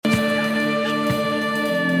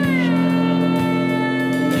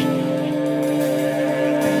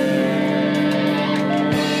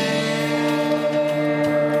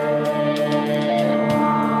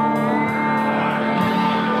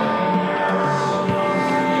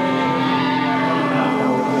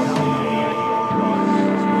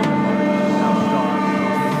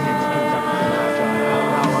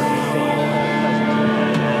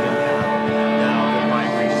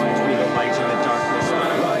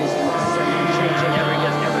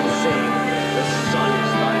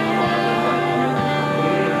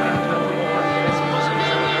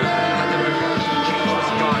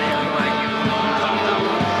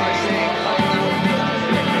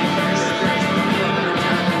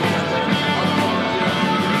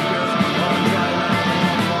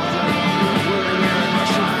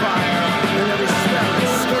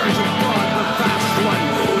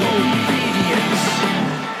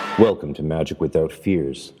Magic Without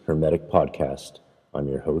Fears Hermetic Podcast. I'm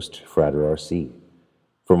your host, Frater RC.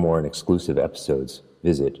 For more and exclusive episodes,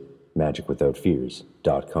 visit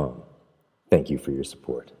magicwithoutfears.com. Thank you for your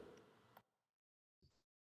support.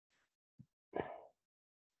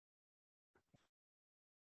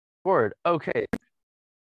 Forward. Okay.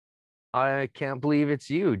 I can't believe it's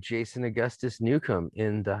you, Jason Augustus Newcomb,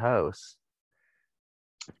 in the house.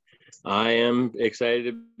 I am excited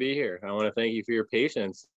to be here. I want to thank you for your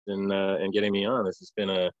patience in getting me on. This has been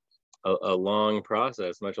a long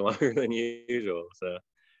process, much longer than usual. So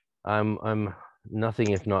I'm nothing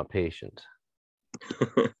if not patient.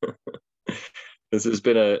 This has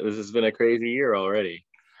been a crazy year already.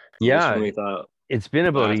 Yeah, when we thought it's been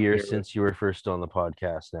about a year year since you were first on the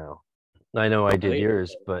podcast. Now, I know I did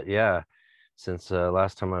yours, but yeah, since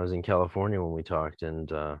last time I was in California when we talked, and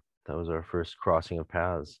that was our first crossing of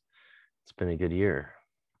paths. It's been a good year.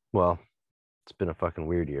 Well, it's been a fucking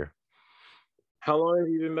weird year. How long have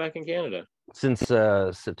you been back in Canada? Since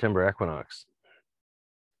September equinox.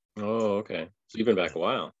 Oh, okay. So you've been back a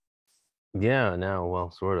while. Yeah, now,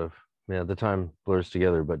 well, sort of. Yeah, the time blurs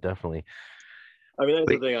together, but definitely. I mean,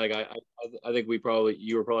 that's the thing. Like, I think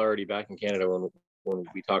you were probably already back in Canada when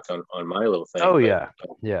we talked on my little thing. Oh, but,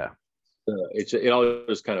 yeah. It all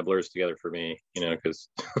just kind of blurs together for me, because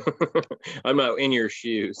I'm not in your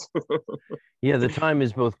shoes. Yeah, the time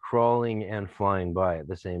is both crawling and flying by at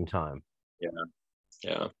the same time.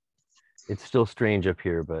 Yeah. It's still strange up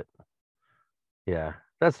here, but yeah,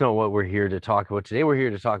 that's not what we're here to talk about today. We're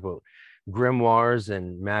here to talk about grimoires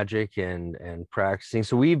and magic and practicing.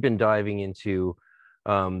 So we've been diving into,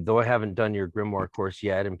 though I haven't done your grimoire course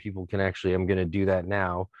yet, and people can actually, I'm going to do that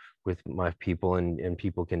now with my people, and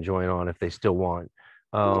people can join on if they still want.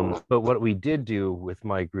 But what we did do with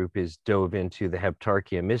my group is dove into the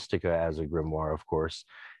Heptarchia Mystica as a grimoire, of course,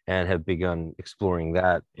 and have begun exploring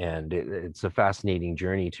that. And it's a fascinating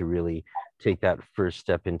journey to really take that first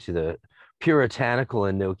step into the puritanical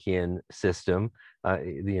Enochian system,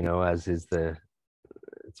 as is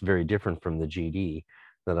it's very different from the GD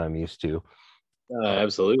that I'm used to.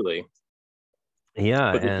 Absolutely.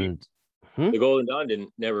 Yeah, and the Golden Dawn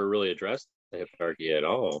never really address the Heptarchy at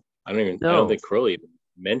all. I don't think Crowley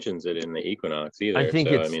mentions it in the Equinox either. I think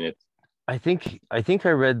I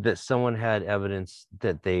read that someone had evidence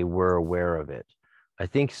that they were aware of it. I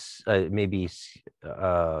think maybe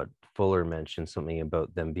Fuller mentioned something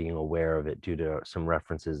about them being aware of it due to some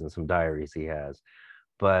references and some diaries he has.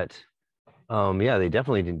 But yeah, they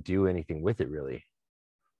definitely didn't do anything with it, really.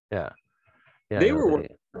 Yeah. They were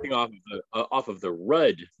working off of the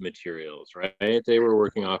Rudd materials, right? They were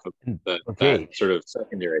working off of that sort of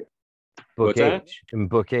secondary book H. In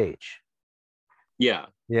book H. Yeah,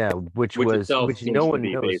 which no one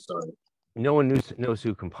knows. No one knows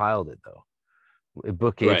who compiled it, though.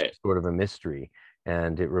 Book H is sort of a mystery,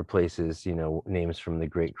 and it replaces names from the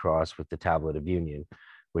Great Cross with the Tablet of Union,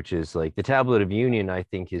 which is like the Tablet of Union. I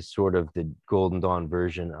think is sort of the Golden Dawn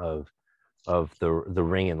version of the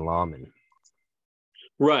Ring and Laman.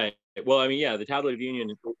 Right. Well, I mean, yeah, the Tablet of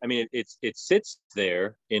Union. I mean, it sits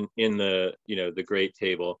there in the the Great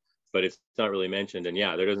Table, but it's not really mentioned. And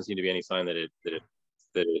yeah, there doesn't seem to be any sign that it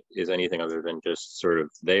is anything other than just sort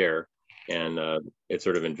of there, and it's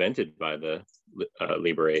sort of invented by the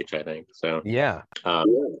Liber H, I think. So yeah,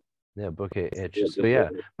 Book H. So yeah,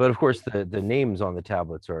 but of course the names on the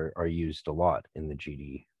tablets are used a lot in the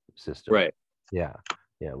GD system. Right. Yeah,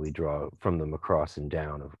 we draw from them across and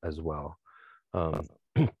down as well.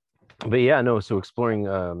 But yeah, no. So exploring,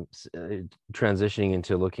 transitioning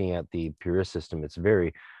into looking at the Purist system, it's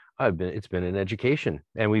been an education,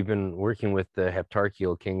 and we've been working with the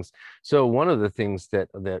Heptarchial Kings. So one of the things that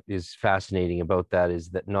is fascinating about that is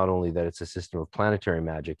that not only that it's a system of planetary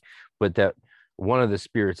magic, but that one of the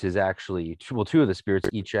spirits is actually, two of the spirits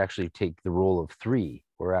each actually take the role of three,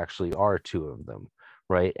 or actually are two of them,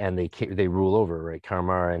 right? And they rule over, right?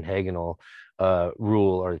 Karmara and Hagenal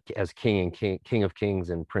rule as king of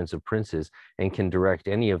kings and prince of princes, and can direct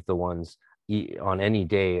any of the ones on any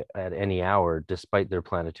day at any hour, despite their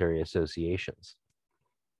planetary associations.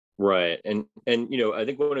 Right. And I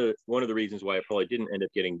think one of the reasons why it probably didn't end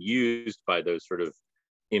up getting used by those sort of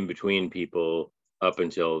in between people up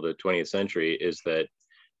until the 20th century is that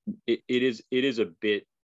it is a bit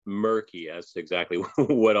murky as to exactly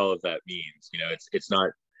what all of that means.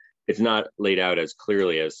 It's not laid out as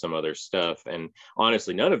clearly as some other stuff, and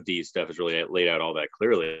honestly, none of Dee's stuff is really laid out all that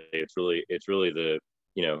clearly. It's really the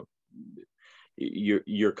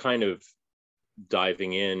you're kind of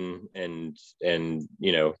diving in and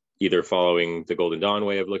either following the Golden Dawn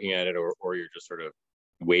way of looking at it, or you're just sort of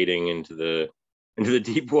wading into the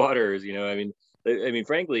deep waters. I mean,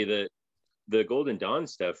 frankly, the Golden Dawn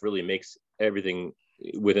stuff really makes everything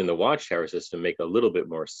within the Watchtower system make a little bit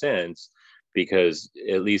more sense, because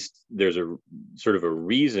at least there's a sort of a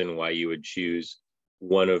reason why you would choose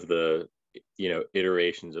one of the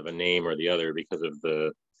iterations of a name or the other, because of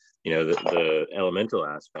the the elemental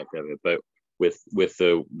aspect of it. But with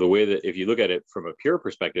the way that, if you look at it from a pure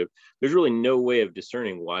perspective, there's really no way of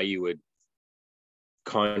discerning why you would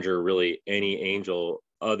conjure really any angel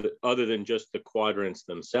other than just the quadrants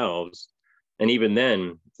themselves. And even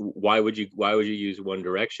then, why would you use one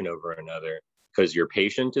direction over another? Because your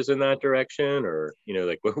patient is in that direction, or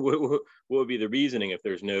like what would be the reasoning if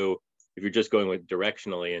you're just going with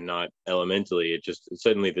directionally and not elementally? It just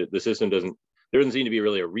suddenly the system doesn't seem to be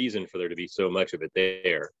really a reason for there to be so much of it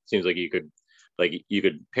there. It seems like you could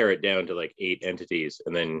pare it down to like 8 entities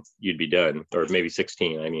and then you'd be done, or maybe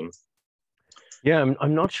 16. I mean, yeah,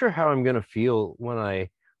 I'm not sure how I'm gonna feel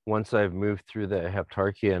once I've moved through the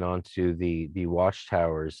Heptarchia and onto the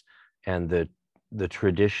Watchtowers and the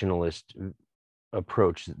traditionalist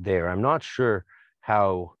approach there. I'm not sure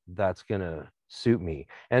how that's gonna suit me,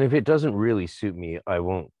 and if it doesn't really suit me, I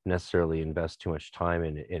won't necessarily invest too much time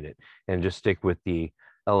in it and just stick with the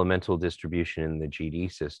elemental distribution in the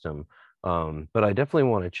GD system. But I definitely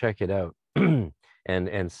want to check it out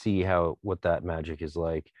and see what that magic is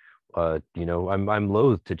like. I'm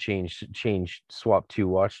loath to swap 2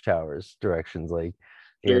 Watchtowers directions. Like,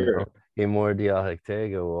 sure. Imordial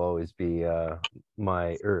Hectega will always be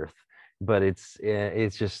my Earth, but it's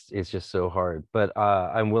just so hard. But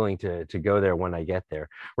I'm willing to go there when I get there.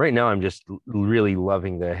 Right now, I'm just really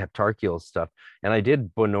loving the Heptarchial stuff, and I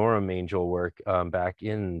did Bonorum angel work back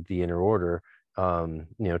in the Inner Order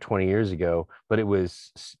 20 years ago, but it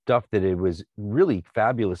was stuff that it was really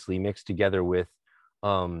fabulously mixed together with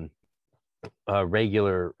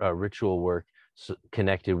regular ritual work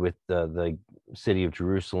connected with the city of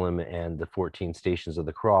Jerusalem and the 14 stations of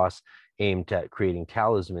the cross, aimed at creating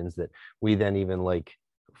talismans that we then even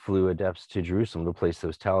flew adepts to Jerusalem to place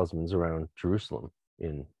those talismans around Jerusalem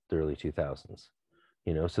in the early 2000s.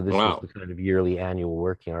 So this was the kind of yearly annual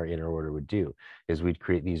working our Inner Order would do, is we'd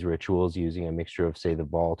create these rituals using a mixture of, say, the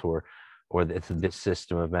vault or this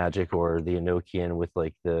system of magic, or the Enochian with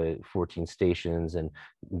the 14 stations. And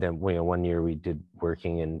then one year we did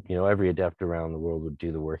working, and every adept around the world would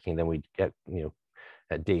do the working. Then we'd get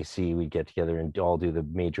at day C we'd get together and all do the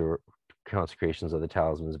major consecrations of the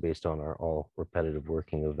talismans based on our all repetitive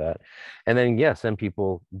working of that. And then some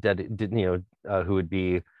people who would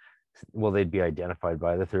be, well, they'd be identified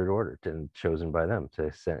by the Third Order and chosen by them to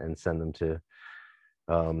send them to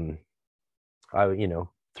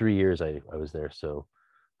 3 years I was there. So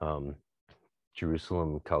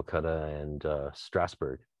Jerusalem, Calcutta, and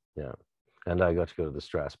Strasbourg. Yeah. And I got to go to the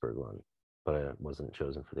Strasbourg one, but I wasn't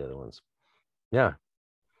chosen for the other ones. Yeah.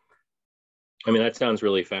 I mean, that sounds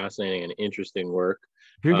really fascinating and interesting work.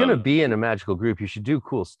 If you're going to be in a magical group, you should do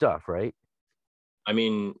cool stuff, right? I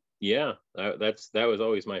mean, yeah, that was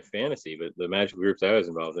always my fantasy, but the magical groups I was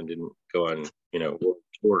involved in didn't go on, world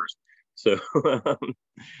tours. So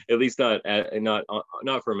at least not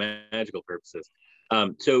for magical purposes.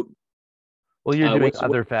 Well, you're doing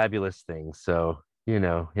other fabulous things. So,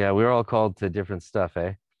 we're all called to different stuff,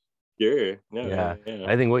 eh? Sure. No, yeah. Yeah.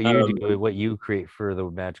 I think what you do, what you create for the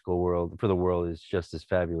magical world, for the world, is just as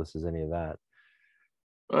fabulous as any of that.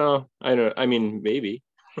 Well, I mean, maybe.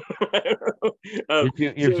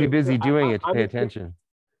 You're too busy doing it to pay attention.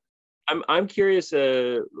 I'm curious,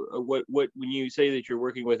 what when you say that you're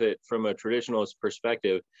working with it from a traditionalist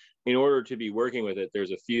perspective, in order to be working with it,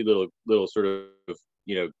 there's a few little sort of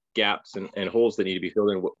gaps and holes that need to be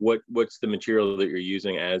filled in. What's the material that you're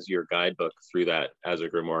using as your guidebook through that as a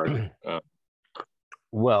grimoire?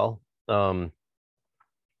 Well,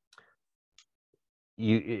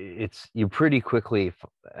 you pretty quickly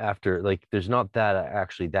after, there's not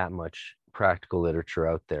that much practical literature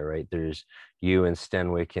out there, right? There's you and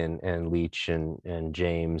Stenwick and Leach and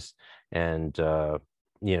James and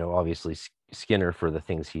obviously Skinner for the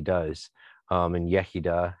things he does, and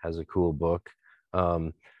Yehida has a cool book,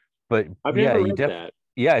 but I've never read that.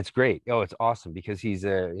 Yeah, it's great. Oh, it's awesome, because he's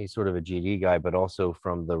sort of a GD guy, but also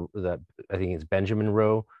from I think it's Benjamin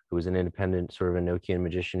Rowe, who was an independent sort of Enochian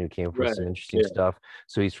magician who came for some interesting stuff.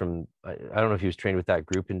 So he's from, I don't know if he was trained with that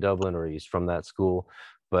group in Dublin or he's from that school,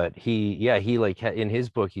 but he in his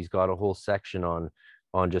book, he's got a whole section on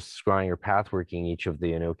just scrying or pathworking each of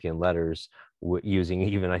the Enochian letters, using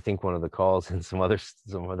even, I think, one of the calls and some other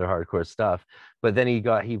hardcore stuff. But then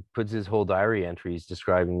he puts his whole diary entries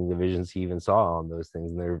describing the visions he even saw on those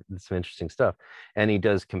things, and there's some interesting stuff. And he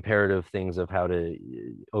does comparative things of how to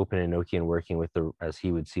open Enochian working with as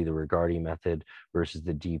he would see, the Regardie method versus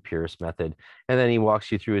the D. Pierce method. And then he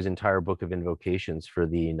walks you through his entire book of invocations for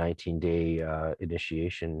the 19-day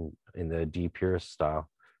initiation in the D. Pierce style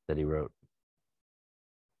that he wrote,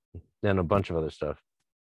 and a bunch of other stuff.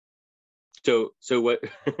 So what?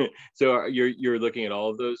 So you're looking at all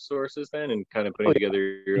of those sources then, and kind of putting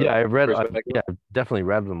together your I've definitely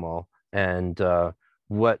read them all. And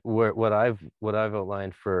what I've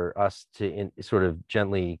outlined for us to sort of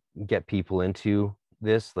gently get people into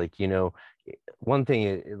this, like, one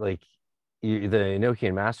thing, like, the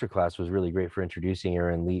Enochian masterclass was really great for introducing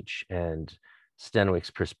Aaron Leach and Stenwick's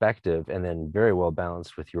perspective, and then very well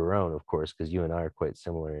balanced with your own, of course, because you and I are quite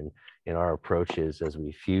similar in our approaches as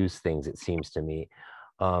we fuse things, it seems to me.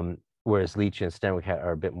 Whereas Leach and Stenwick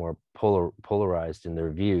are a bit more polarized in their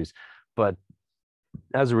views. But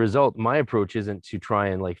as a result, my approach isn't to try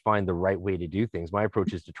and like find the right way to do things. My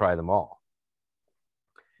approach is to try them all.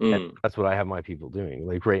 And that's what I have my people doing.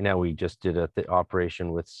 Like right now, we just did a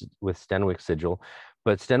operation with Stenwick sigil,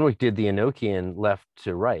 but Stenwick did the Enochian left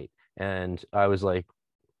to right. And I was like,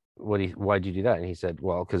 why'd you do that? And he said,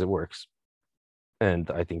 well, because it works. And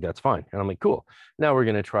I think that's fine. And I'm like, cool. Now we're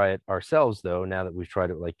going to try it ourselves, though. Now that we've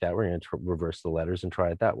tried it like that, we're going to reverse the letters and try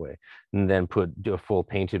it that way. And then do a full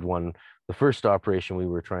painted one. The first operation we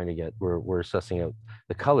were trying to get, we're sussing out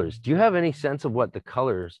the colors. Do you have any sense of what the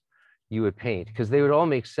colors you would paint? Because they would all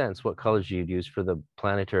make sense what colors you'd use for the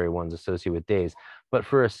planetary ones associated with days. But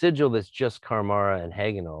for a sigil that's just Karmara and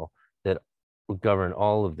Hagenol that would govern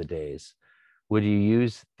all of the days, would you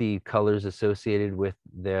use the colors associated with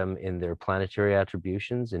them in their planetary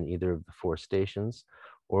attributions in either of the 4 stations?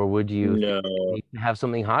 Or would you have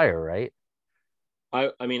something higher, right?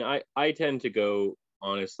 I mean, I tend to go,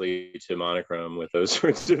 honestly, to monochrome with those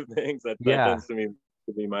sorts of things. That tends to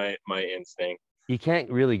be my instinct. You can't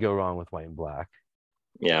really go wrong with white and black.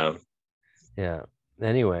 Yeah.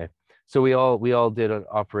 Anyway, so we all did an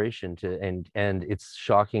operation and it's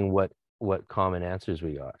shocking what common answers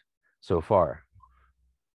we got so far.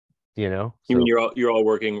 You mean you're all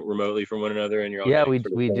working remotely from one another, and you're all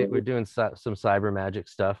we're doing some cyber magic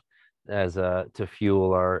stuff as to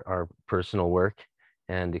fuel our personal work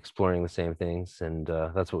and exploring the same things, and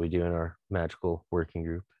that's what we do in our magical working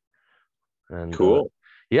group. And cool.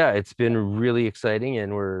 It's been really exciting,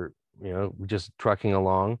 and we're just trucking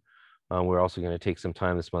along. We're also going to take some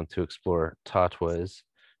time this month to explore Tatwas.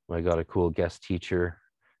 I got a cool guest teacher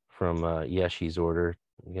from Yeshi's order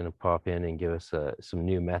going to pop in and give us some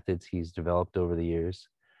new methods he's developed over the years.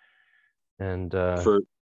 And for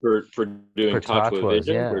doing Tatwa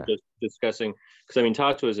vision, we're just discussing, because I mean,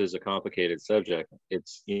 Tatwas is a complicated subject.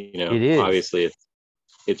 It's it is. Obviously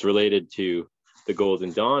it's related to the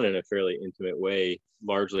Golden Dawn in a fairly intimate way,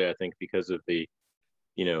 largely I think because of the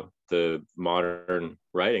modern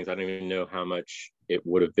writings. I don't even know how much it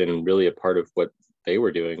would have been really a part of what they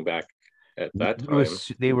were doing back at that time.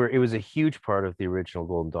 It was a huge part of the original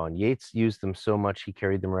Golden Dawn. Yeats used them so much he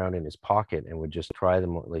carried them around in his pocket and would just try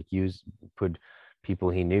them, like put people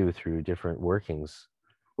he knew through different workings.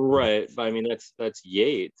 Right. But I mean, that's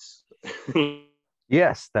Yeats.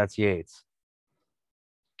 Yes, that's Yeats.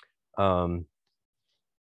 How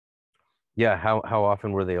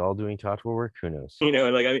often were they all doing Tatwa work? Who knows?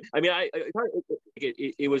 It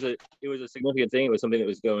was a significant thing. It was something that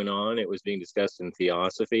was going on. It was being discussed in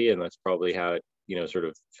Theosophy, and that's probably how it sort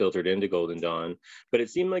of filtered into Golden Dawn. But it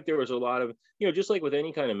seemed like there was a lot of just like with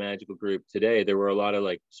any kind of magical group today, there were a lot of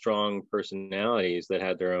like strong personalities that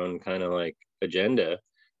had their own kind of like agenda,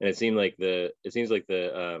 and it seems like the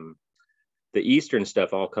Eastern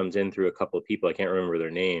stuff all comes in through a couple of people. I can't remember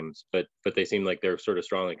their names, but they seem like they're sort of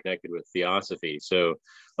strongly connected with Theosophy. So,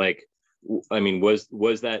 like, I mean, was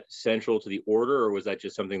that central to the order, or was that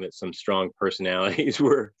just something that some strong personalities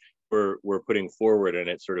were putting forward, and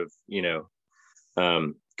it sort of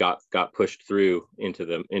got pushed through into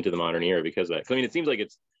the modern era because of that? I mean, it seems like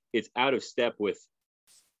it's out of step with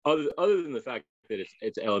other than the fact that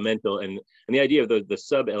it's elemental, and the idea of the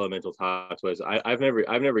sub elemental Tatwas. I've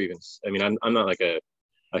never even, I mean, I'm not like a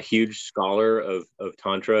huge scholar of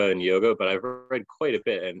Tantra and yoga, but I've read quite a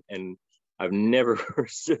bit, and I've never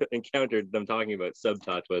encountered them talking about sub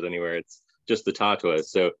Tatwas anywhere. It's just the Tatwas.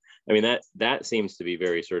 So I mean, that seems to be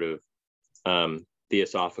very sort of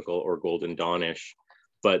theosophical or Golden Dawnish,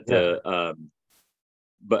 but I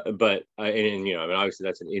mean, obviously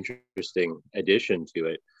that's an interesting addition to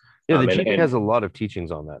it. The Jig has a lot of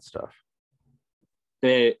teachings on that stuff.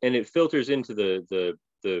 and it filters into the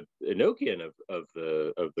Enochian of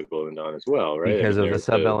the Golden Dawn as well, right? Because of the there's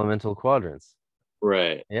sub-elemental quadrants.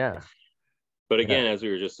 right. Yeah. But Yeah. again, as we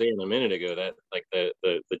were just saying a minute ago, that like the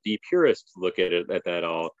deep purists look at it at that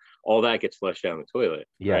all that gets flushed down the toilet,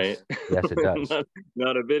 Yes. right? Yes, it does.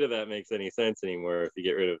 Not a bit of that makes any sense anymore if you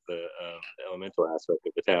get rid of the elemental aspect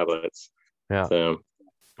of the tablets. Yeah. So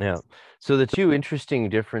Yeah. So the two interesting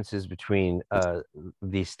differences between the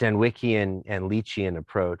Stenwickian and Leachian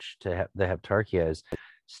approach to the Heptarchia is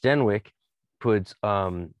Stenwick puts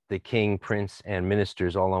the king, prince, and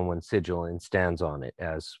ministers all on one sigil and stands on it,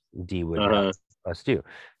 as Dee would have us do.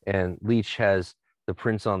 And Leach has the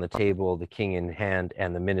prince on the table, the king in hand,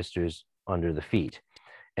 and the ministers under the feet.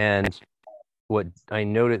 And what I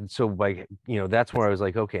noted, so by, that's where I was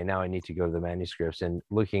like, okay, now I need to go to the manuscripts, and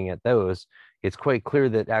looking at those, it's quite clear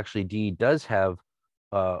that actually Dee does have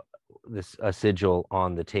a sigil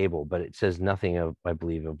on the table, but it says nothing of, I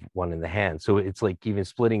believe, of one in the hand. So it's like even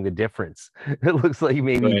splitting the difference. It looks like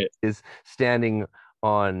maybe right. is standing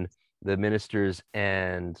on the ministers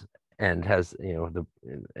and has the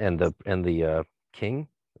king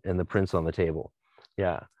and the prince on the table.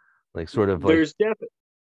 Yeah, like sort of like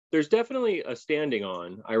there's definitely a standing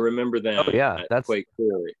on. I remember that. Oh yeah, that's quite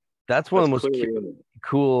clearly. That's one of the most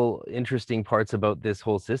cool, interesting parts about this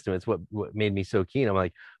whole system. It's what made me so keen. I'm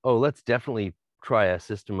like, oh, let's definitely try a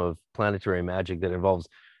system of planetary magic that involves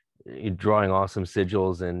drawing awesome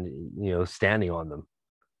sigils and standing on them.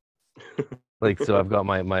 Like, so I've got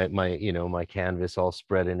my canvas all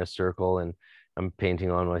spread in a circle, and I'm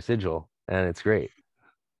painting on my sigil, and it's great.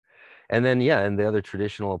 And then, and the other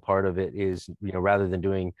traditional part of it is, rather than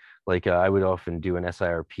doing like I would often do an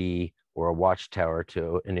SIRP or a watchtower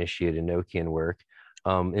to initiate Enochian work.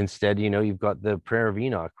 Instead, you've got the prayer of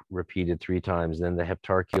Enoch repeated 3 times, then the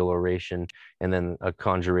heptarchial oration, and then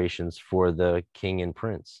conjurations for the king and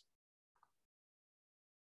prince.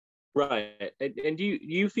 Right. And do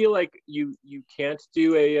you feel like you can't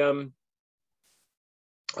do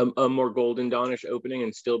a more Golden Dawnish opening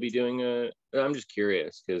and still be doing I'm just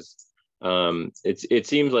curious, because it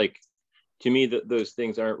seems like to me that those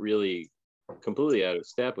things aren't really completely out of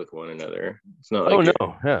step with one another. It's not like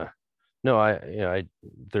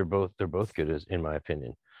they're both good, in my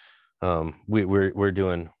opinion. We're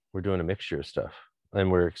doing a mixture of stuff,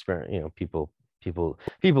 and we're experimenting. People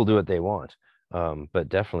do what they want, but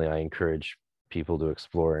definitely I encourage people to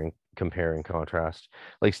explore and compare and contrast.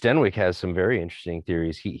 Like Stenwick has some very interesting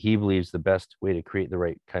theories. He believes the best way to create the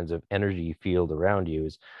right kinds of energy field around you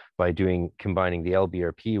is by combining the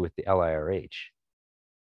LBRP with the LIRH.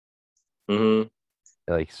 Mm-hmm.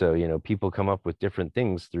 Like, so, people come up with different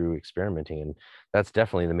things through experimenting, and that's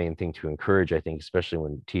definitely the main thing to encourage, I think, especially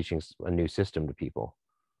when teaching a new system to people.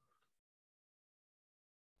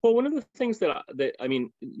 Well, one of the things that I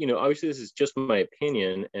mean, obviously this is just my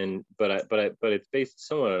opinion, but it's based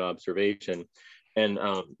somewhat on observation, and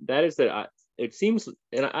that is that it seems,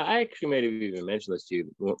 and I actually may have even mentioned this to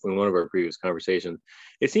you in one of our previous conversations.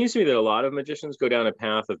 It seems to me that a lot of magicians go down a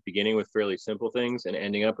path of beginning with fairly simple things and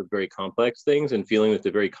ending up with very complex things, and feeling that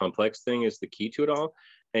the very complex thing is the key to it all.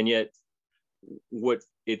 And yet, what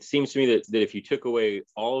it seems to me that if you took away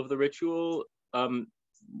all of the ritual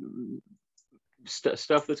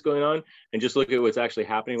stuff that's going on and just look at what's actually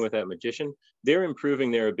happening with that magician, they're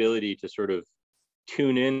improving their ability to sort of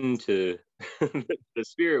tune into the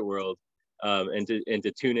spirit world, and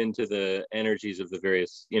to tune into the energies of the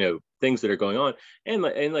various things that are going on, and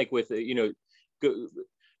like with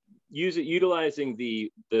utilizing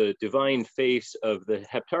the divine face of the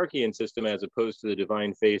Heptarchian system as opposed to the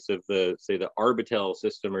divine face of the Arbitel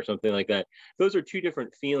system or something like that. Those are two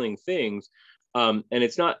different feeling things, and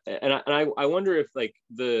it's not. And I wonder if like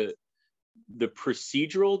the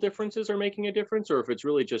procedural differences are making a difference, or if it's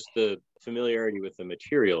really just the familiarity with the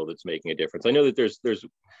material that's making a difference. I know that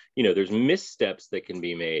there's missteps that can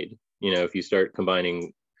be made, if you start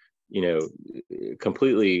combining,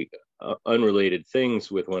 completely unrelated things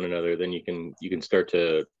with one another, then you can start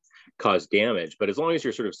to cause damage. But as long as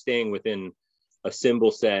you're sort of staying within a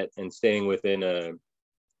symbol set and staying within a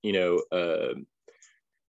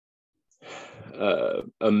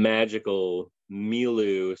magical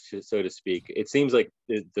milieu, so to speak, it seems like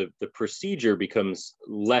the procedure becomes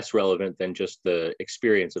less relevant than just the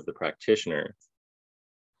experience of the practitioner.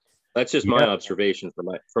 That's just my observation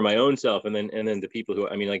for my own self, and then the people who,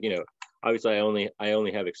 I mean, like, obviously I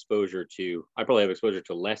only have exposure to, I probably have exposure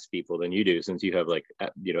to less people than you do, since you have like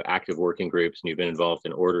active working groups and you've been involved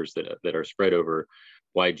in orders that are spread over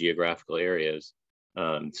wide geographical areas.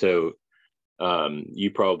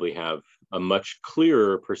 You probably have a much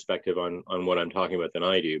clearer perspective on what I'm talking about than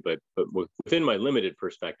I do. But within my limited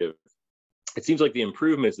perspective, it seems like the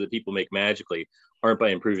improvements that people make magically aren't by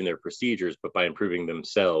improving their procedures, but by improving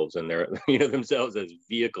themselves and their themselves as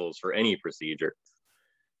vehicles for any procedure.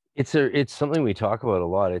 It's something we talk about a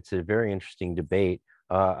lot. It's a very interesting debate.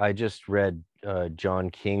 I just read John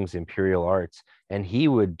King's Imperial Arts, and he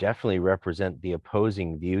would definitely represent the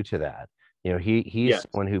opposing view to that. He's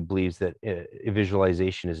someone who believes that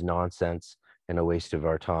visualization is nonsense and a waste of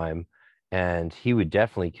our time, and he would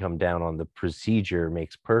definitely come down on the procedure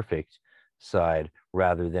makes perfect side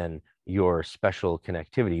rather than your special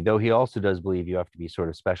connectivity. Though he also does believe you have to be sort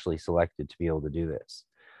of specially selected to be able to do this.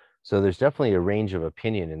 So there's definitely a range of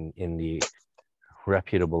opinion in the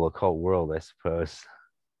reputable occult world, I suppose.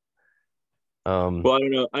 Well,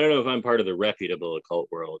 I don't know if I'm part of the reputable occult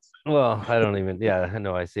world. Well, I don't even, yeah, I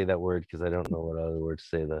know I say that word because I don't know what other word to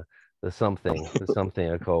say, the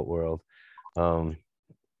something occult world.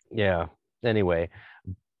 Yeah, anyway,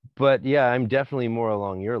 but yeah, I'm definitely more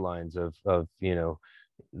along your lines of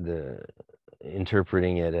the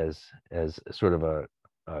interpreting it as sort of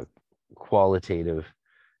a qualitative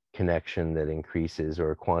connection that increases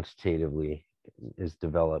or quantitatively is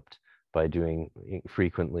developed by doing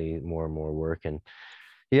frequently more and more work. And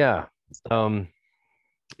yeah,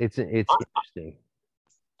 it's interesting.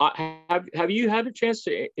 Have you had a chance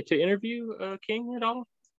to interview King at all?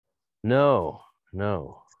 No.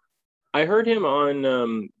 I heard him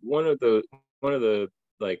on one of the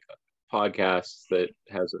like podcasts that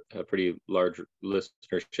has a pretty large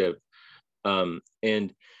listenership,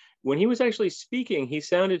 and when he was actually speaking, he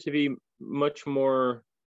sounded to be much more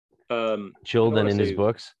chilled than in his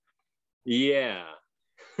books. Yeah.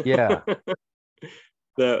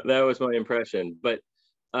 that was my impression. But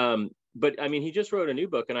I mean, he just wrote a new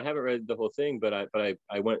book, and I haven't read the whole thing, but I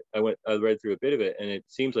read through a bit of it, and it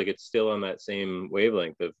seems like it's still on that same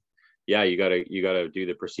wavelength of, yeah, you gotta do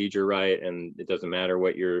the procedure right, and it doesn't matter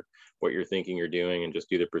what you're thinking you're doing, and just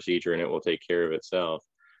do the procedure and it will take care of itself.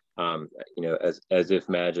 As if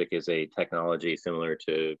magic is a technology similar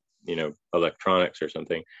to electronics or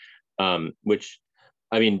something, which,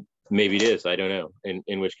 I mean, maybe it is, I don't know,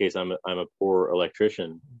 in which case I'm a poor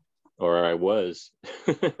electrician, or I was.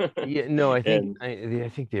 Yeah, no, I think I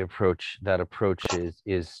think the approach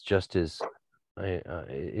is just as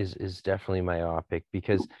is definitely myopic,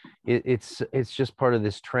 because it's just part of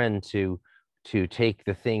this trend to take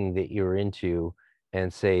the thing that you're into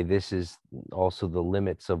and say this is also the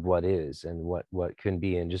limits of what is and what can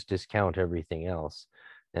be, and just discount everything else.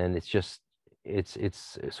 And it's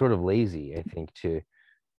sort of lazy, I think, to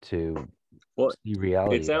well, see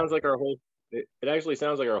reality. It sounds like it actually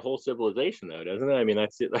sounds like our whole civilization, though, doesn't it? I mean,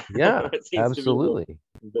 that's it. Yeah, that seems absolutely.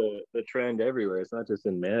 To be the trend everywhere. It's not just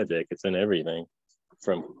in magic, it's in everything,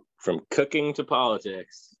 from cooking to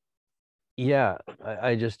politics. Yeah,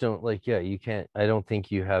 I just don't like, yeah, you can't, I don't think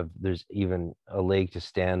there's even a leg to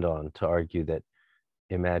stand on to argue that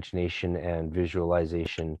imagination and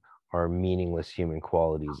visualization are meaningless human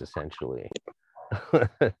qualities, essentially.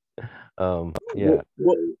 Yeah.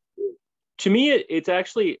 Well, to me, it's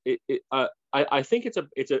actually I think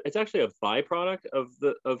it's actually a byproduct of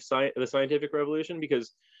the scientific revolution,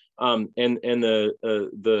 because and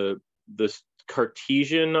the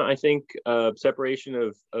Cartesian, I think,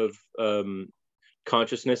 separation of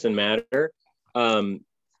consciousness and matter.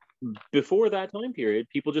 Before that time period,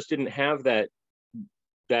 people just didn't have that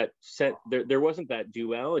sense. There wasn't that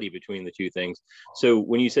duality between the two things. So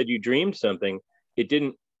when you said you dreamed something, it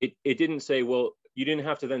didn't say, well, you didn't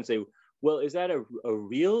have to then say, well, is that a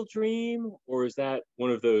real dream, or is that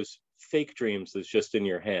one of those fake dreams that's just in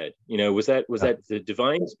your head? Was that the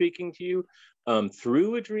divine speaking to you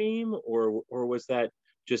through a dream, or was that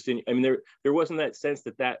just in? I mean, there wasn't that sense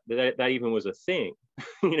that even was a thing.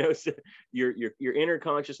 So your inner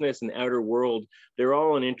consciousness and outer world, they're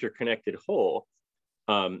all an interconnected whole,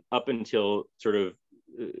 up until sort of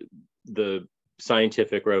the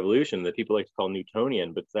scientific revolution that people like to call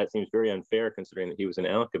Newtonian, but that seems very unfair considering that he was an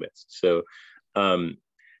alchemist. So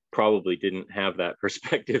probably didn't have that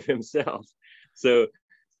perspective himself. So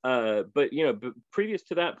but previous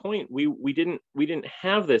to that point, we didn't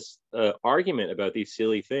have this argument about these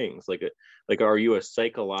silly things like are you a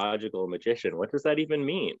psychological magician? What does that even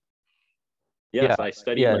mean? Yes, I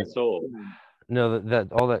study my soul. No,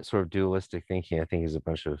 that all that sort of dualistic thinking, I think, is a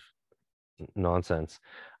bunch of nonsense,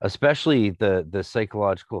 especially the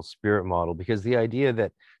psychological spirit model, because the idea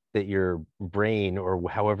that your brain, or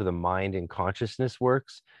however the mind and consciousness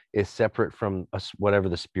works, is separate from whatever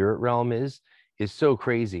the spirit realm is so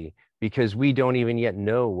crazy, because we don't even yet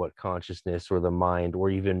know what consciousness or the mind or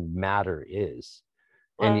even matter is.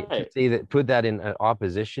 And to Right. say that, put that in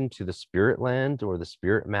opposition to the spirit land or the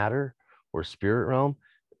spirit matter or spirit realm,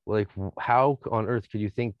 like how on earth could you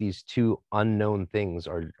think these two unknown things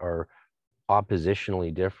are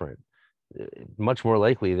oppositionally different? Much more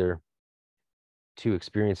likely they're two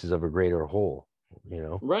experiences of a greater whole,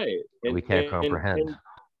 Right. that we can't comprehend.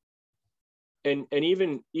 And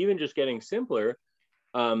even just getting simpler,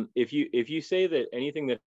 if you say that anything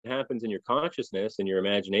that happens in your consciousness, in your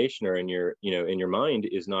imagination, or in your in your mind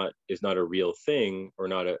is not a real thing, or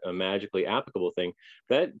not a magically applicable thing,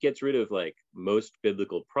 that gets rid of like most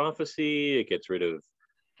biblical prophecy. It gets rid of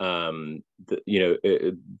the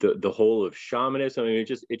whole of shamanism. I mean,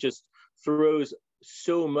 it just throws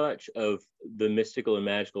so much of the mystical and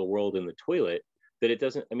magical world in the toilet, that it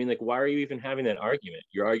doesn't. I mean, like, why are you even having that argument?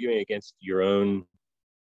 You're arguing against your own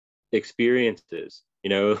experiences.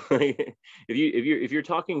 If you're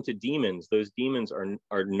talking to demons, those demons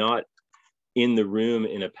are not in the room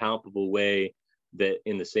in a palpable way, that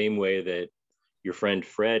in the same way that your friend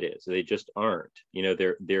Fred is. They just aren't.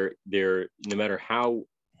 They're no matter how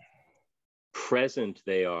present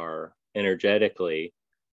they are energetically,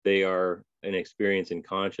 they are an experience in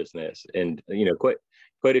consciousness. And quite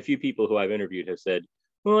a few people who I've interviewed have said,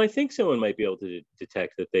 well, I think someone might be able to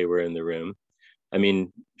detect that they were in the room. I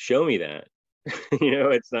mean, show me that.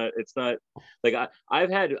 It's not like I've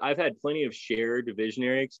had plenty of shared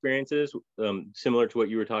visionary experiences, similar to what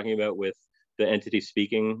you were talking about with the entity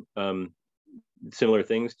speaking similar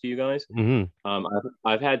things to you guys.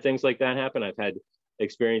 I've had things like that happen. I've had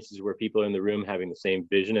experiences where people are in the room having the same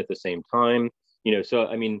vision at the same time. So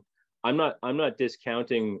I mean, I'm not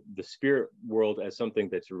discounting the spirit world as something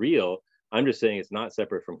that's real. I'm just saying it's not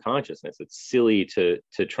separate from consciousness. It's silly to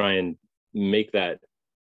try and make that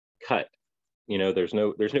cut. There's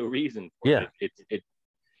no reason for it.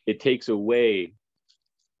 It takes away.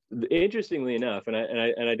 Interestingly enough, and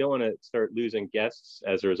I don't want to start losing guests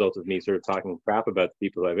as a result of me sort of talking crap about the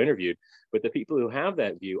people who I've interviewed, but the people who have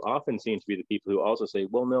that view often seem to be the people who also say,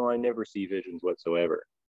 well, no, I never see visions whatsoever.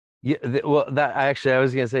 Yeah, well, that actually, I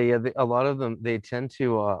was gonna say, yeah, a lot of them, they tend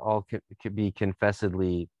to all could be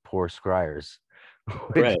confessedly poor scryers,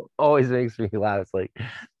 which Right. always makes me laugh. It's like,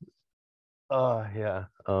 oh yeah,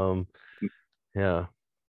 yeah,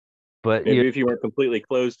 but Maybe if you weren't completely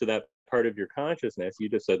closed to that part of your consciousness, you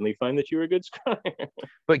just suddenly find that you're a good scryer.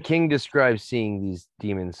 but King describes seeing these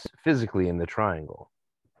demons physically in the triangle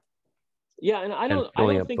Yeah, and I and don't I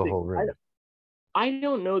filling don't up think the that whole room. I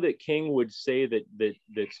don't know that King would say that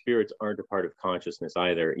spirits aren't a part of consciousness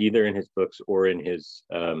either in his books or in his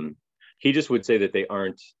he just would say that they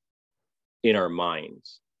aren't in our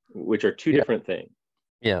minds, which are two Yeah, different things.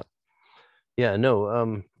 yeah, yeah.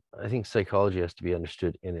 No, I think psychology has to be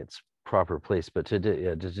understood in its proper place, but to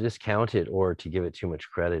discount it or to give it too much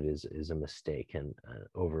credit is a mistake and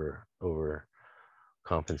over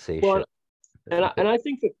compensation. Well, and I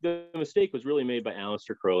think that the mistake was really made by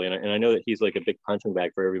Aleister Crowley, and I know that he's like a big punching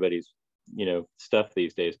bag for everybody's stuff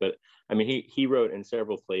these days. But I mean, he wrote in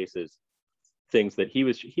several places things that he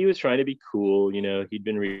was trying to be cool. He'd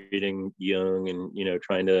been reading Jung and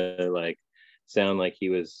trying to like sound like he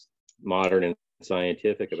was modern and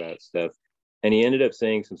scientific about stuff, and he ended up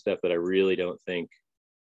saying some stuff that I really don't think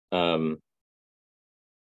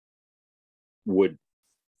would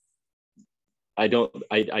I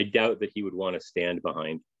doubt that he would want to stand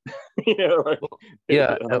behind. Like,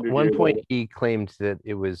 Yeah, at 100 one years point later. he claimed that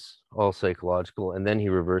it was all psychological, and then he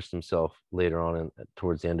reversed himself later on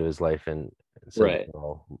towards the end of his life and said it Right. was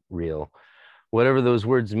all real. Whatever those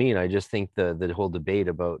words mean, I just think the whole debate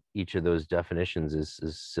about each of those definitions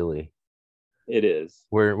is silly. It is.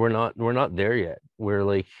 We're not there yet. We're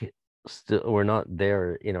like still we're not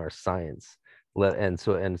there in our science. And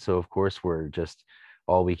so of course we're just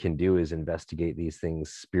all we can do is investigate these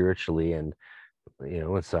things spiritually, and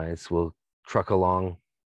and science will truck along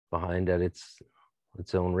behind at its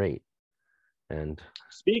own rate. And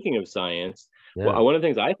Speaking of science, yeah, well, one of the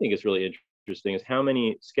things I think is really interesting is how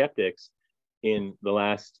many skeptics in the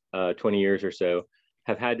last 20 years or so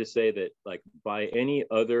have had to say that, like, by any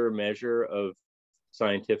other measure of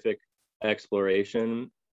scientific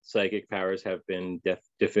exploration, psychic powers have been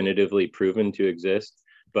definitively proven to exist.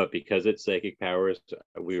 But because it's psychic powers,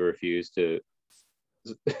 we refuse to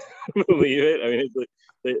believe it. I mean, it's like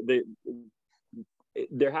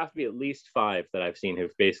there have to be at least 5 that I've seen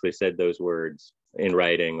who've basically said those words in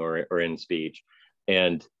writing or in speech,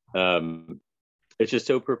 and it's just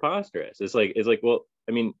so preposterous. It's like, well,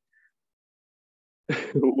 I mean,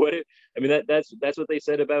 what? I mean, that's what they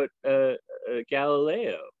said about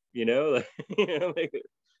Galileo. Like,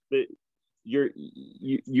 the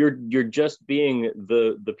you're just being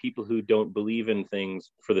the people who don't believe in things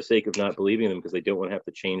for the sake of not believing them because they don't want to have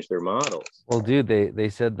to change their models. Well, dude, they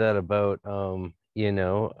said that about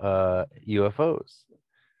UFOs,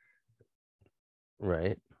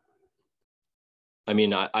 right? I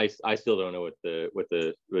mean, I still don't know what the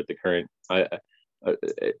current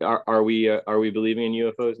are we believing in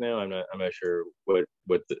UFOs now? I'm not sure what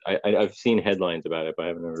I've seen headlines about it, but I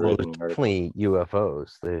haven't ever read any articles. Definitely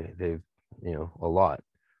UFOs. They've a lot,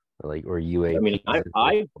 like, or UAPs. I mean,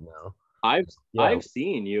 I've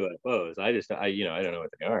seen UFOs. I don't know what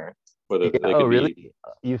they are. Whether they could really?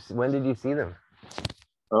 When did you see them?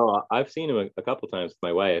 Oh, I've seen them a couple times with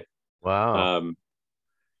my wife. Wow.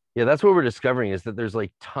 Yeah, that's what we're discovering, is that there's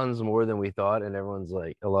like tons more than we thought, and everyone's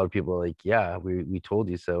like, a lot of people are like, yeah, we told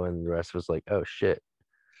you so, and the rest was like, oh shit,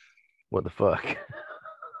 what the fuck.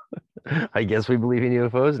 I guess we believe in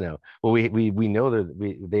UFOs now. Well, we know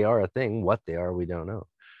that they are a thing. What they are, we don't know.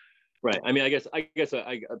 Right. I mean, I guess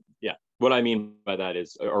yeah. What I mean by that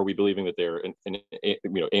is, are we believing that they're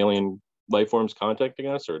alien life forms contacting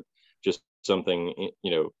us, or just something, I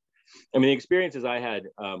mean, the experiences I had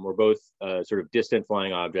were both sort of distant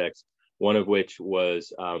flying objects, one of which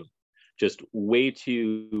was just way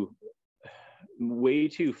too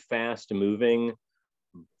fast moving,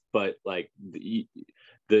 but like the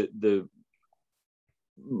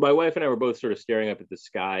my wife and I were both sort of staring up at the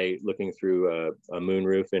sky, looking through a moon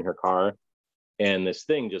roof in her car, and this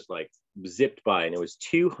thing just like zipped by, and it was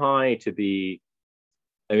too high to be.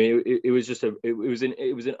 I mean, it was just it was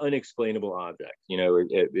an unexplainable object.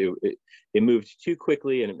 It moved too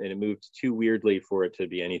quickly, and it moved too weirdly for it to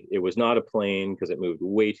be any. It was not a plane because it moved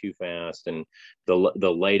way too fast, and the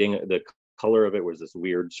lighting, the color of it was this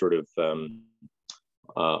weird sort of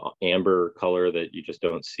amber color that you just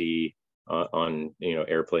don't see on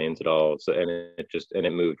airplanes at all. So and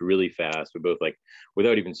it moved really fast. We both, like,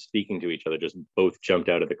 without even speaking to each other, just both jumped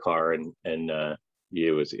out of the car, and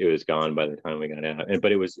it was gone by the time we got out.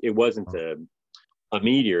 But it wasn't a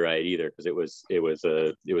meteorite either, because it was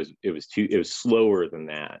slower than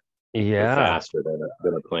that. Yeah, faster than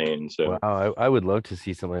a plane. So wow, I would love to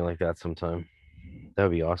see something like that sometime. That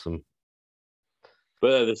would be awesome.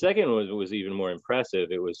 But the second was even more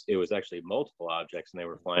impressive. It was actually multiple objects, and they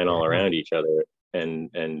were flying all around each other. And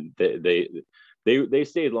they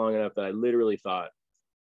stayed long enough that I literally thought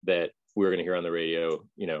that we were going to hear on the radio,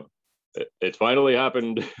 it's finally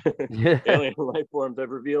happened. Alien life forms have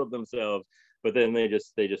revealed themselves. But then they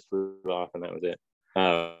just flew off, and that was it.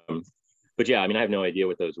 But yeah, I mean, I have no idea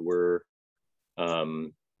what those were.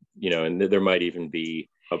 And there might even be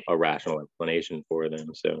a rational explanation for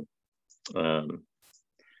them. So.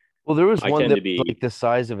 Well, there was one that was like the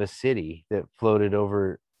size of a city that floated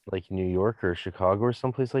over like New York or Chicago or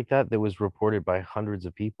someplace like that was reported by hundreds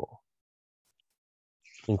of people.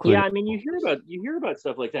 Yeah, I mean, you hear about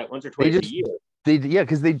stuff like that once or twice a year.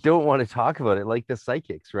 Because they don't want to talk about it, like the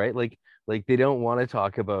psychics, right? Like they don't want to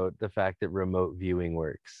talk about the fact that remote viewing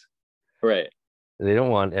works. Right. They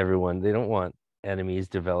don't want enemies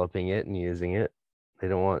developing it and using it. They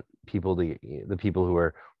don't want the people who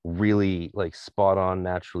are really like spot on,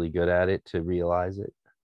 naturally good at it, to realize it.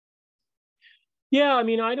 Yeah, I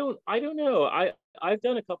mean, I don't know. I've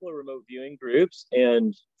done a couple of remote viewing groups,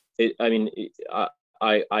 and I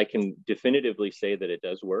can definitively say that it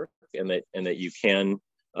does work, and that you can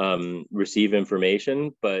receive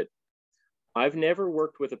information. But I've never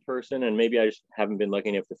worked with a person, and maybe I just haven't been lucky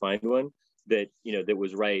enough to find one that that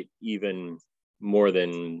was right even more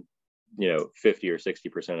than 50 or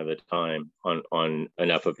 60% of the time on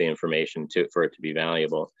enough of the information for it to be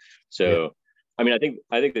valuable. So yeah. I mean,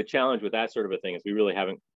 I think the challenge with that sort of a thing is we really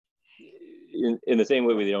haven't, in the same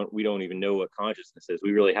way we don't even know what consciousness is,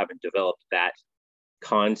 we really haven't developed that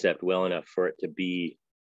concept well enough for it to be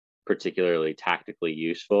particularly tactically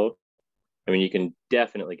useful. I mean, you can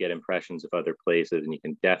definitely get impressions of other places, and you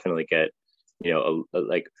can definitely get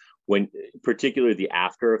like when particularly the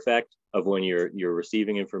after effect of when you're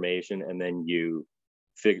receiving information and then you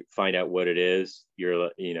find out what it is, you're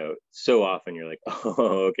so often you're like,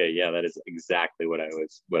 oh, okay, yeah, that is exactly what I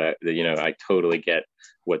totally get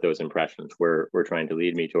what those impressions were trying to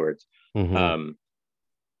lead me towards. Mm-hmm.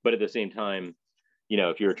 But at the same time,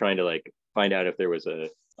 if you were trying to like find out if there was a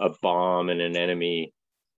bomb in an enemy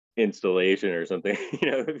installation or something,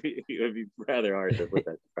 it'd be rather hard to put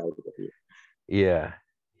that practically. Yeah.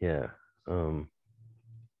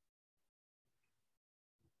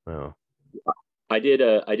 Well, I did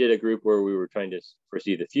a group where we were trying to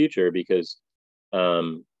foresee the future because,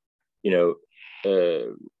 according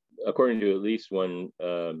to at least one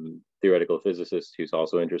theoretical physicist who's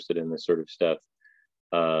also interested in this sort of stuff,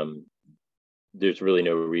 there's really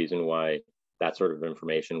no reason why that sort of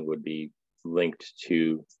information would be linked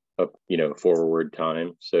to a forward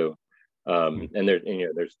time. So and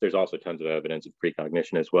there's also tons of evidence of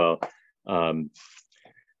precognition as well.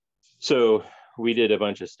 So we did a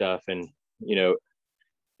bunch of stuff, and it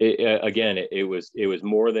was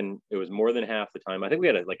more than half the time. I think we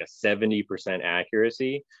had like a 70%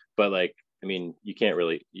 accuracy, but like, I mean, you can't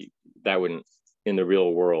really, that wouldn't, in the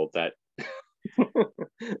real world, that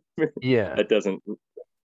Yeah. that doesn't.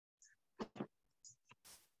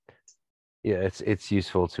 Yeah, it's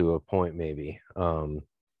useful to a point, maybe.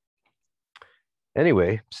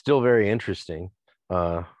 Anyway, still very interesting.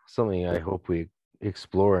 Something I hope we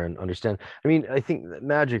explore and understand. I mean, I think that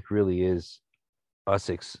magic really is us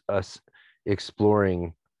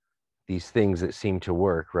exploring these things that seem to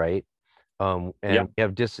work, right? And Yeah. we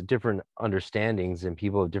have just different understandings, and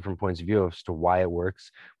people have different points of view as to why it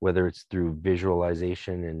works, whether it's through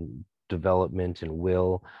visualization and development and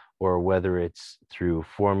will, or whether it's through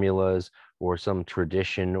formulas or some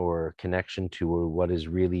tradition or connection to what is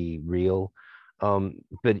really real.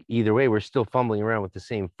 But either way, we're still fumbling around with the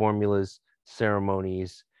same formulas,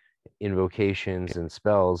 ceremonies, invocations, and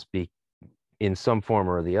spells in some form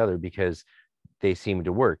or the other, because they seem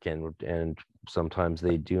to work, and sometimes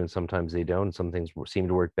they do and sometimes they don't. Some things seem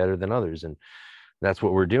to work better than others, and that's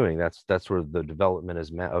what we're doing. That's where the development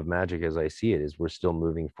of magic, as I see it, is we're still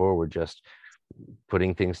moving forward, just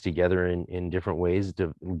putting things together in different ways,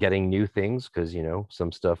 getting new things, because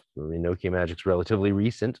some stuff, I mean, Enochian magic's relatively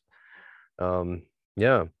recent.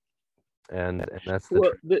 Yeah, and that's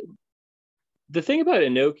the thing about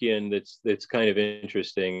Enochian that's kind of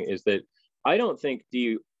interesting is that I don't think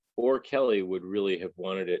Dee or Kelly would really have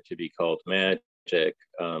wanted it to be called magic,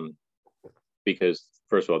 because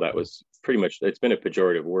first of all, that was pretty much, it's been a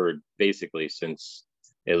pejorative word basically since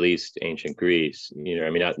at least ancient Greece. I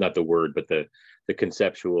mean, not the word, but the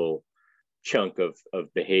conceptual chunk of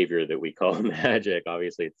behavior that we call magic.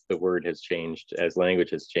 Obviously, the word has changed as language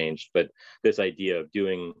has changed, but this idea of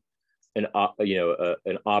doing an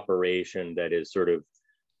operation that is sort of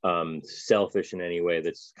selfish in any way,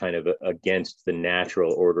 that's kind of against the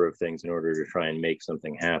natural order of things in order to try and make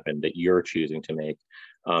something happen that you're choosing to make,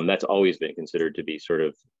 that's always been considered to be sort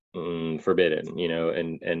of forbidden,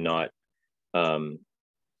 and not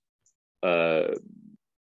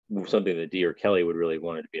something that Dee or Kelly would really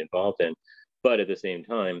want to be involved in. But at the same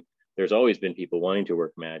time, there's always been people wanting to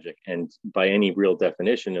work magic, and by any real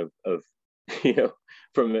definition of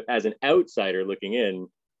from as an outsider looking in,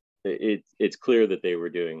 it's clear that they were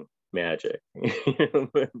doing magic.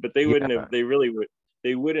 But they wouldn't have, they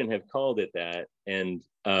wouldn't have called it that. And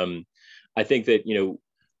I think that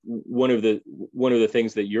one of the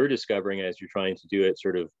things that you're discovering as you're trying to do it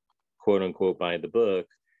sort of quote unquote by the book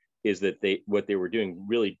is that what they were doing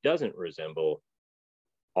really doesn't resemble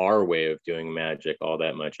our way of doing magic all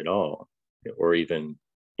that much at all, or even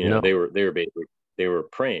they were basically, they were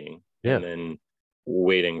praying and then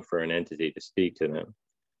waiting for an entity to speak to them.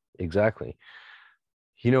 Exactly.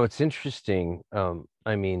 It's interesting.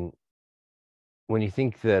 I mean, when you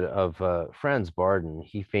think that of Franz Barden,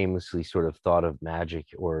 he famously sort of thought of magic,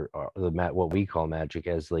 or what we call magic,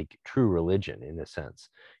 as like true religion in a sense.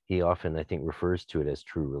 He often, I think, refers to it as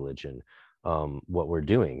true religion. What we're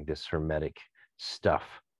doing, this hermetic stuff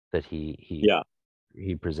that he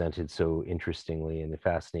presented so interestingly and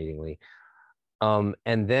fascinatingly.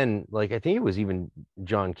 And then, like, I think it was even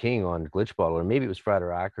John King on Glitch Bottle, or maybe it was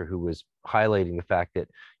Frater Acker, who was highlighting the fact that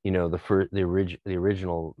the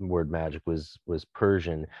original word magic was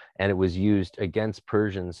Persian, and it was used against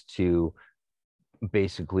Persians to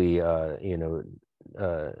basically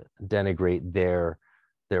denigrate their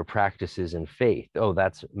practices and faith. Oh,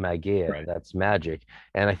 that's magia, right. That's magic.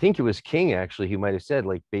 And I think it was King actually who might have said,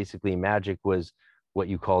 like, basically magic was what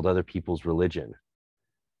you called other people's religion.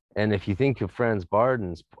 And if you think of Franz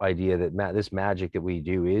Barden's idea that this magic that we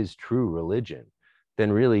do is true religion,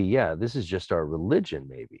 then really, yeah, this is just our religion,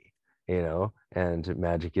 maybe, and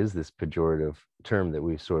magic is this pejorative term that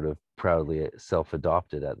we've sort of proudly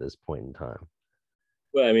self-adopted at this point in time.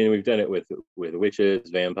 Well, I mean, we've done it with witches,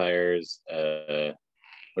 vampires,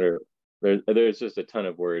 there's just a ton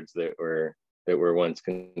of words that were once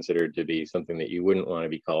considered to be something that you wouldn't want to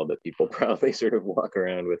be called, that people proudly sort of walk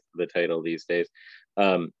around with the title these days.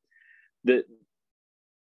 The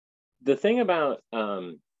thing about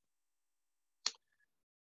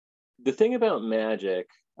magic,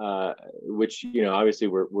 which obviously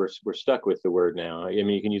we're stuck with the word now. I mean,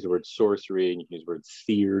 you can use the word sorcery and you can use the word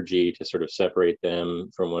theurgy to sort of separate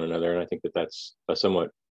them from one another, and I think that that's a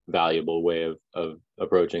somewhat valuable way of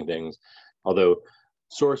approaching things. Although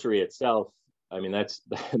sorcery itself I mean, that's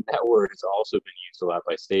that word has also been used a lot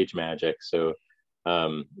by stage magic. So,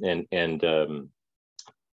 and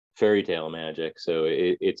fairy tale magic. So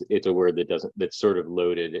it's a word that doesn't that's sort of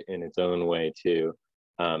loaded in its own way too.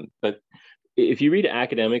 But if you read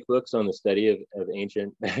academic books on the study of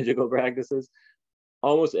ancient magical practices,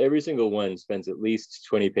 almost every single one spends at least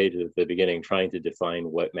 20 pages at the beginning trying to define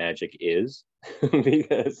what magic is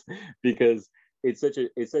because because it's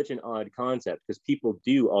such an odd concept because people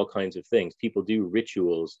do all kinds of things. People do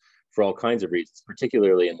rituals for all kinds of reasons,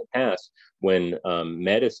 particularly in the past when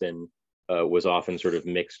medicine was often sort of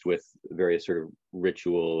mixed with various sort of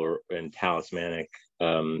ritual and talismanic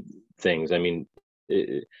things. I mean,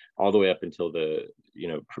 all the way up until the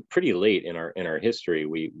pretty late in our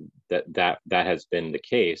history, that has been the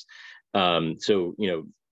case. So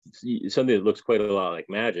something that looks quite a lot like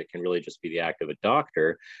magic can really just be the act of a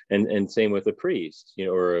doctor, and same with a priest,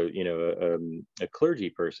 or a clergy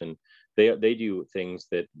person. They do things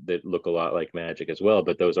that look a lot like magic as well,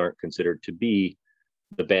 but those aren't considered to be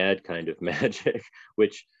the bad kind of magic.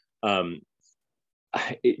 Which the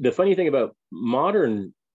funny thing about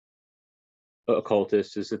modern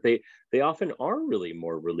occultists is that they often are really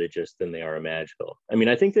more religious than they are magical. I mean,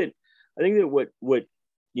 I think that what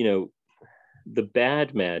the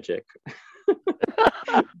bad magic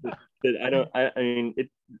that I mean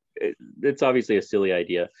it's obviously a silly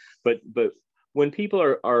idea, but when people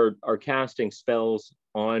are casting spells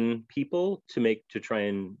on people to try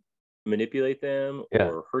and manipulate them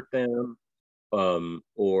or hurt them,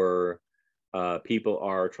 or people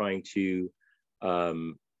are trying to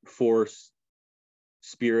force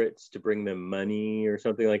spirits to bring them money or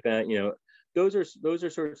something like that, those are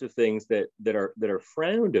sorts of things that are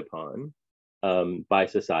frowned upon by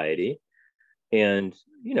society. And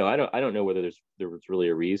I don't know whether there was really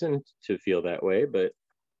a reason to feel that way, but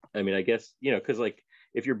I mean, I guess because like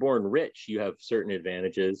if you're born rich, you have certain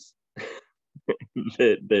advantages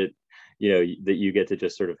that you get to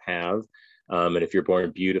just sort of have, and if you're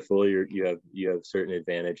born beautiful, you have certain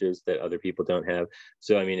advantages that other people don't have.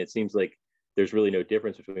 So I mean, it seems like there's really no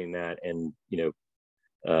difference between that and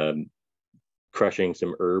crushing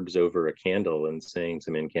some herbs over a candle and saying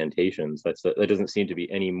some incantations. That doesn't seem to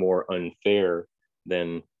be any more unfair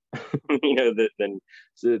than than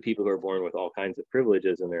so the people who are born with all kinds of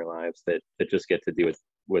privileges in their lives that just get to do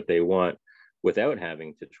what they want without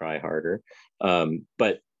having to try harder.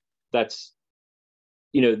 But that's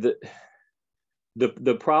the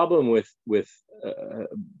problem with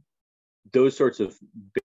those sorts of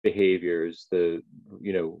behaviors, the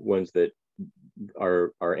ones that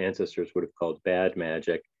our ancestors would have called bad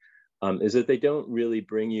magic, is that they don't really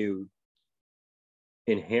bring you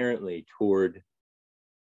inherently toward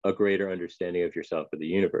a greater understanding of yourself or the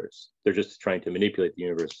universe. They're just trying to manipulate the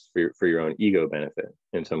universe for your own ego benefit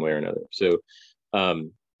in some way or another. So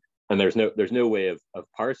and there's no way of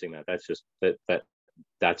parsing that. That's just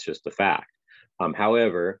that's just the fact.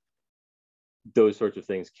 However, those sorts of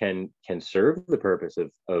things can serve the purpose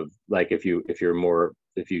of like if you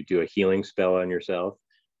do a healing spell on yourself,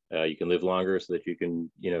 you can live longer so that you can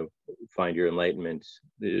find your enlightenment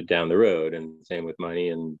down the road. And same with money,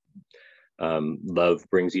 and love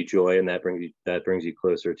brings you joy, and that brings you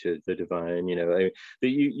closer to the divine. I mean,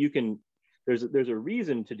 you can there's a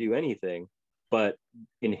reason to do anything, but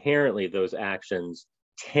inherently those actions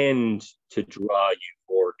tend to draw you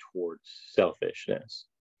more towards selfishness.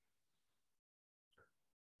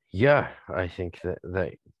 Yeah, I think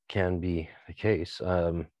that can be the case.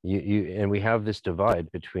 You and we have this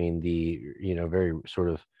divide between the very sort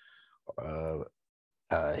of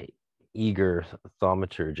eager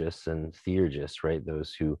thaumaturgists and theurgists, right?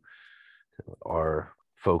 Those who are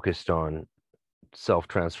focused on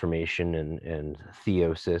self-transformation and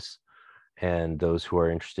theosis, and those who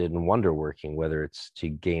are interested in wonder working, whether it's to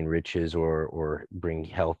gain riches or bring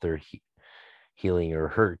health or healing or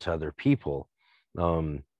hurt to other people.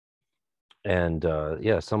 And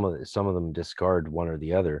some of them discard one or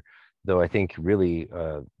the other, though I think really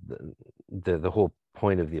the whole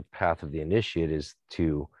point of the path of the initiate is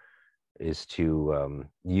to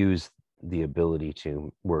use the ability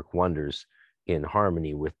to work wonders in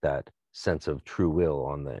harmony with that sense of true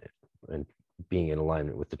will and being in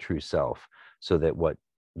alignment with the true self, so that what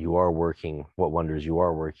wonders you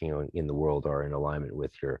are working on in the world are in alignment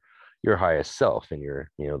with your highest self and your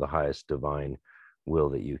the highest divine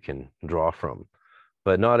will that you can draw from.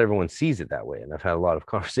 But not everyone sees it that way, and I've had a lot of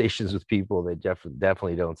conversations with people that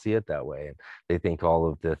definitely don't see it that way, and they think all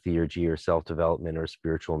of the theurgy or self-development or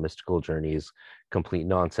spiritual mystical journey is complete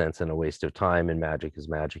nonsense and a waste of time, and magic is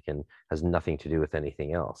magic and has nothing to do with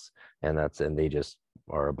anything else, and they just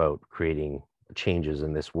are about creating changes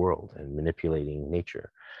in this world and manipulating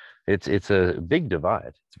nature. It's a big divide.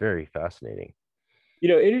 It's very fascinating.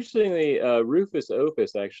 Interestingly, Rufus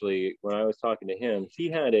Opus, actually, when I was talking to him, he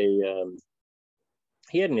had an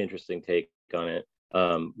interesting take on it,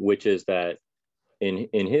 which is that in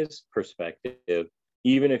his perspective,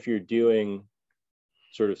 even if you're doing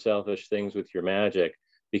sort of selfish things with your magic,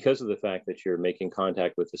 because of the fact that you're making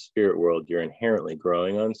contact with the spirit world, you're inherently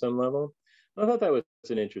growing on some level. I thought that was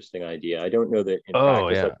an interesting idea. I don't know that in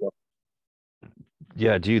practice.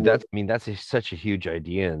 Yeah, dude, that's such a huge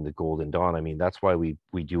idea in the Golden Dawn. I mean, that's why we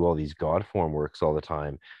do all these god form works all the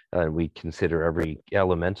time, and we consider every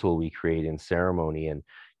elemental we create in ceremony, and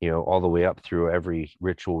all the way up through every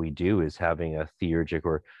ritual we do is having a theurgic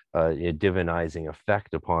or a divinizing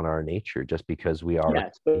effect upon our nature, just because we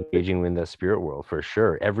are engaging in the spirit world. For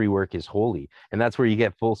sure, every work is holy, and that's where you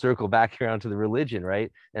get full circle back around to the religion, right?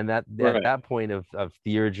 And at that point of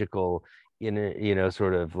theurgical,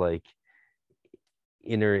 sort of like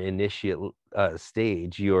inner initiate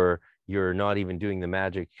stage, you're not even doing the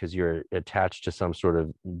magic because you're attached to some sort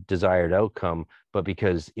of desired outcome, but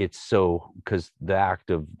because the act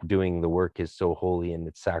of doing the work is so holy and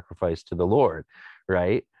it's sacrificed to the Lord,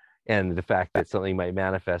 right? And the fact that something might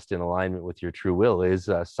manifest in alignment with your true will is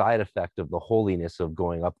a side effect of the holiness of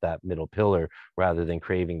going up that middle pillar, rather than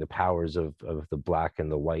craving the powers of the black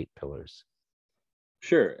and the white pillars.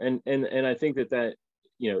 Sure. And I think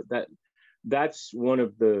that's one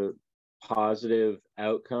of the positive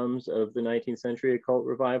outcomes of the 19th century occult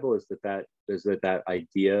revival, is that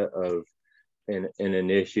idea of an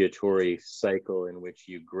initiatory cycle in which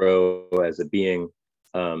you grow as a being,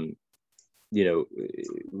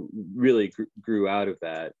 really grew out of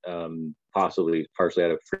that, possibly partially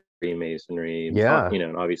out of Freemasonry,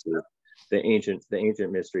 and obviously the ancient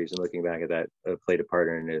mysteries, and looking back at that played a part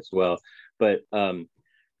in it as well. But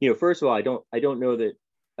first of all, I don't know that.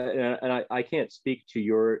 And I can't speak to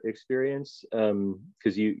your experience,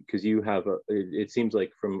 because you have it seems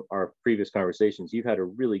like from our previous conversations you've had a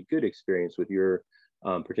really good experience with your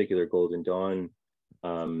particular Golden Dawn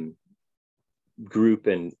group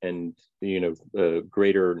and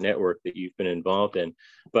greater network that you've been involved in.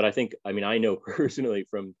 But I know personally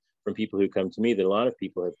from people who come to me that a lot of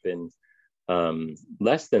people have been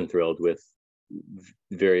less than thrilled with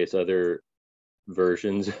various other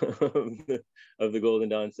versions of the Golden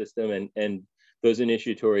Dawn system and those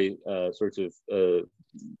initiatory sorts of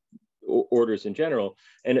orders in general.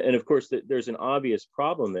 And of course there's an obvious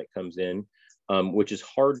problem that comes in, which is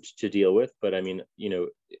hard to deal with. But I mean,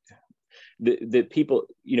 the people,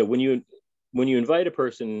 when you invite a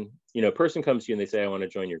person, a person comes to you and they say, I want to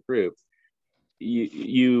join your group,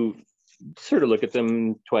 you sort of look at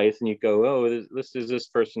them twice and you go, oh, is this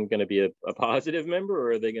person going to be a positive member,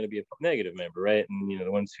 or are they going to be a negative member, right? And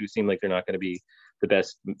the ones who seem like they're not going to be the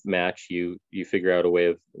best match, you figure out a way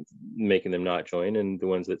of making them not join, and the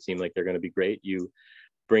ones that seem like they're going to be great, you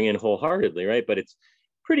bring in wholeheartedly, right? But it's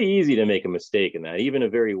pretty easy to make a mistake in that. Even a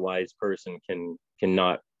very wise person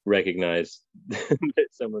cannot recognize that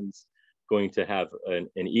someone's going to have an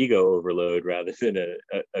ego overload rather than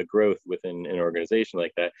a growth within an organization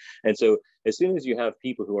like that. And so as soon as you have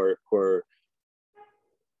people who are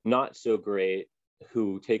not so great,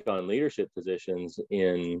 who take on leadership positions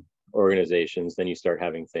in organizations, then you start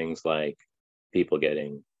having things like people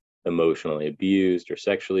getting emotionally abused or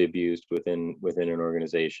sexually abused within an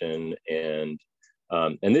organization. And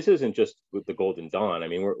this isn't just with the Golden Dawn. I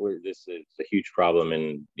mean, this is a huge problem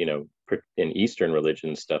in Eastern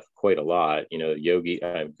religion stuff quite a lot. Yogi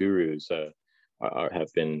gurus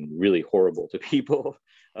have been really horrible to people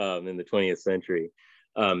in the 20th century.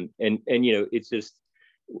 And it's just,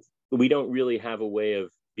 we don't really have a way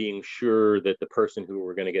of being sure that the person who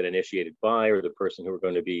we're going to get initiated by, or the person who we're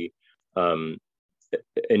going to be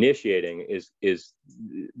initiating is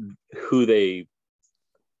who they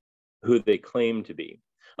claim to be.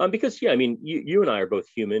 Because I mean, you and I are both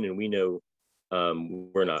human, and we know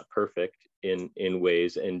we're not perfect in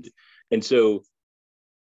ways, and so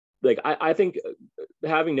like I think,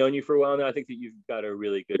 having known you for a while now, I think that you've got a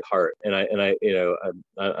really good heart, and I'm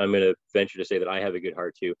going to venture to say that I have a good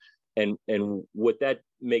heart too, and what that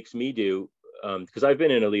makes me do, because I've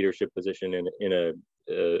been in a leadership position in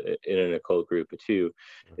an occult group too,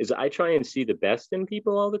 is I try and see the best in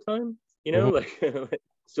people all the time, like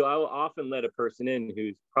so I will often let a person in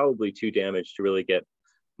who's probably too damaged to really get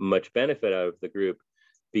much benefit out of the group,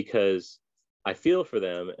 because I feel for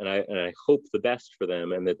them and I hope the best for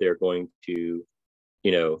them, and that they're going to,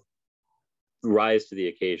 rise to the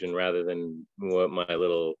occasion, rather than what my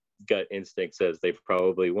little gut instinct says they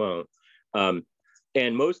probably won't.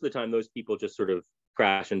 And most of the time, those people just sort of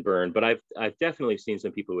crash and burn, but I've definitely seen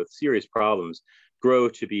some people with serious problems grow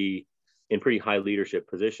to be in pretty high leadership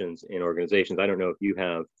positions in organizations. I don't know if you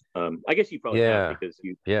have. I guess you probably have, Yeah, because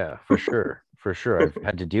you. yeah, for sure, for sure. I've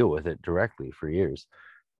had to deal with it directly for years.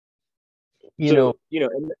 You know, So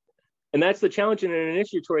and that's the challenge in an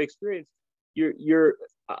initiatory experience. You're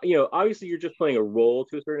obviously you're just playing a role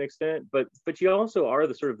to a certain extent, but you also are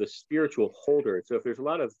the sort of the spiritual holder. So if there's a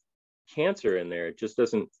lot of cancer in there, it just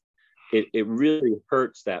doesn't. It really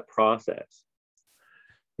hurts that process.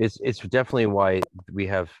 it's definitely why we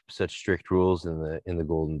have such strict rules in the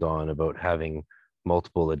Golden Dawn about having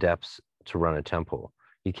multiple adepts to run a temple.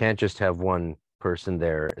 You can't just have one person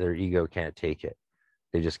there; their ego can't take it.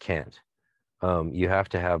 They just can't. You have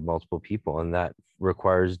to have multiple people, and that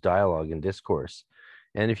requires dialogue and discourse.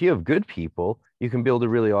 And if you have good people, you can build a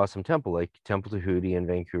really awesome temple. Like Temple Tahuti in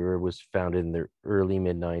Vancouver was founded in the early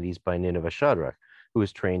mid 90s by Nineveh Shadrach, who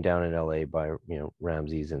was trained down in LA by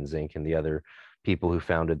Ramses and Zinc and the other people who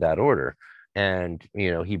founded that order. And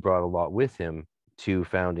he brought a lot with him to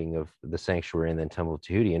founding of the sanctuary and then Temple of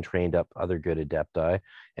Tahuti, and trained up other good adepti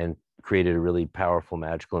and created a really powerful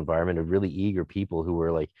magical environment of really eager people who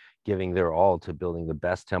were like giving their all to building the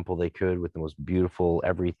best temple they could with the most beautiful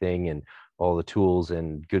everything and all the tools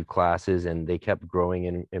and good classes, and they kept growing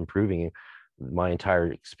and improving my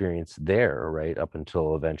entire experience there, right up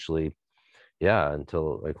until eventually, yeah,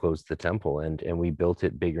 until I closed the temple, and we built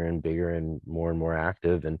it bigger and bigger and more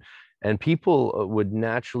active, and people would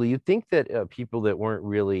naturally, you'd think that people that weren't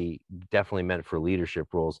really definitely meant for leadership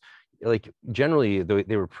roles, like generally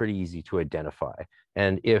they were pretty easy to identify,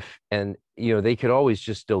 and they could always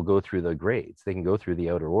just still go through the grades. They can go through the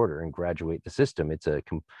outer order and graduate the system. It's a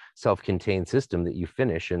self-contained system that you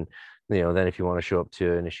finish, and then if you want to show up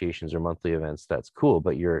to initiations or monthly events, that's cool,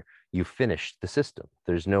 but you finished the system.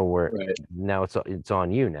 There's nowhere. Right. Now it's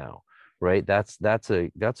on you now, right? That's a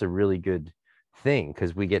really good thing,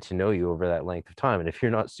 because we get to know you over that length of time, and if you're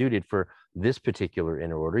not suited for this particular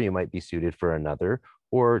inner order, you might be suited for another,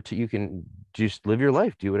 or you can just live your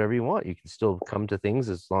life, do whatever you want. You can still come to things,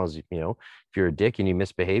 as long as if you're a dick and you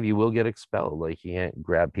misbehave, you will get expelled. Like, you can't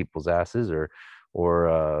grab people's asses or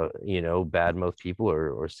badmouth people,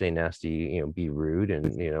 or say nasty, be rude,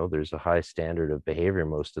 and there's a high standard of behavior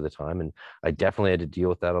most of the time, and I definitely had to deal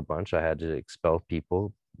with that a bunch. I had to expel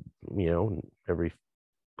people every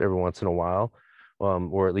once in a while,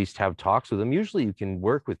 or at least have talks with them. Usually you can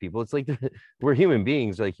work with people. It's like we're human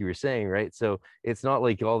beings, like you were saying, right? So it's not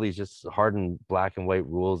like all these just hard and black and white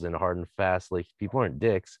rules and hard and fast. Like, people aren't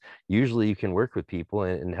dicks. Usually you can work with people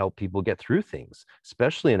and help people get through things,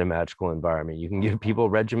 especially in a magical environment. You can give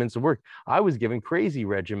people regiments of work. I was given crazy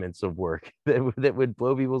regiments of work that would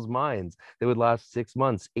blow people's minds. That would last 6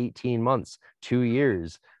 months, 18 months, 2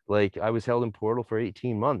 years. Like, I was held in Portal for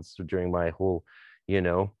 18 months during my whole,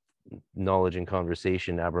 knowledge and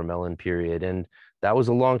conversation Abramelin period, and that was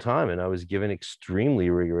a long time, and I was given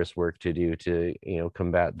extremely rigorous work to do to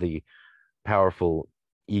combat the powerful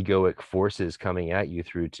egoic forces coming at you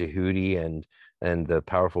through Tahuti, and the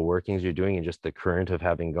powerful workings you're doing, and just the current of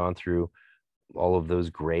having gone through all of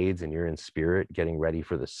those grades, and you're in spirit getting ready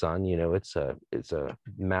for the sun. It's a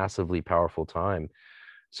massively powerful time.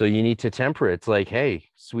 So you need to temper it. It's like, hey,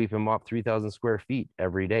 sweep and mop 3,000 square feet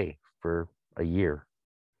every day for a year.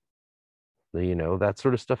 That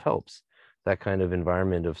sort of stuff helps. That kind of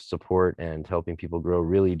environment of support and helping people grow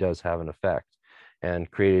really does have an effect,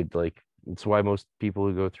 and created, like, it's why most people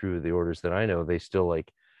who go through the orders that I know, they still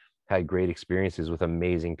like had great experiences with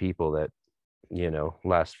amazing people that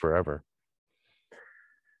last forever.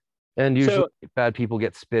 And usually So bad people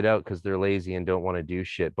get spit out because they're lazy and don't want to do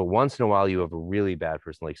shit. But once in a while, you have a really bad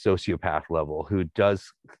person, like sociopath level, who does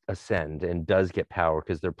ascend and does get power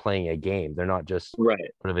because they're playing a game. They're not just right.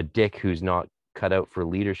 sort of a dick who's not cut out for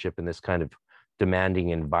leadership in this kind of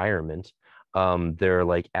demanding environment. They're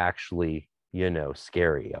like actually,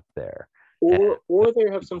 scary up there. And Or they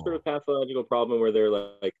have some sort of pathological problem where they're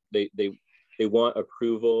like they want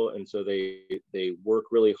approval, and so they work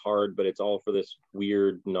really hard, but it's all for this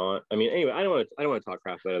weird not. I mean, anyway, I don't want to talk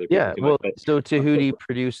crap about other people yeah, too well, much, but so Tahuti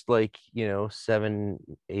produced, like, 7,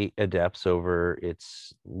 8 adepts over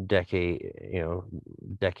its decade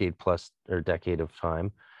plus, or decade of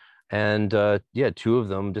time. And yeah, 2 of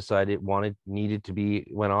them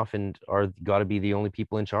went off and are got to be the only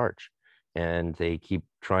people in charge, and they keep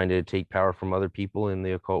trying to take power from other people in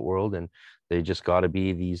the occult world, and they just got to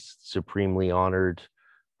be these supremely honored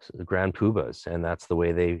grand poobahs, and that's the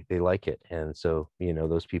way they like it. And so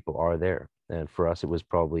those people are there, and for us it was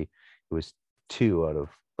 2 out of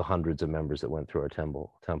the hundreds of members that went through our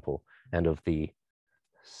temple, and of the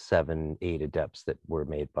 7, 8 adepts that were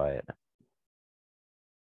made by it.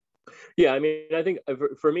 Yeah, I mean, I think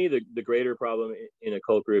for me, the greater problem in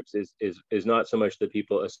occult groups is not so much that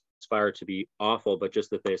people aspire to be awful, but just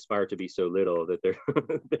that they aspire to be so little that there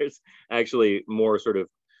there's actually more sort of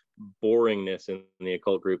boringness in the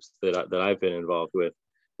occult groups that I've been involved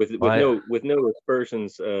Why? with no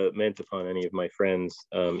aspersions meant upon any of my friends,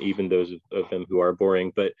 even those of them who are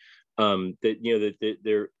boring, but that that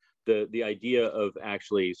they're the idea of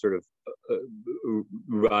actually sort of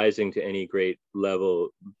rising to any great level,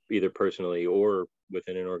 either personally or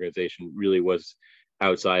within an organization, really was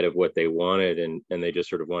outside of what they wanted, and they just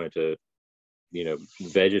sort of wanted to,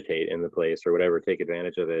 vegetate in the place or whatever, take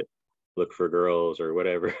advantage of it, look for girls or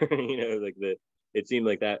whatever, like it seemed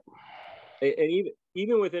like that. And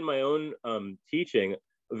even within my own teaching,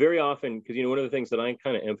 very often, because one of the things that I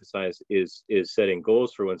kind of emphasize is setting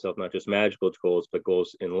goals for oneself, not just magical goals, but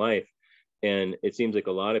goals in life. And it seems like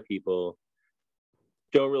a lot of people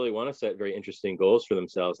don't really want to set very interesting goals for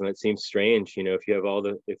themselves, and it seems strange, if you have all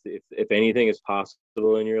the if anything is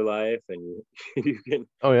possible in your life, and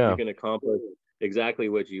Oh you yeah. can accomplish exactly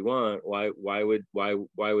what you want, why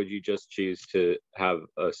would you just choose to have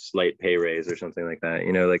a slight pay raise or something like that,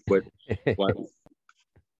 like what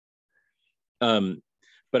um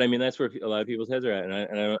but I mean, that's where a lot of people's heads are at, and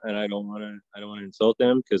I don't want to insult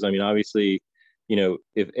them, because I mean, obviously,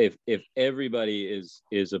 if everybody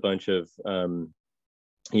is a bunch of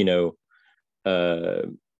you know uh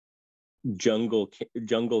jungle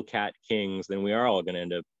cat kings, then we are all going to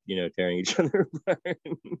end up tearing each other apart,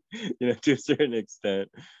 to a certain extent.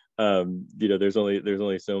 There's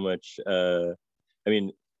only so much. I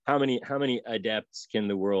mean, how many adepts can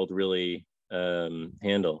the world really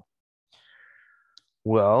handle?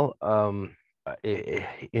 Well,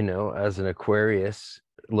 as an Aquarius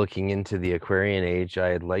looking into the Aquarian age,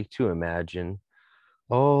 I'd like to imagine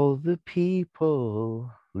all the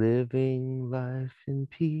people living life in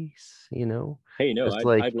peace, Hey, no, just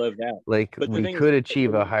I'd love that. like But the we thing is, could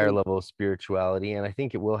achieve a higher level of spirituality, and I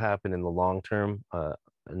think it will happen in the long term,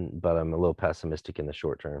 but I'm a little pessimistic in the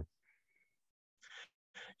short term.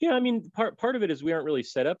 yeah, I mean, part of it is we aren't really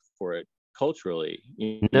set up for it culturally.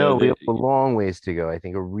 No, we have a long ways to go. I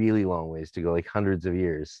think a really long ways to go, like hundreds of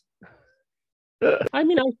years. I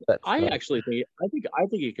mean, That's I not. actually think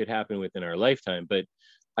it could happen within our lifetime, but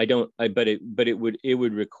I don't. But it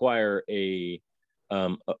would require a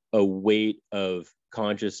weight of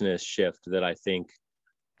consciousness shift that I think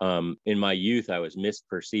in my youth I was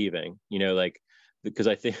misperceiving. Like, because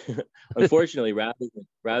I think unfortunately,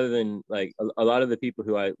 rather than like a lot of the people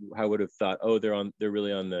who I would have thought, oh, they're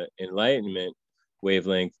really on the enlightenment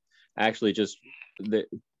wavelength, actually just they,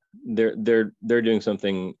 they're doing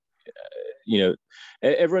something,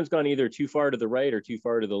 everyone's gone either too far to the right or too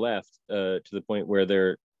far to the left, to the point where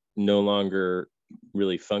they're no longer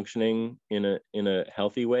really functioning in a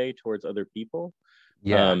healthy way towards other people.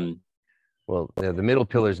 Yeah. um Well, the middle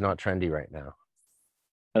pillar is not trendy right now.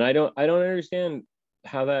 and I don't understand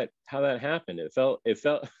how that happened. It felt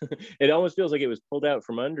it almost feels like it was pulled out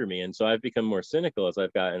from under me, and so I've become more cynical as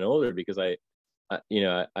I've gotten older, because I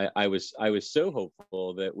was so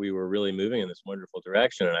hopeful that we were really moving in this wonderful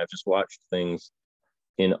direction, and I've just watched things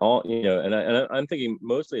in all, I'm thinking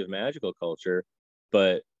mostly of magical culture,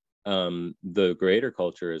 but the greater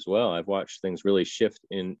culture as well. I've watched things really shift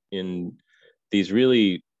in these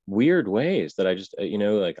really weird ways that I just,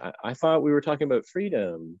 like I thought we were talking about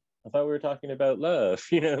freedom. I thought we were talking about love,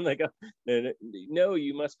 like, no,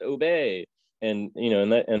 you must obey. And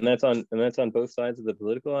that's on both sides of the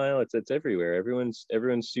political aisle. It's everywhere. Everyone's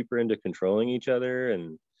super into controlling each other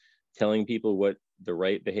and telling people what the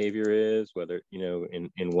right behavior is, whether in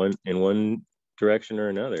one direction or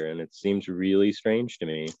another, and it seems really strange to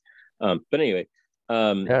me. But anyway,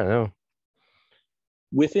 Yeah, no.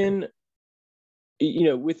 within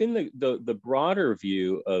within the broader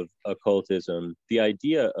view of occultism, the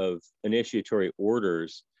idea of initiatory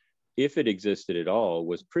orders, if it existed at all,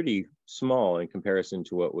 was pretty small in comparison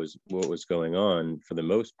to what was going on for the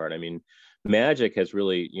most part. I mean, magic has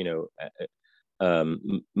really,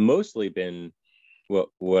 mostly been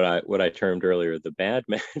what I termed earlier the bad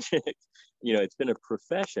magic. It's been a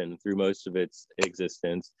profession through most of its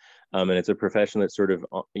existence, and it's a profession that's sort of,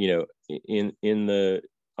 in the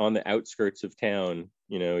on the outskirts of town.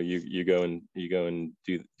 You go and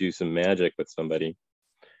do some magic with somebody,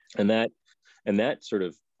 and that sort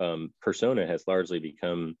of persona has largely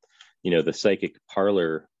become, the psychic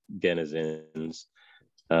parlor denizens.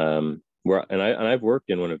 I've worked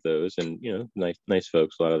in one of those, and nice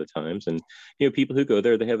folks a lot of the times, and people who go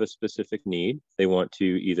there, they have a specific need. They want to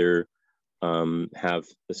either have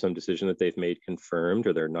some decision that they've made confirmed,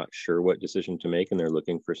 or they're not sure what decision to make and they're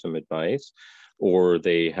looking for some advice, or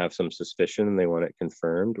they have some suspicion and they want it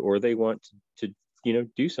confirmed, or they want to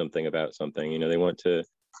do something about something. They want to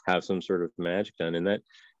have some sort of magic done, and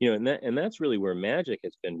that's really where magic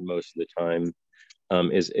has been most of the time,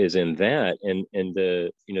 is in that, and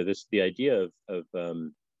the idea of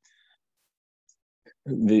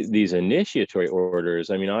these initiatory orders.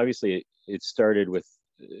 I mean, obviously it started with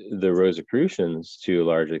the Rosicrucians to a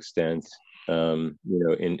large extent,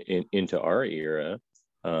 into our era.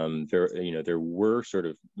 There were sort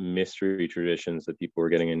of mystery traditions that people were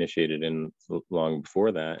getting initiated in long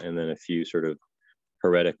before that, and then a few sort of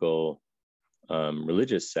heretical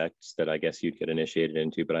religious sects that I guess you'd get initiated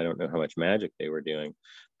into, but I don't know how much magic they were doing.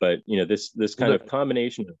 But this kind of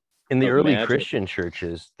combination in the early magic. Christian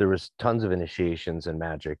churches, there was tons of initiations and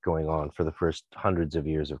magic going on for the first hundreds of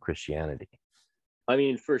years of Christianity. I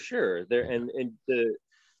mean, for sure, there and the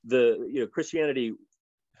Christianity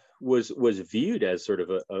was viewed as sort of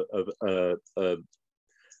a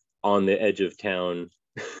on the edge of town,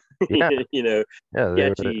 Yeah.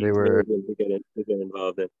 they were to get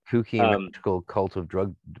involved in kooky magical cult of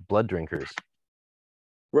blood drinkers.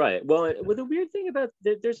 Right. Well, the weird thing about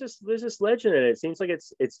there's this legend, and it seems like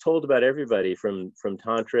it's told about everybody from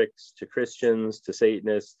tantrics to Christians to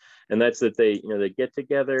Satanists, and that's that they get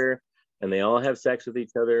together and they all have sex with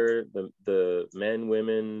each other, the men,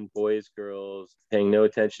 women, boys, girls, paying no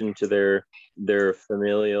attention to their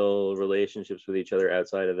familial relationships with each other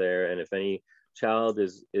outside of there. And if any child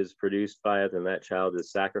is produced by it, then that child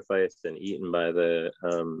is sacrificed and eaten by the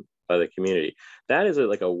community. That is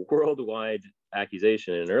like a worldwide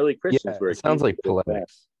accusation, and early Christians were. It sounds like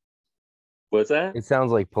polemics. What's that? It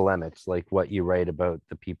sounds like polemics, like what you write about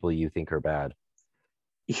the people you think are bad.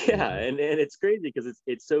 Yeah, and it's crazy because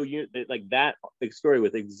it's so like that story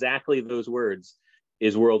with exactly those words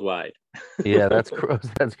is worldwide. Yeah, that's gross.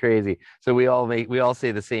 That's crazy. So we all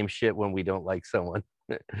say the same shit when we don't like someone.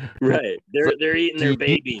 Right. They're eating their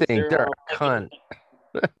babies. They're a cunt.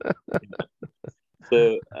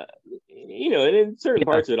 So and in certain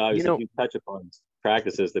parts of it, obviously, you touch upon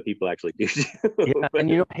practices that people actually do. Yeah,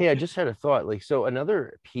 and hey, I just had a thought. Like, so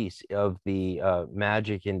another piece of the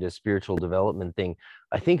magic into spiritual development thing,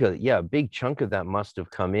 I think, a big chunk of that must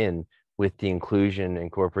have come in with the inclusion and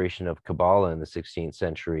incorporation of Kabbalah in the 16th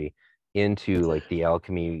century into like the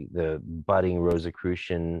alchemy, the budding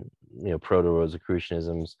Rosicrucian,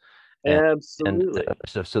 proto-Rosicrucianisms. Absolutely. And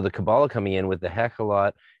so the Kabbalah coming in with the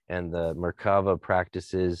Hekhalot and the Merkava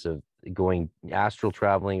practices of going astral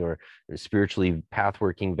traveling or spiritually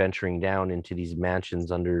pathworking, venturing down into these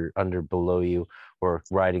mansions under below you, or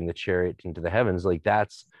riding the chariot into the heavens. Like,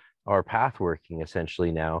 that's our pathworking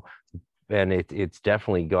essentially now. And it's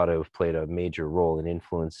definitely got to have played a major role in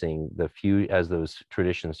influencing as those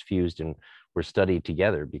traditions fused and were studied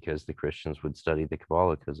together, because the Christians would study the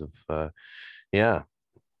Kabbalah because of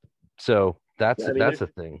so that's a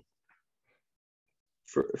thing.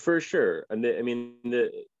 For sure. And the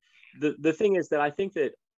thing is that I think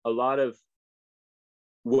that a lot of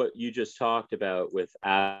what you just talked about with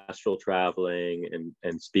astral traveling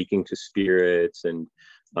and speaking to spirits and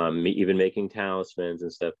even making talismans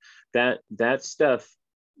and stuff, that stuff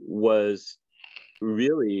was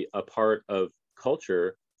really a part of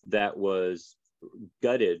culture that was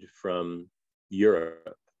gutted from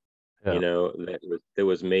Europe. That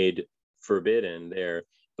was made forbidden there.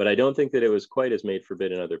 But I don't think that it was quite as made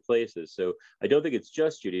forbidden in other places. So I don't think it's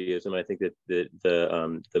just Judaism. I think that the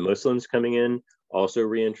Muslims coming in also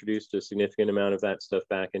reintroduced a significant amount of that stuff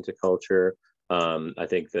back into culture. I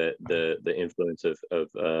think that the influence of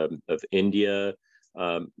India,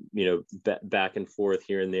 back and forth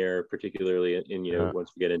here and there, particularly in once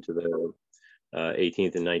we get into the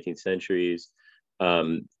 18th and 19th centuries,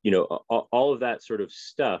 all of that sort of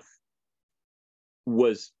stuff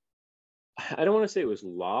was, I don't want to say it was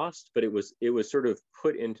lost, but it was sort of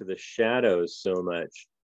put into the shadows so much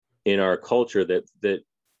in our culture that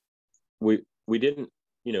we didn't,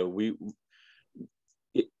 I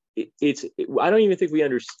don't even think we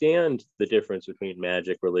understand the difference between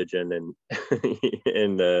magic, religion,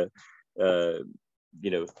 and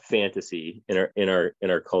fantasy in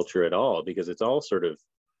our culture at all, because it's all sort of,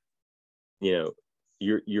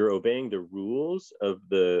 you're obeying the rules of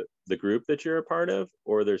the group that you're a part of,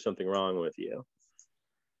 or there's something wrong with you.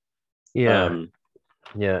 And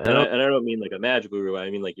I don't mean like a magical group. I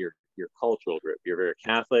mean like your cultural group. You're very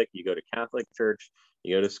Catholic. You go to Catholic church.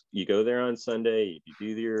 You go there on Sunday. You do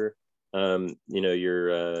your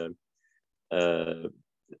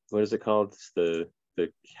what is it called? It's the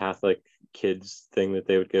Catholic kids thing that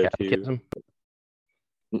they would go Catechism.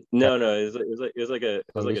 to. No, it was like a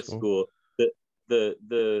School? school.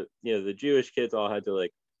 The Jewish kids all had to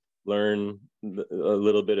like learn a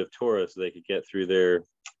little bit of Torah so they could get through their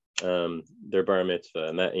bar mitzvah,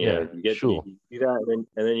 and that you do that,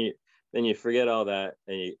 and then you forget all that,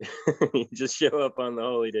 and you you just show up on the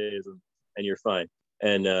holy days, and you're fine.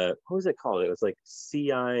 And what was it called? It was like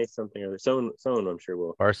CI something or other. Someone I'm sure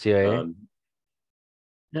will. RCIA?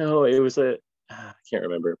 No, it was I can't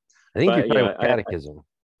remember. I think you're But talking about catechism.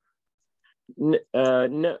 no,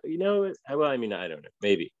 well, I mean, I don't know.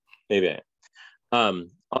 Maybe I am.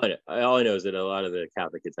 All I know is that a lot of the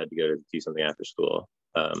Catholic kids had to go to do something after school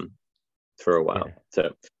for a while. Yeah.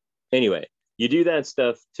 So anyway, you do that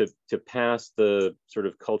stuff to pass the sort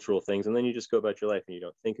of cultural things, and then you just go about your life and you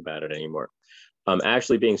don't think about it anymore.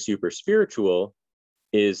 Actually being super spiritual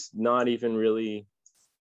is not even really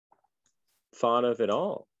thought of at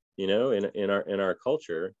all. In our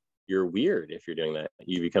culture, you're weird if you're doing that.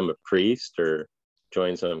 You become a priest or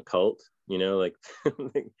join some cult, like,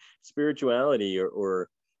 like spirituality or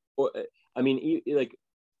I mean, like,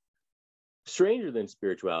 stranger than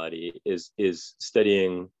spirituality is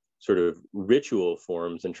studying sort of ritual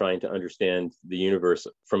forms and trying to understand the universe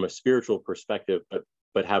from a spiritual perspective,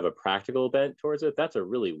 but have a practical bent towards it. That's a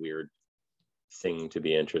really weird thing to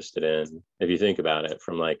be interested in if you think about it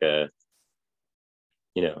from like an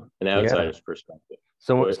outsider's perspective.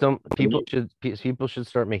 So some people should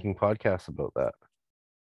start making podcasts about that.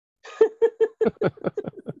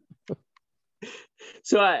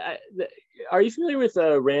 So are you familiar with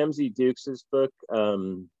Ramsey Dukes' book,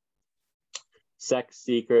 Sex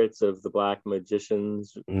Secrets of the Black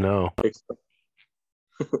Magicians? No,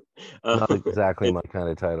 not exactly my kind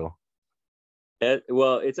of title.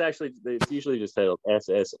 Well, it's usually just titled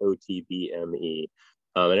SSOTBME,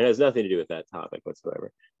 and it has nothing to do with that topic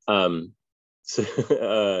whatsoever.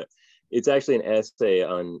 So it's actually an essay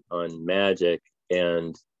on magic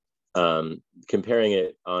and comparing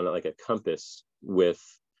it on like a compass with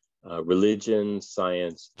religion,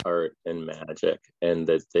 science, art, and magic, and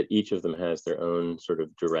that each of them has their own sort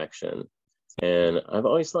of direction. And I've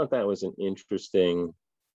always thought that was an interesting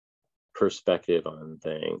perspective on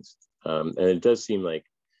things. And it does seem like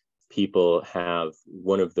people have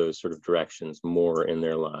one of those sort of directions more in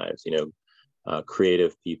their lives.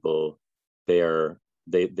 Creative people, they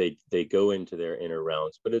go into their inner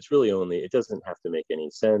realms, but it's really it doesn't have to make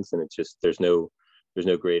any sense, and it's just there's no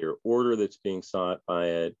greater order that's being sought by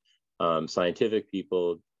it. Scientific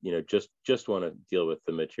people, just want to deal with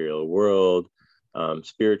the material world.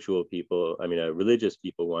 Spiritual people, religious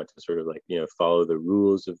people want to sort of like follow the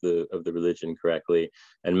rules of the religion correctly,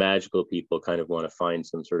 and magical people kind of want to find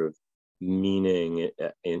some sort of meaning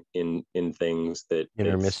in things that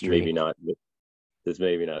Inner is mystery. maybe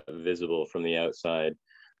not visible from the outside.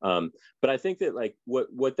 But I think that like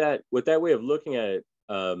what that way of looking at it,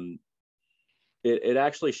 it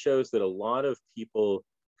actually shows that a lot of people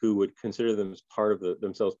who would consider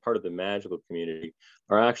themselves part of the magical community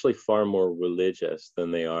are actually far more religious than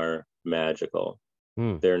they are magical.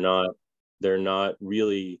 They're not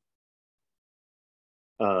really,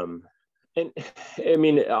 and I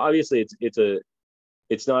mean, obviously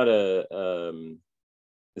it's not an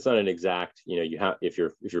exact, you have, if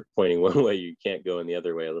you're pointing one way, you can't go in the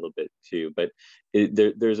other way a little bit too, but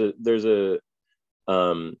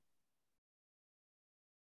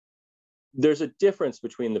there's a difference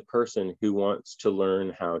between the person who wants to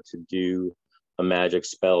learn how to do a magic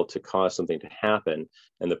spell to cause something to happen,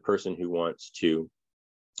 and the person who wants to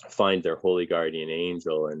find their holy guardian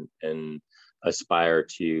angel and aspire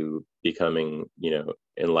to becoming,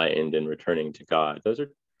 enlightened and returning to God. Those are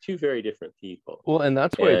two very different people. Well, and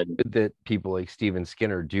that's why that people like Stephen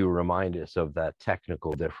Skinner do remind us of that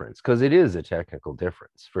technical difference, because it is a technical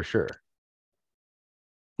difference for sure.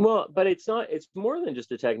 Well, but it's more than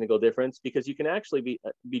just a technical difference, because you can actually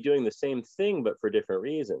be doing the same thing but for different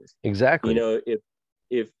reasons. Exactly.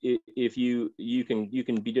 If you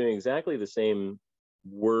can be doing exactly the same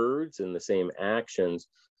words and the same actions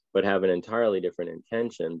but have an entirely different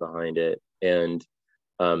intention behind it, and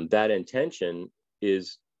that intention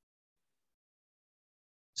is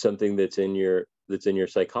something that's in your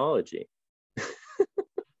psychology.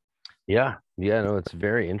 Yeah, no, it's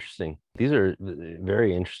very interesting. These are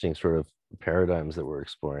very interesting sort of paradigms that we're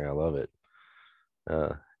exploring. I love it.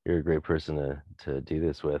 You're a great person to do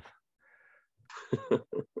this with.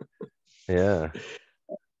 Yeah,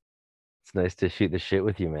 it's nice to shoot the shit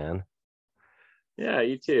with you, man. Yeah,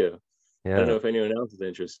 you too. Yeah. I don't know if anyone else is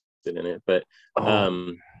interested in it, but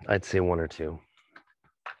I'd say one or two.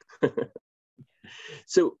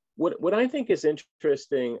 So what I think is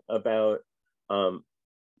interesting about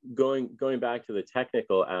going back to the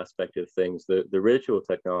technical aspect of things, the ritual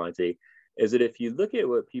technology, is that if you look at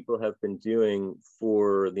what people have been doing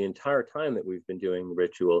for the entire time that we've been doing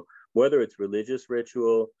ritual, whether it's religious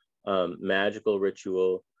ritual, magical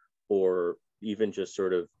ritual, or even just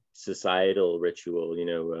sort of societal ritual,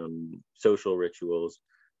 social rituals,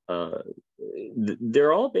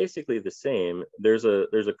 they're all basically the same. There's a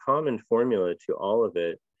common formula to all of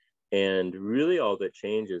it, and really all that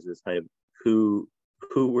changes is kind of who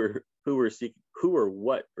or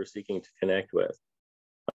what we're seeking to connect with.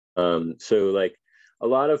 So like a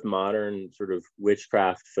lot of modern sort of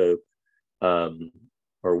witchcraft folk,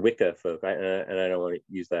 or Wicca folk, and I don't want to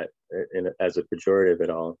use that as a pejorative at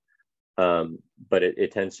all, but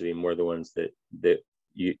it tends to be more the ones that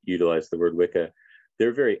utilize the word Wicca.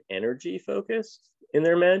 They're very energy focused in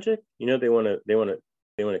their magic. They want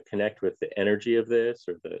to connect with the energy of this,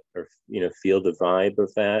 or feel the vibe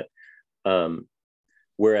of that.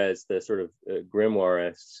 Whereas the sort of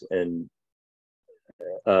grimoireists and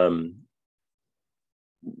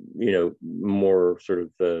more sort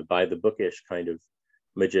of by the bookish kind of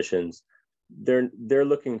magicians, they're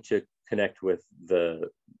looking to connect with the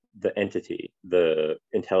entity, the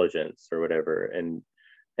intelligence or whatever, and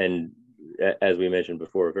as we mentioned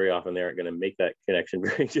before, very often they aren't going to make that connection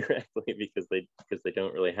very directly because they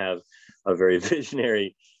don't really have a very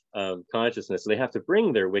visionary consciousness. So they have to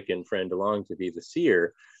bring their Wiccan friend along to be the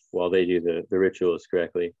seer while they do the rituals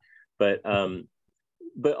correctly. But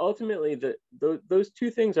ultimately, those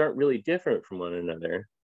two things aren't really different from one another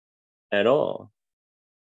at all.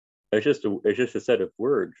 It's just a set of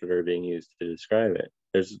words that are being used to describe it.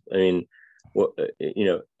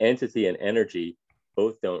 Entity and energy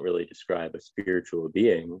both don't really describe a spiritual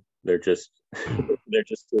being. They're just sort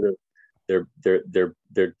of they're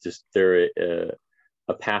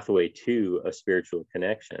a pathway to a spiritual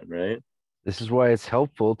connection, right? This is why it's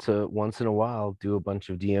helpful to once in a while do a bunch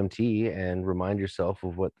of DMT and remind yourself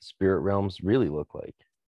of what the spirit realms really look like.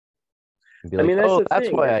 And be like, that's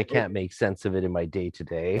why I can't make sense of it in my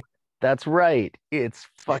day-to-day. That's right. It's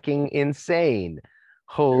fucking insane.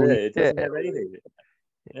 Holy it doesn't have anything.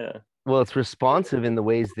 Yeah. Well, it's responsive in the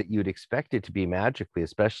ways that you'd expect it to be magically,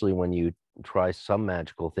 especially when you try some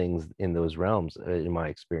magical things in those realms, in my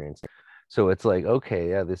experience. So it's like, okay,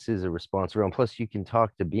 yeah, this is a responsive realm. Plus, you can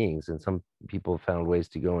talk to beings, and some people have found ways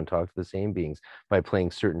to go and talk to the same beings by playing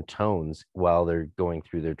certain tones while they're going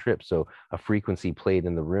through their trip. So a frequency played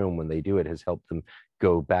in the room when they do it has helped them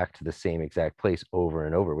go back to the same exact place over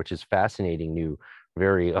and over, which is fascinating, new,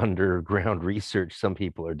 very underground research some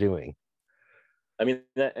people are doing. I mean,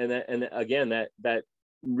 that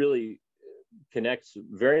really connects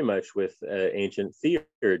very much with ancient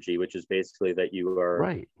theurgy, which is basically that you are,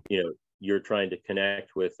 right, you're trying to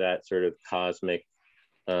connect with that sort of cosmic,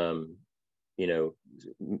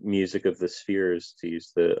 music of the spheres, to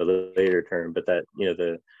use a later term, but that,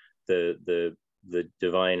 the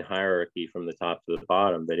divine hierarchy from the top to the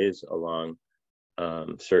bottom that is along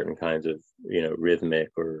certain kinds of,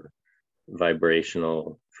 rhythmic or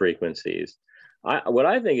vibrational frequencies. What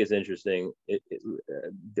I think is interesting,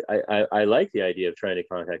 I like the idea of trying to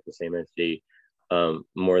contact the same entity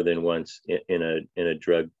more than once in a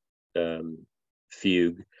drug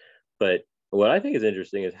fugue. But what I think is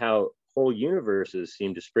interesting is how whole universes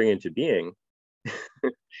seem to spring into being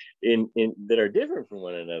in that are different from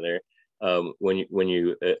one another when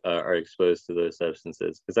you are exposed to those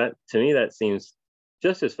substances. Because that, to me, that seems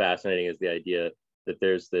just as fascinating as the idea that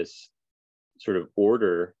there's this sort of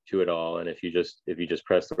order to it all, and if you just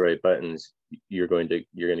press the right buttons, you're going to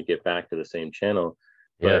get back to the same channel.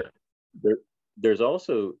 Yeah. But there's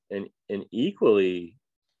also an equally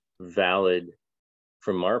valid,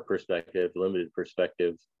 from our perspective, limited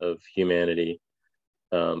perspective of humanity,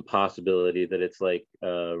 possibility that it's like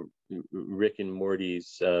Rick and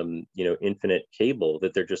Morty's infinite cable,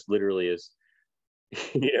 that there just literally is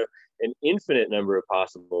an infinite number of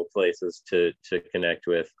possible places to connect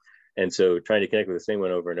with. And so trying to connect with the same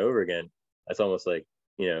one over and over again, that's almost like,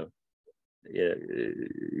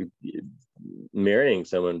 marrying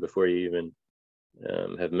someone before you even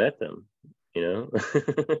have met them,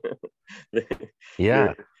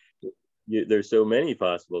 Yeah. There's so many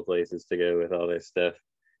possible places to go with all this stuff.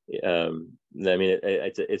 I mean,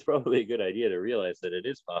 it's probably a good idea to realize that it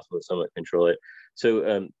is possible to somewhat control it.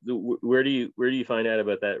 So where do you find out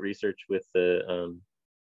about that research with the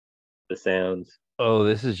sounds? Oh,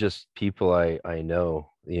 this is just people I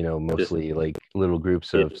know, mostly just, like little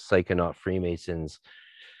groups of psychonaut Freemasons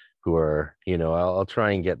who are, I'll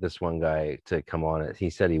try and get this one guy to come on it.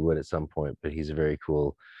 He said he would at some point, but he's a very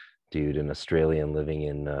cool dude, an Australian living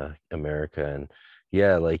in America. And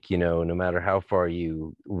Yeah, like, no matter how far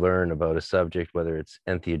you learn about a subject, whether it's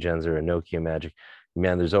entheogens or Enochian magic,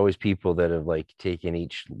 man, there's always people that have like taken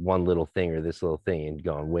each one little thing or this little thing and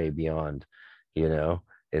gone way beyond, you know.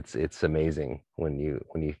 It's amazing when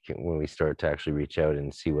we start to actually reach out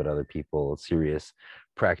and see what other people, serious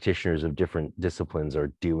practitioners of different disciplines,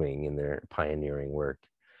 are doing in their pioneering work.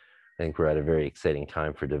 I think we're at a very exciting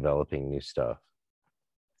time for developing new stuff.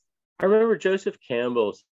 I remember Joseph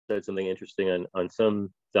Campbell said something interesting on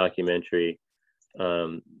some documentary,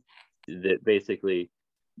 that basically,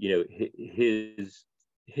 his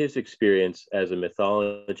experience as a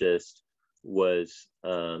mythologist was,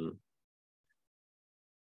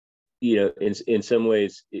 in some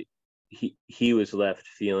ways, he was left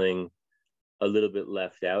feeling a little bit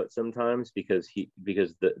left out sometimes, because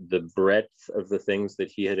the breadth of the things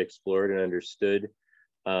that he had explored and understood,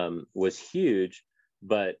 was huge,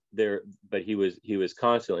 but he was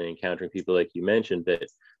constantly encountering people, like you mentioned, that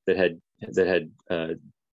had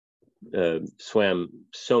swam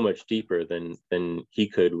so much deeper than he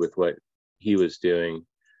could with what he was doing,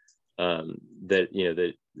 that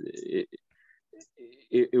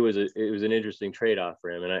it was an interesting trade-off for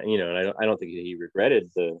him, and I don't think he regretted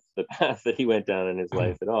the path that he went down in his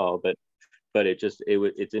life at all, but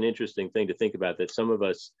it's an interesting thing to think about, that some of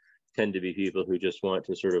us tend to be people who just want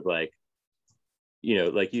to sort of like,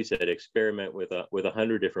 like you said, experiment with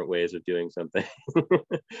 100 different ways of doing something.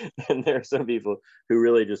 And there are some people who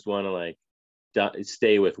really just want to like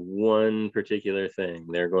stay with one particular thing.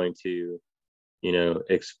 They're going to,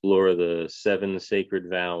 explore the 7 sacred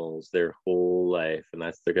vowels their whole life, and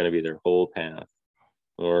they're going to be their whole path.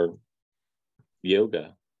 Or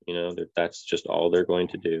yoga, that's just all they're going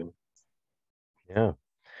to do. Yeah.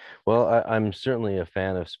 Well, I'm certainly a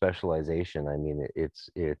fan of specialization. I mean, it's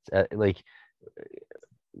like,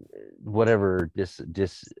 whatever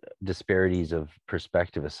disparities of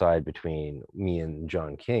perspective aside between me and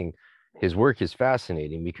John King, his work is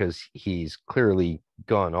fascinating because he's clearly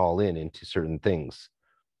gone all into certain things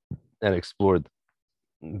and explored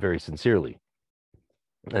very sincerely.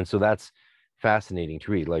 And so that's fascinating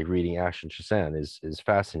to read. Like reading Ashen Chassan is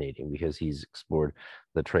fascinating because he's explored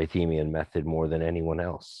the Trithemian method more than anyone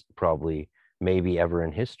else, probably maybe ever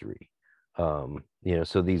in history.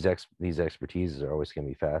 So these expertises are always going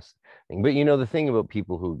to be fascinating. But the thing about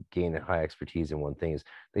people who gain a high expertise in one thing is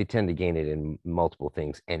they tend to gain it in multiple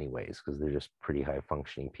things anyways, because they're just pretty high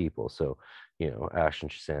functioning people. So, Ashen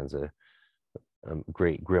Chassan's a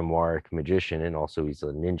great grimoire magician, and also he's a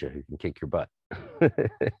ninja who can kick your butt.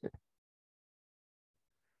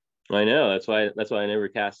 I know, that's why I never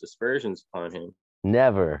cast aspersions upon him.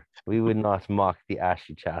 Never. We would not mock the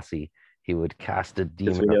Ashy Chassis. He would cast a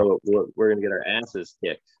demon. Because we know we're going to get our asses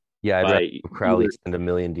kicked. Yeah, I'd rather Crowley send a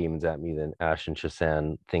million demons at me than Ashen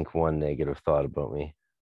Chassan think one negative thought about me.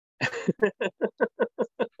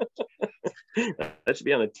 That should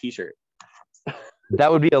be on a t-shirt.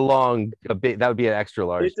 That would be that would be an extra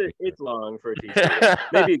large. It's long for a t-shirt.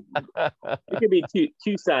 Maybe it could be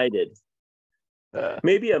two-sided.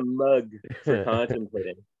 Maybe a mug for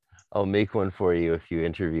contemplating. I'll make one for you if you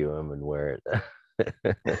interview him and wear it.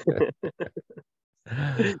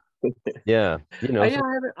 Yeah, I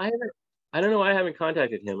don't know why I haven't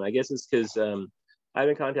contacted him. I guess it's because I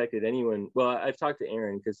haven't contacted anyone. Well, I've talked to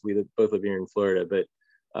Aaron because we both live here in Florida, but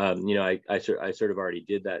I sort of already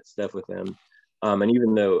did that stuff with them. And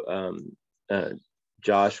even though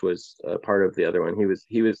Josh was part of the other one,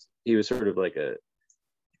 he was sort of like a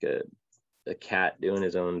cat doing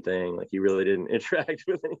his own thing. Like he really didn't interact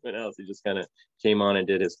with anyone else. He just kind of came on and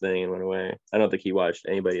did his thing and went away. I don't think he watched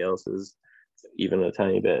anybody else's even a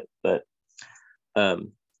tiny bit, but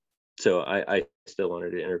so I still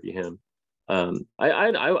wanted to interview him. I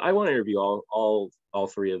want to interview all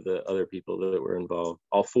 3 of the other people that were involved,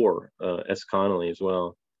 all 4, S. Connolly as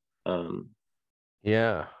well. No,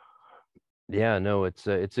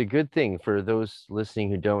 it's a good thing. For those listening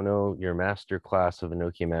who don't know, your master class of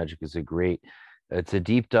Enochian Magic is it's a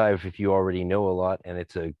deep dive if you already know a lot, and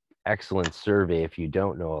it's an excellent survey if you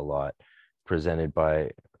don't know a lot, presented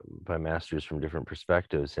by masters from different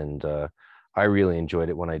perspectives. And I really enjoyed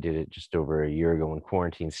it when I did it just over a year ago when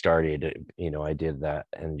quarantine started. I did that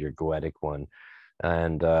and your Goetic one,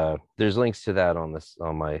 and there's links to that on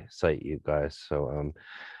my site, you guys. So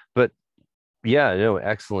but yeah, no,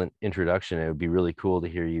 excellent introduction. It would be really cool to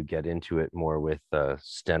hear you get into it more with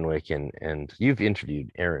Stenwick, and you've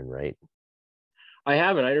interviewed Aaron, right? I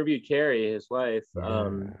haven't. I interviewed Carrie, his wife.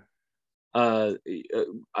 Yeah. I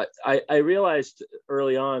realized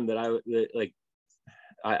early on that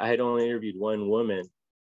I had only interviewed one woman,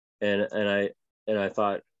 and I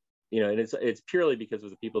thought, and it's purely because of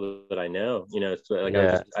the people that I know. So like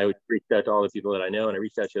Yeah. I would reach out to all the people that I know, and I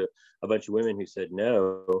reached out to a bunch of women who said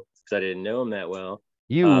no because I didn't know them that well.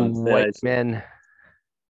 You Then white men.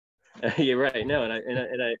 you're right. No,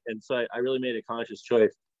 and so I really made a conscious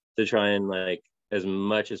choice to try and, like, as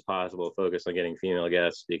much as possible, focus on getting female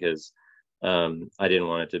guests, because I didn't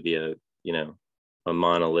want it to be a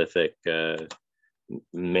monolithic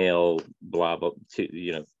male blah blah,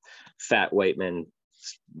 fat white men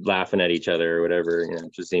laughing at each other or whatever.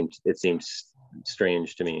 It seems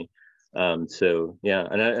strange to me. So yeah,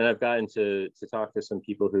 and I've gotten to talk to some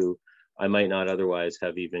people who I might not otherwise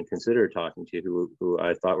have even considered talking to, who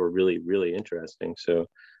I thought were really, really interesting. So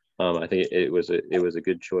I think it was a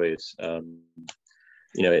good choice. And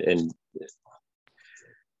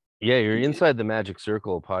Yeah, your Inside the Magic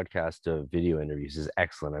Circle podcast of video interviews is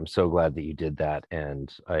excellent. I'm so glad that you did that,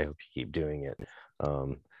 and I hope you keep doing it.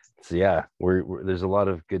 So yeah, there's a lot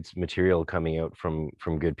of good material coming out from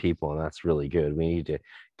good people, and that's really good. We need to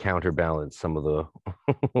counterbalance some of the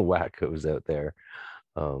wackos out there.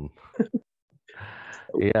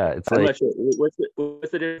 Yeah, it's I'm like, not sure. What's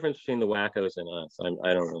the difference between the wackos and us?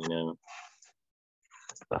 I don't really know.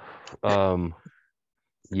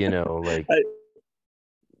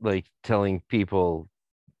 like telling people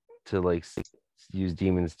to like use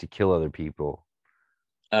demons to kill other people.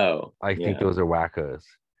 Oh, I think those are wackos.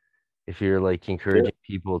 If you're like encouraging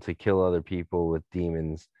people to kill other people with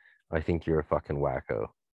demons, I think you're a fucking wacko.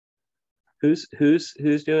 Who's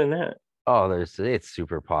doing that? Oh, it's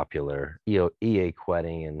super popular. EA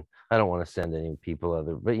Quetting, and I don't want to send any people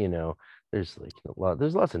but there's like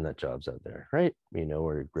there's lots of nut jobs out there, right?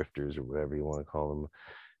 Or grifters or whatever you want to call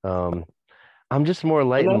them. I'm just more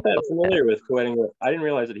light. I'm not that familiar with Quetting. I didn't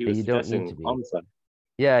realize that he was suggesting homicide.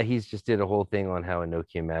 Yeah, he's just did a whole thing on how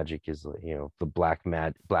Enochian magic is, the black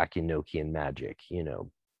Enochian magic.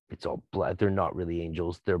 It's all black. They're not really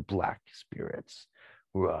angels. They're black spirits.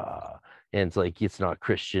 Rah. And it's like, it's not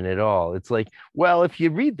Christian at all. It's like, well, if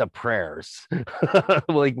you read the prayers,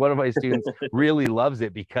 like one of my students really loves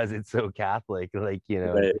it because it's so Catholic. Like,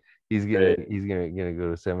 Right. he's gonna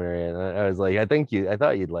go to seminary, and I was like, I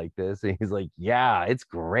thought you'd like this, and he's like, yeah, it's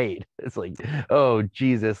great. It's like, oh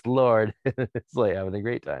Jesus Lord, it's like having a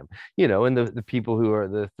great time, and the people who are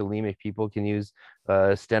the thelemic people can use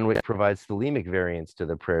Stenwick provides thelemic variants to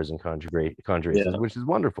the prayers and conjurations, which is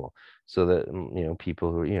wonderful. So that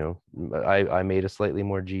people who I made a slightly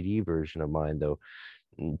more GD version of mine, though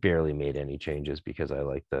barely made any changes because I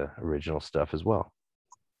like the original stuff as well.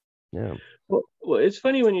 Yeah. Well, it's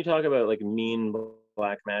funny when you talk about like mean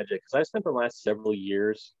black magic, because I spent the last several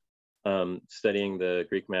years studying the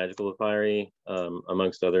Greek magical papyri,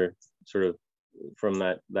 amongst other sort of from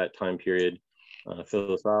that time period,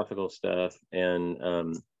 philosophical stuff,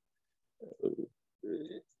 and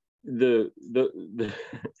the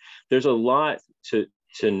there's a lot to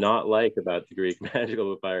not like about the Greek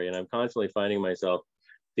magical papyri, and I'm constantly finding myself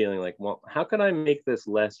feeling like, well, how can I make this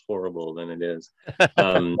less horrible than it is?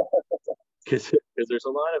 Because there's a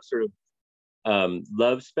lot of sort of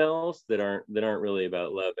love spells that aren't really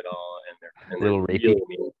about love at all, and little rapey. Really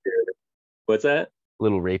mean-spirited. What's that?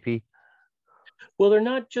 Little rapey. Well, they're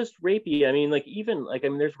not just rapey. I mean,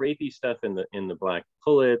 there's rapey stuff in the Black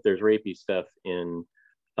Pullet. There's rapey stuff in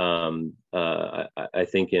I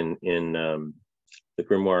think in the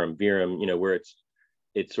Grimoire Virum, where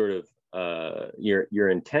it's sort of your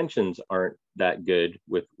intentions aren't that good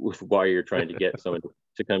with why you're trying to get someone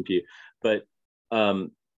to come to you, but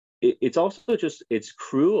it's also just, it's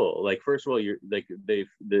cruel. Like, first of all, you're like, there's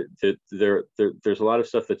a lot of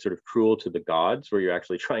stuff that's sort of cruel to the gods, where you're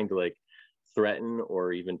actually trying to like threaten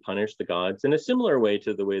or even punish the gods in a similar way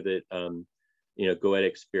to the way that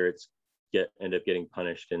goetic spirits end up getting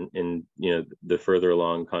punished in the further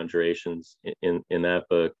along conjurations in that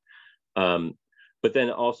book. But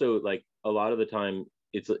then also, like, a lot of the time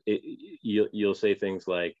you'll say things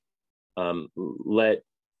like, let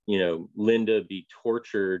Linda be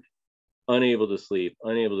tortured, unable to sleep,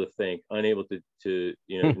 unable to think, unable to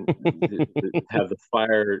have the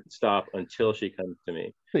fire stop until she comes to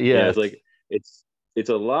me. Yeah, it's like it's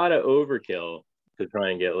a lot of overkill to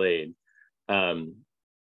try and get laid. And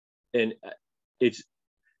it's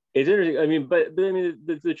interesting. I mean, but I mean,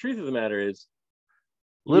 the truth of the matter is,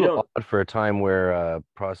 a little odd for a time where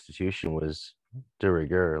prostitution was de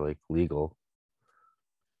rigueur, like legal.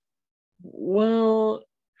 Well,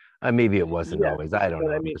 maybe it wasn't always. I don't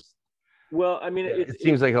know. I mean, it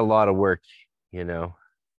seems like a lot of work, The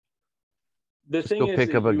just thing go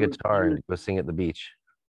pick up a guitar and go sing at the beach.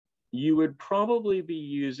 You would probably be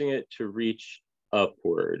using it to reach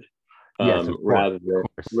upward, yes, rather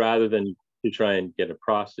than to try and get a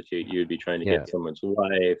prostitute, you would be trying to get someone's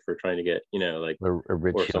wife, or trying to get, like a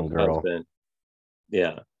rich or young some girl. husband.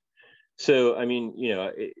 Yeah. So I mean,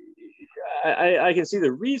 I can see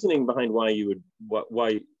the reasoning behind why you would,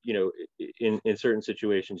 why in certain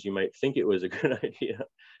situations you might think it was a good idea,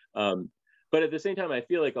 but at the same time, I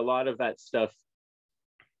feel like a lot of that stuff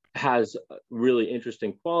has really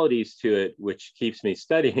interesting qualities to it, which keeps me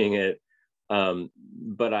studying it.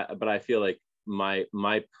 But I feel like my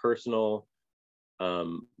personal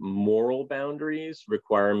moral boundaries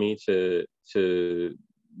require me to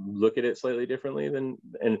look at it slightly differently than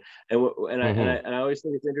and I always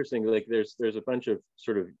think it's interesting, like there's a bunch of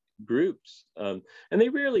sort of groups, and they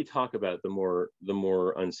rarely talk about the more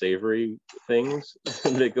unsavory things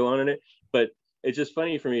that go on in it, but it's just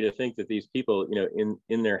funny for me to think that these people,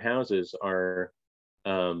 in their houses are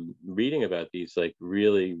reading about these like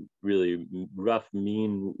really rough,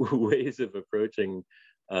 mean ways of approaching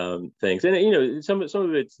things. And some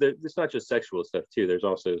of it's not just sexual stuff too. There's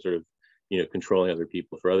also sort of controlling other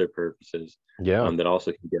people for other purposes. That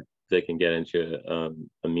also can get into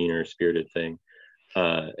a meaner spirited thing.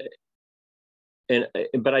 But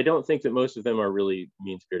I don't think that most of them are really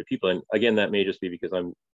mean spirited people. And again, that may just be because I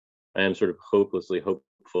am sort of hopelessly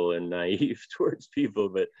hopeful and naive towards people,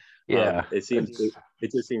 but it seems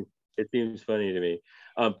funny to me.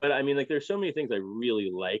 But I mean, like, there's so many things I really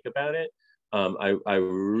like about it. I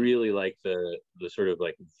really like the sort of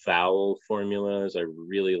like vowel formulas. I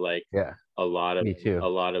really like a lot of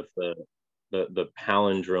the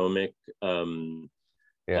palindromic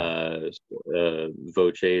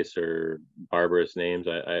voces or barbarous names.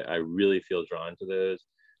 I really feel drawn to those.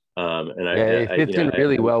 It fits in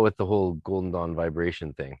really well with the whole Golden Dawn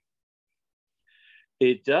vibration thing.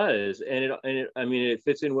 It does, and it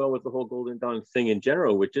fits in well with the whole Golden Dawn thing in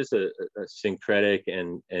general, which is a syncretic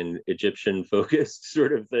and Egyptian focused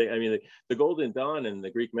sort of thing. I mean, the Golden Dawn and the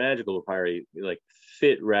Greek magical papyri like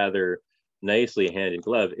fit rather nicely hand in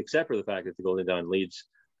glove, except for the fact that the Golden Dawn leads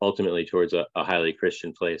ultimately towards a highly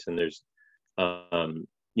Christian place, and there's a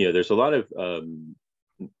lot of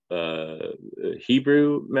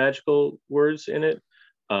Hebrew magical words in it.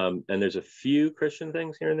 And there's a few Christian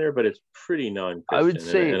things here and there, but it's pretty non-Christian. I would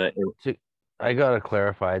say, I gotta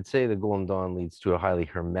clarify, I'd say the Golden Dawn leads to a highly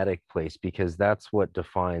hermetic place, because that's what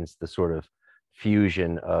defines the sort of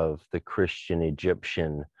fusion of the Christian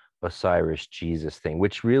Egyptian Osiris Jesus thing,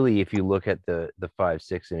 which really, if you look at the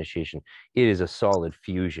 5-6 initiation, it is a solid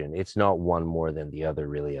fusion. It's not one more than the other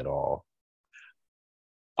really at all.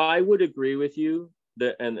 I would agree with you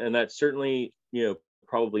that, and that's certainly,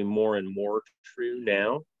 probably more and more true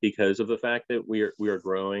now, because of the fact that we are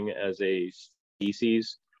growing as a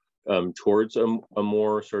species towards a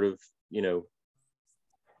more sort of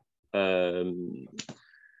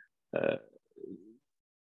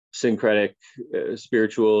syncretic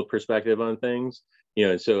spiritual perspective on things.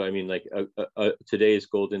 And so I mean, like today's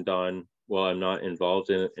Golden Dawn, while I'm not involved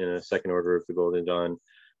in a second order of the Golden Dawn,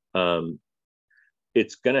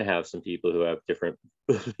 it's going to have some people who have different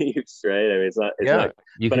beliefs, right? I mean, it's not.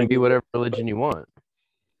 You can be whatever religion you want.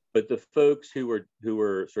 But the folks who were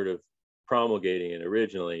sort of promulgating it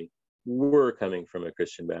originally were coming from a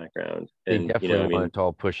Christian background, and they definitely wanted to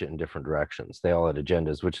all push it in different directions. They all had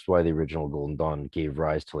agendas, which is why the original Golden Dawn gave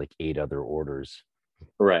rise to like 8 other orders.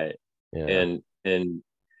 Right. Yeah. And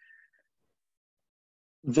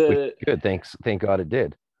good. Thank God it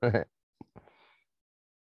did.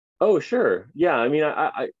 Oh, sure. Yeah. I mean,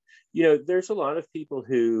 I there's a lot of people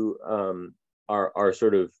who are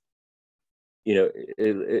sort of,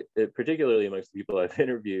 particularly amongst the people I've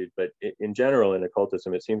interviewed, but in general in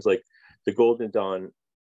occultism, it seems like the Golden Dawn,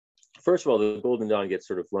 first of all, the Golden Dawn gets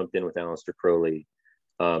sort of lumped in with Aleister Crowley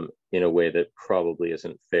in a way that probably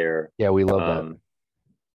isn't fair. Yeah, we love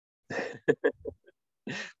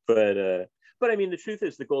that. But I mean, the truth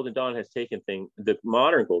is, the Golden Dawn has taken the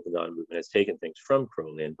modern Golden Dawn movement has taken things from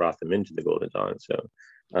Crowley and brought them into the Golden Dawn. So,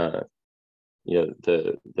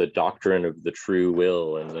 the doctrine of the true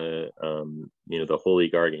will and the holy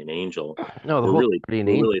guardian angel. No, the holy guardian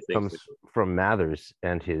angel comes from Mathers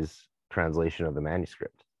and his translation of the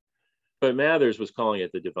manuscript. But Mathers was calling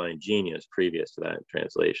it the divine genius previous to that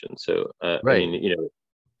translation. So, right. I mean,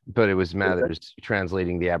 but it was Mathers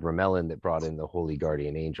translating the Abramelin that brought in the holy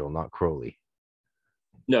guardian angel, not Crowley.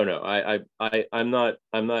 No, I'm not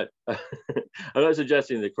I'm not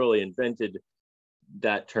suggesting that Crowley invented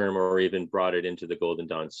that term or even brought it into the Golden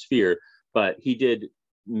Dawn sphere, but he did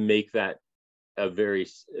make that a very,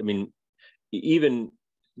 I mean, even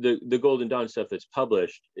the Golden Dawn stuff that's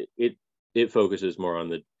published, it focuses more on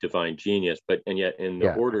the divine genius, and yet in the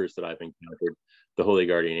Yeah. orders that I've encountered, the holy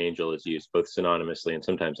guardian angel is used both synonymously and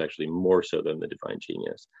sometimes actually more so than the divine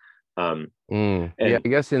genius. Yeah, And I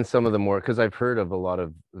guess in some of the more, because I've heard of a lot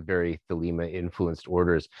of very Thelema influenced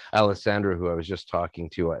orders. Alessandro, who I was just talking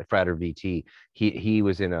to, Frater VT, he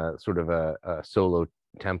was in a sort of a solo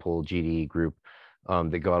temple GD group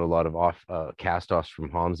that got a lot of cast offs from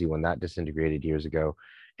Homsey when that disintegrated years ago.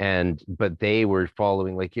 But they were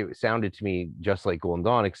following, like, it sounded to me just like Golden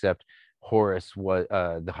Dawn, except Horus was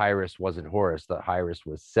the Hieros wasn't Horus, the Hieros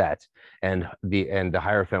was Set, and the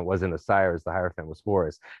Hierophant wasn't Osiris, the Hierophant was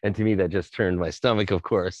Horus. And to me, that just turned my stomach, of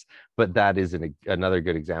course. But that is another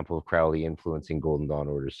good example of Crowley influencing Golden Dawn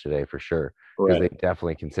orders today, for sure, because right. they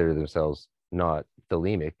definitely consider themselves not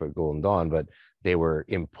Thelemic, but Golden Dawn, but they were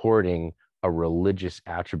importing a religious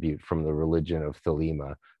attribute from the religion of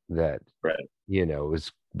Thelema that, Right. is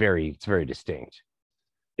it's very distinct.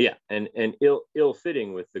 Yeah, and ill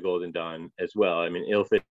fitting with the Golden Dawn as well. I mean, ill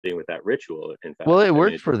fitting with that ritual. In fact, Well, it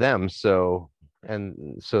worked for them, so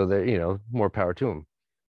they're more power to them.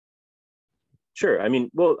 Sure. I mean,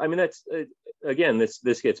 that's again,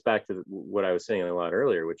 this gets back to what I was saying a lot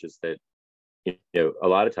earlier, which is that a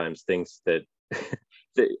lot of times things that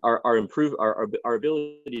our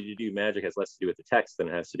ability to do magic has less to do with the text than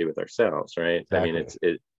it has to do with ourselves, right? Exactly. I mean,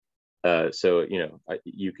 so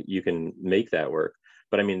you can make that work.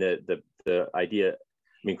 But I mean, the idea,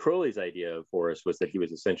 I mean, Crowley's idea of Horus was that he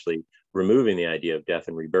was essentially removing the idea of death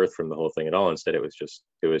and rebirth from the whole thing at all. Instead, it was just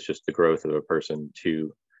the growth of a person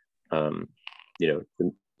to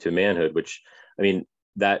manhood. Which, I mean,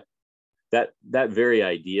 that very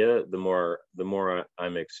idea, the more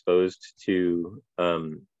I'm exposed to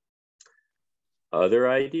other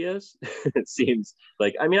ideas, it seems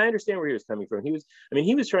like, I mean, I understand where he was coming from. He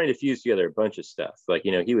was trying to fuse together a bunch of stuff. Like,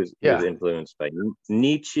 he was influenced by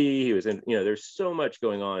Nietzsche. He was there's so much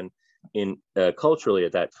going on in culturally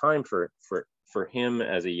at that time for him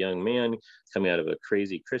as a young man coming out of a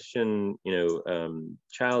crazy Christian,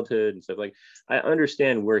 childhood and stuff. Like, I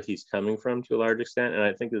understand where he's coming from to a large extent. And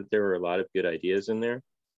I think that there were a lot of good ideas in there,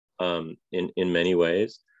 in many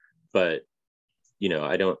ways, but,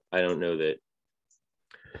 I don't know that.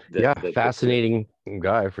 Fascinating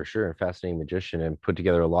guy for sure, fascinating magician, and put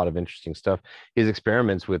together a lot of interesting stuff. His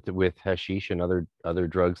experiments with hashish and other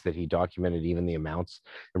drugs that he documented, even the amounts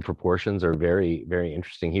and proportions, are very, very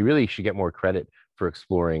interesting. He really should get more credit for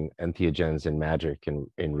exploring entheogens in magic and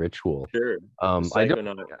in ritual. Sure.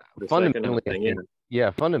 Fundamentally,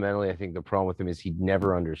 I think the problem with him is he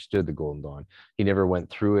never understood the Golden Dawn. He never went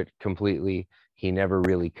through it completely. He never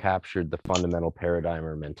really captured the fundamental paradigm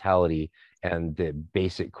or mentality and the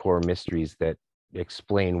basic core mysteries that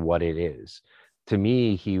explain what it is. To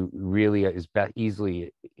me, he really is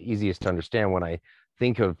easiest to understand when I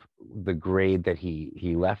think of the grade that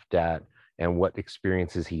he left at and what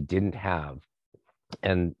experiences he didn't have.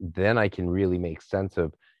 And then I can really make sense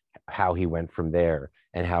of how he went from there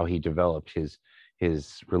and how he developed his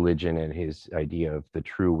religion and his idea of the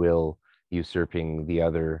true will usurping the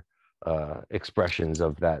other expressions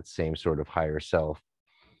of that same sort of higher self.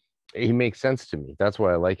 He makes sense to me. That's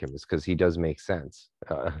why I like him, is because he does make sense.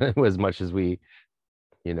 As much as we,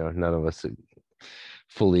 none of us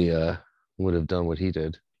fully would have done what he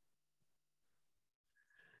did.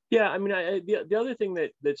 Yeah, I mean, the other thing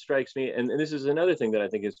that strikes me, and this is another thing that I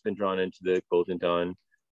think has been drawn into the Golden Dawn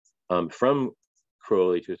from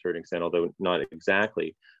Crowley to a certain extent, although not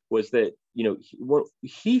exactly, was that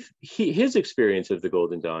his experience of the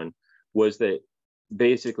Golden Dawn was that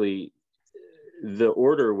basically the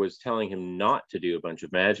order was telling him not to do a bunch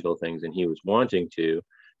of magical things, and he was wanting to,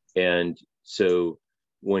 and so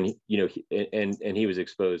when he was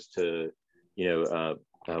exposed to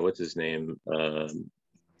what's his name,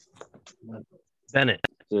 Bennett.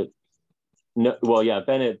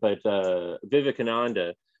 Bennett, but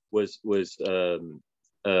Vivekananda was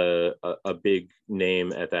a big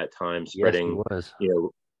name at that time, spreading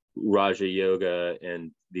Raja Yoga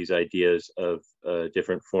and these ideas of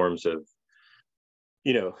different forms of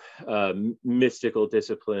mystical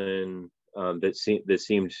discipline that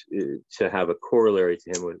seemed to have a corollary to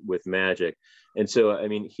him with magic. And so, I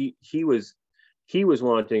mean, he was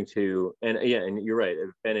wanting to, and you're right,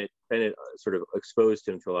 Bennett sort of exposed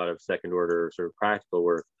him to a lot of second order sort of practical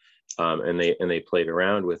work, and they played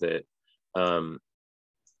around with it.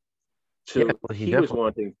 He was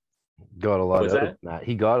wanting. Got a lot out of that.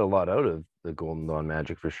 He got a lot out of the Golden Dawn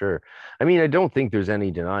magic for sure. I mean, I don't think there's any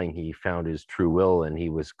denying he found his true will, and he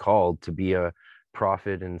was called to be a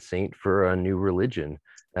prophet and saint for a new religion.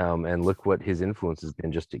 And look what his influence has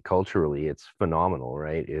been just culturally. It's phenomenal,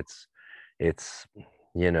 right? It's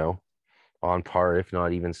on par, if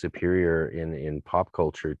not even superior in pop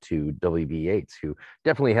culture to WB Yeats, who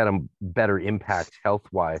definitely had a better impact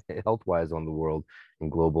health-wise on the world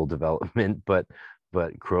and global development. But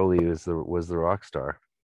Crowley was the rock star.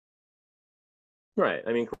 Right.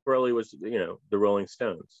 I mean, Crowley was, the Rolling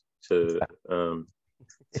Stones to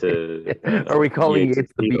Are we calling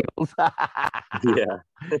Yates the Beatles? Yeah.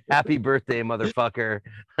 Happy birthday, motherfucker.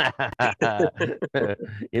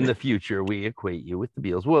 In the future, we equate you with the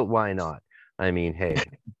Beatles. Well, why not? I mean, hey,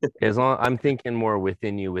 as long I'm thinking more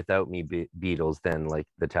Within You, Without Me Beatles than like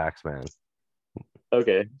the Taxman.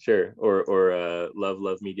 Okay, sure. Or Love,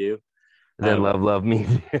 Love Me Do. Then Love, Love Me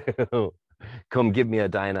Do. Come give me a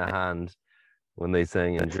deine Hand when they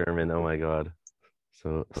sang in German. Oh my God.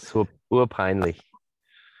 So peinlich.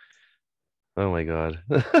 Oh my God.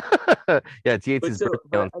 Yeah, it's Yates'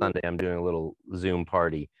 birthday on Sunday. I'm doing a little Zoom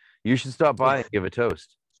party. You should stop by and give a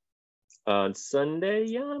toast. On Sunday?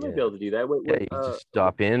 Yeah, I might be able to do that. You just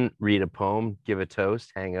stop in, read a poem, give a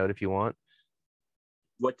toast, hang out if you want.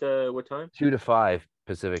 What time? 2 to 5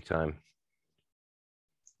 Pacific time.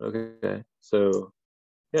 Okay. So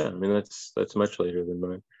yeah, I mean that's much later than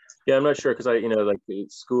mine. Yeah, I'm not sure because like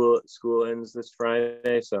school ends this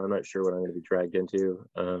Friday, so I'm not sure what I'm going to be dragged into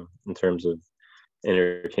in terms of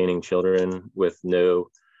entertaining children with no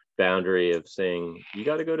boundary of saying you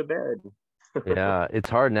got to go to bed. Yeah, it's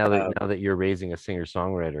hard now that you're raising a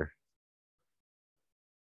singer-songwriter.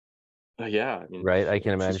 Yeah, I mean, right. I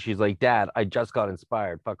can imagine she's like, Dad, I just got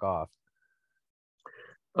inspired. Fuck off.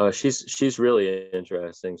 She's really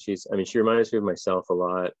interesting. She reminds me of myself a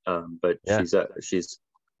lot. But yeah. she's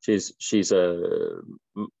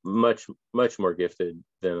much more gifted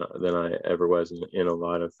than I ever was in a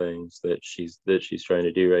lot of things that she's trying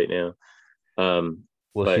to do right now.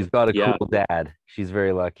 Well, she's got a cool dad. She's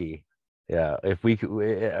very lucky. Yeah, if we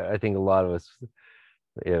could, I think a lot of us,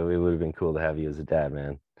 it would have been cool to have you as a dad,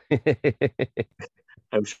 man.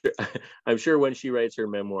 I'm sure when she writes her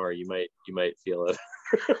memoir, you might feel it.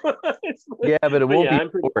 Yeah, but it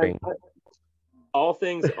won't be boring. All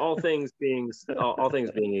things being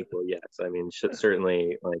equal, yes. I mean,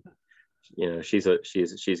 certainly, like, she's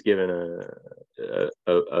given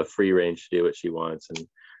a free range to do what she wants, and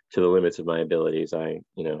to the limits of my abilities, I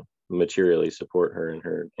materially support her in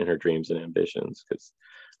her dreams and ambitions, because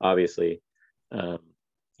obviously, that's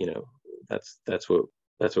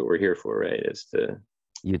what we're here for, right? Is to.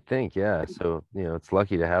 You'd think, yeah. So, it's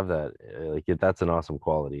lucky to have that. Like, that's an awesome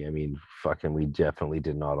quality. I mean, fucking, we definitely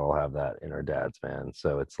did not all have that in our dads, man.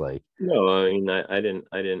 So it's like, no, I mean, I didn't.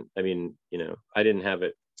 I mean, I didn't have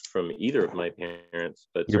it from either of my parents.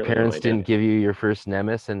 But your parents didn't give you your first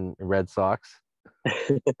Nemes and Red Sox.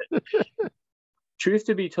 Truth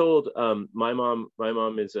to be told, my mom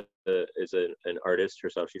is an artist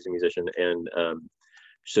herself. She's a musician, and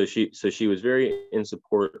so she was very in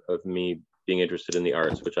support of me being interested in the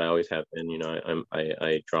arts, which I always have been.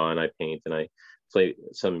 I draw and I paint and I play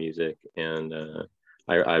some music, and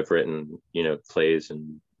I've written plays,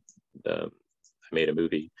 and I made a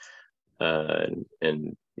movie, and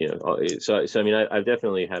so I mean I've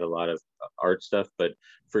definitely had a lot of art stuff, but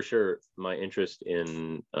for sure my interest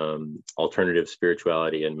in alternative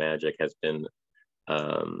spirituality and magic has been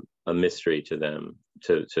a mystery to them,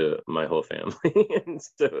 to my whole family. And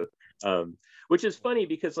so which is funny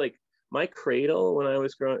because, like, my cradle, when I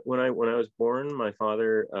was born, my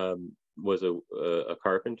father was a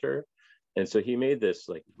carpenter, and so he made this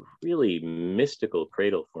like really mystical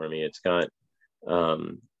cradle for me. It's got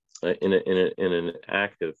in an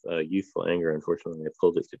act of youthful anger, unfortunately, I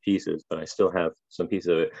pulled it to pieces, but I still have some pieces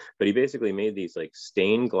of it. But he basically made these like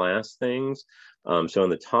stained glass things. So on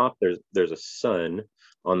the top, there's a sun.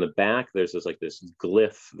 On the back, there's this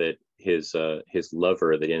glyph that his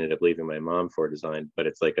lover that he ended up leaving my mom for designed. But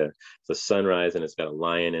it's a sunrise, and it's got a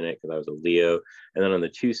lion in it because I was a Leo. And then on the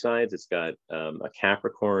two sides, it's got a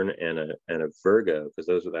Capricorn and a Virgo,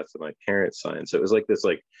 because that's my parents' sign. So it was like this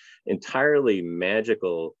entirely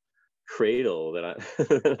magical cradle that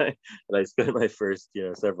I spent my first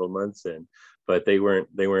several months in. But they weren't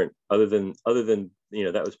other than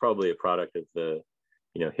that was probably a product of the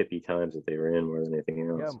hippie times that they were in more than anything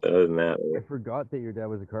else. Yeah, but other than that, I forgot that your dad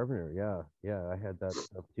was a carpenter. Yeah, I had that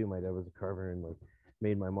stuff too. My dad was a carpenter and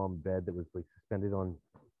made my mom a bed that was suspended on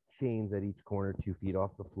chains at each corner 2 feet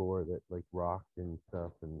off the floor that rocked and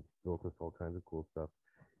stuff, and built us all kinds of cool stuff.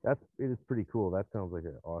 It is pretty cool. That sounds like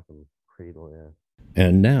an awesome cradle. Yeah.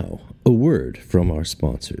 And now, a word from our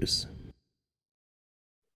sponsors.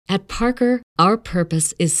 At Parker, our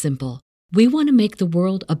purpose is simple. We want to make the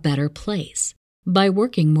world a better place by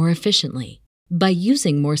working more efficiently, by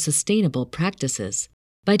using more sustainable practices,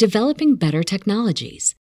 by developing better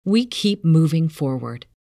technologies. we keep moving forward.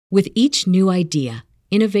 With each new idea,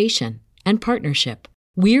 innovation, and partnership,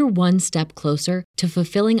 we're one step closer to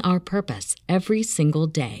fulfilling our purpose every single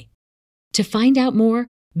day. To find out more,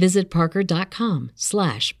 visit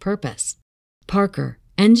parker.com/purpose. Parker,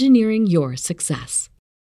 engineering your success.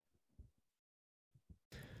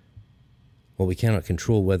 While we cannot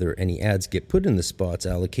control whether any ads get put in the spots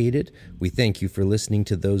allocated, we thank you for listening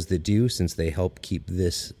to those that do, since they help keep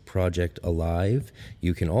this project alive.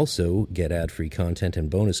 You can also get ad-free content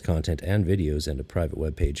and bonus content and videos and a private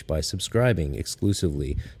webpage by subscribing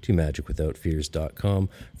exclusively to magicwithoutfears.com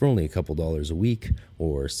for only a couple dollars a week,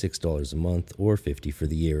 or $6 a month, or $50 for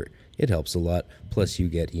the year. It helps a lot, plus you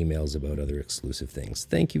get emails about other exclusive things.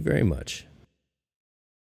 Thank you very much.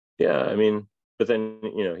 Yeah, I mean, but then,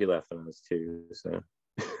 he laughed on us too, so.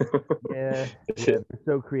 yeah, they're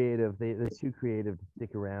so creative. They're too creative to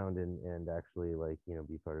stick around and actually, like,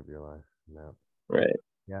 be part of your life. No. Right.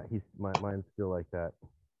 Yeah, mine's still like that.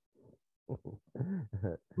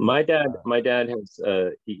 My dad has,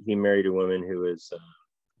 he married a woman who is,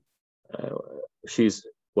 I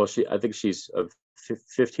think she's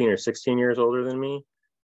 15 or 16 years older than me.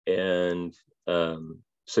 And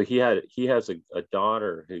so he has a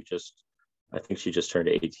daughter who I think she just turned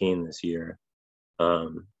 18 this year.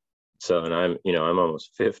 So, and I'm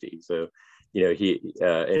almost 50. So, he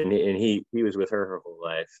was with her whole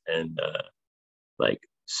life, and like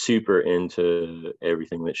super into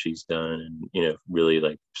everything that she's done, and, really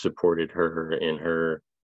like supported her in her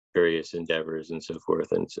various endeavors and so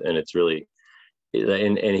forth. And it's really,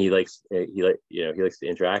 and he likes to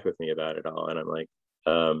interact with me about it all. And I'm like,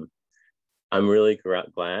 I'm really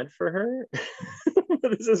glad for her.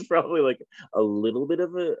 This is probably like a little bit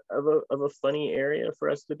of a funny area for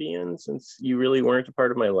us to be in, since you really weren't a part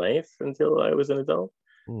of my life until I was an adult.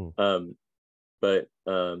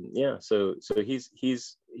 Yeah, so he's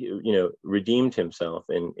redeemed himself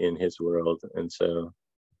in his world, and so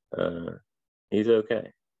he's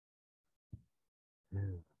okay.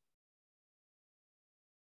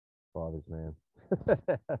 Fathers, man.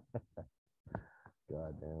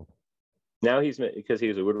 God damn. Now because he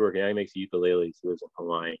was a woodworker, now he makes ukuleles. He lives in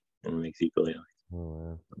Hawaii and makes ukuleles. Oh,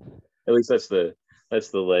 wow. At least that's the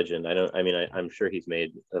legend. I'm sure he's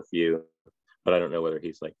made a few, but I don't know whether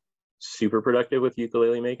he's like super productive with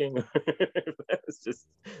ukulele making. That was just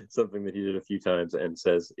something that he did a few times and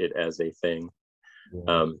says it as a thing.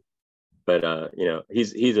 Yeah.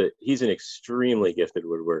 He's an extremely gifted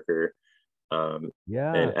woodworker. And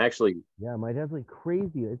actually, my dad's like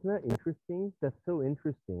crazy. Isn't that interesting? That's so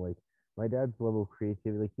interesting. Like, my dad's level of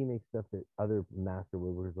creativity, like, he makes stuff that other master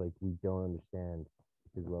woodworkers, like, we don't understand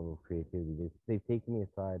his level of creativity. They've taken me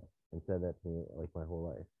aside and said that to me like my whole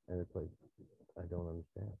life, and it's like, I don't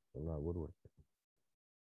understand. I'm not a woodworker.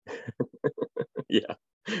 Yeah,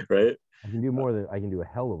 right. I can do a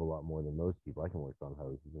hell of a lot more than most people. I can work on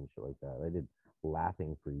houses and shit like that. I did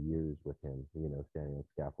lathing for years with him, standing on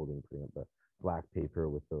scaffolding, putting up the black paper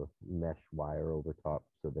with the mesh wire over top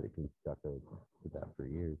so that it can be stuck out. Did that for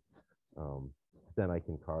years. Then I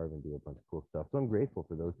can carve and do a bunch of cool stuff. So I'm grateful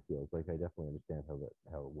for those skills. Like, I definitely understand how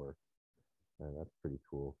it works, and that's pretty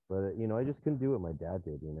cool. But I just couldn't do what my dad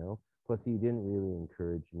did. Plus, he didn't really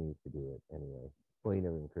encourage me to do it anyway. Well, he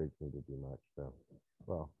never encouraged me to do much. So,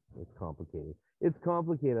 well, it's complicated. I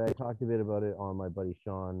talked a bit about it on my buddy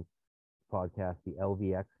Sean's podcast, the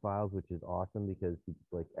LVX Files, which is awesome because he's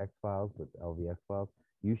like X Files, but LVX Files.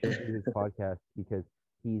 You should do his podcast because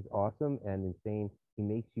he's awesome and insane. He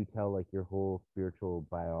makes you tell like your whole spiritual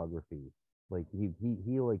biography. Like he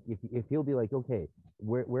like if he'll be like, okay,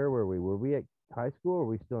 where were we? Were we at high school or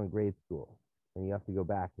were we still in grade school? And you have to go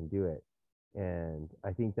back and do it. And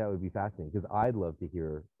I think that would be fascinating because I'd love to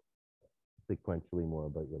hear sequentially more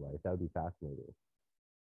about your life. That would be fascinating.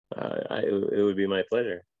 It would be my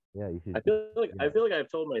pleasure. Yeah, you should. I feel like I've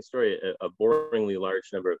told my story a boringly large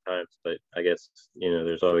number of times, but I guess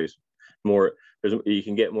there's always more. You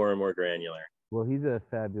can get more and more granular. Well, he's a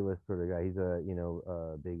fabulous sort of guy. He's a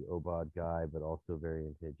big OBOD guy, but also very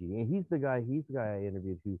into GD. And he's the guy I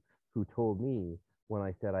interviewed who told me when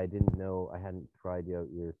I said I didn't know, I hadn't tried out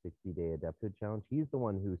your 60-day adepthood challenge. He's the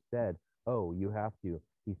one who said, "Oh, you have to."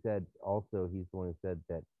 He said also he's the one who said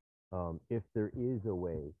that if there is a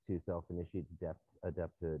way to self-initiate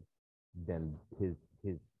adepthood, then his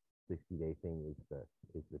 60-day thing is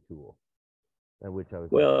the tool. And which I was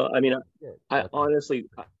I honestly,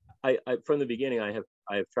 I from the beginning I have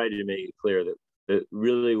tried to make it clear that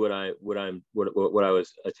really what I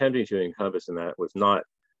was attempting to encompass in that was not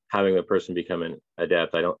having the person become an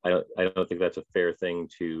adept. I don't think that's a fair thing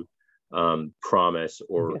to promise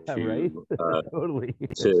or totally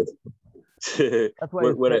That's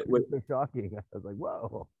why what it's so shocking. I was like,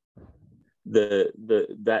 whoa.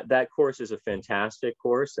 That course is a fantastic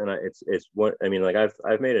course, and it's one. I mean, like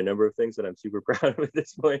I've made a number of things that I'm super proud of at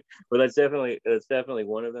this point, but that's definitely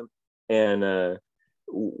one of them. And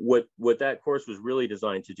what that course was really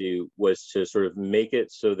designed to do was to sort of make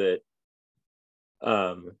it so that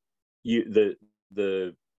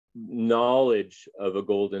the knowledge of a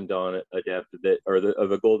Golden Dawn adept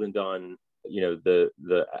of a Golden Dawn,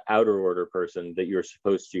 the outer order person that you're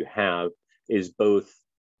supposed to have is both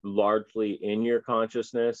largely in your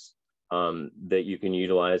consciousness, that you can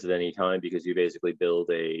utilize at any time, because you basically build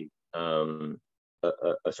a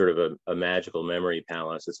sort of a magical memory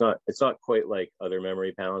palace. It's not quite like other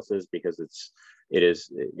memory palaces, because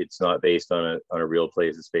it's not based on a real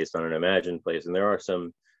place. It's based on an imagined place, and there are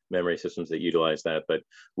some memory systems that utilize that, but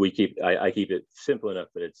I keep it simple enough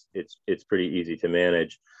that it's pretty easy to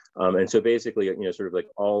manage. And so basically, sort of like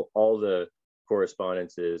all the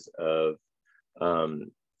correspondences of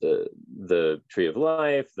the Tree of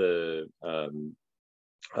Life, the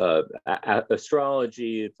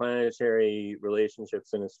astrology, planetary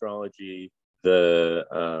relationships in astrology, the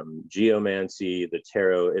geomancy, the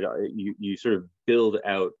tarot. You sort of build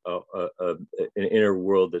out an inner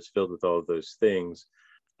world that's filled with all of those things,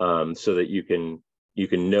 so that you can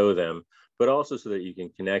know them, but also so that you can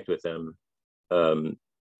connect with them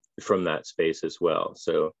from that space as well.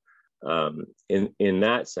 So in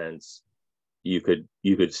that sense, you could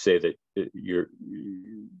say that you're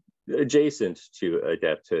adjacent to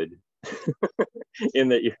adepthood, in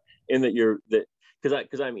that you're that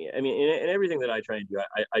because I mean in everything that I try and do,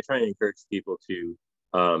 I try and encourage people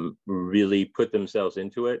to really put themselves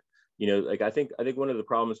into it. Like I think one of the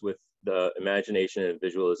problems with the imagination and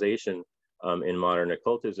visualization in modern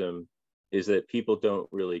occultism is that people don't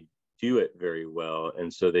really do it very well,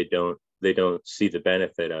 and so they don't see the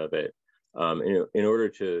benefit of it. In order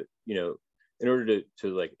to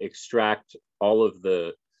like extract all of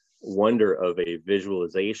the wonder of a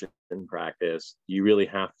visualization practice, you really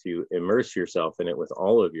have to immerse yourself in it with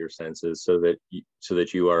all of your senses, so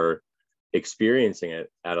that you are experiencing it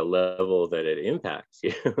at a level that it impacts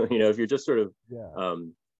you. If you're just sort of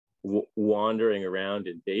wandering around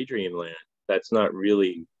in daydream land, that's not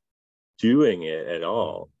really doing it at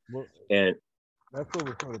all. Well, and that's what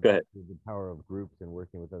we're talking about, the power of groups and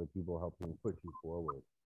working with other people, helping push you forward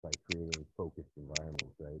by creating focused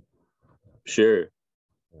environments, right? Sure.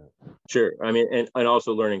 I mean, and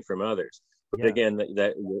also learning from others. But again,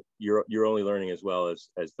 that you're only learning as well as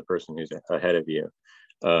the person who's ahead of you,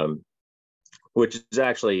 which is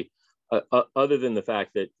actually other than the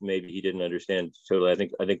fact that maybe he didn't understand totally.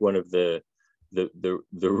 I think one of the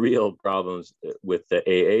real problems with the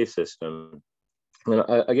AA system. And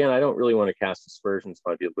I don't really want to cast aspersions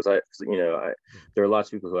on people, because there are lots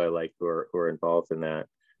of people who I like who are involved in that.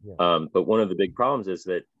 But one of the big problems is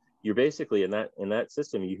that you're basically in that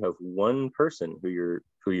system, you have one person who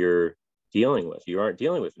you're dealing with. You aren't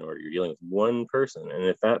dealing with an order. You're dealing with one person, and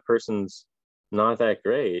if that person's not that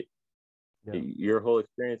great, your whole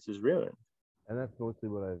experience is ruined. And that's mostly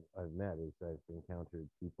what I've met, is I've encountered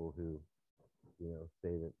people who,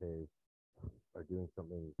 say that they are doing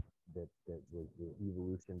something that was the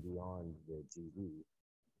evolution beyond the GD,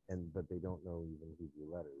 but they don't know even Hebrew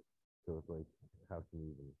letters. So it's like, how can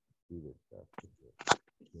you even do this stuff?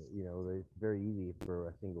 It's very easy for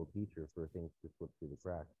a single teacher for things to slip through the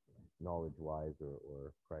cracks, knowledge-wise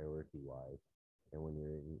or priority-wise. And when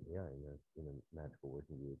you're in a magical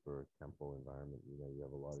working group or temple environment, you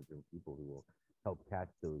have a lot of different people who will help catch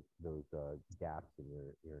those gaps in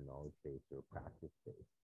your knowledge base or practice base.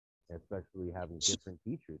 And especially having different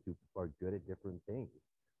teachers who are good at different things,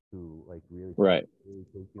 who really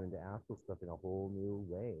take you into astral stuff in a whole new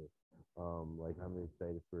way. Like I'm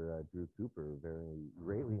excited for Drew Cooper, very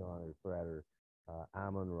greatly honored Frater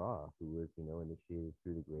Amon Ra, who was initiated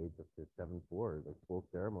through the grades up to 7-4, like full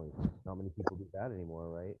ceremony. Not many people do that anymore,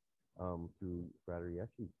 right? Through Frater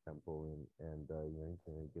Yeshu's temple, and he's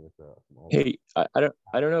going to give us some. Hey,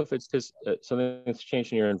 I don't know if it's because something's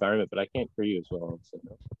changed in your environment, but I can't hear you as well. So.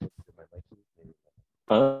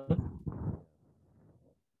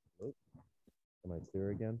 Am I clear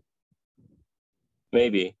again?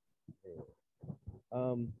 Maybe.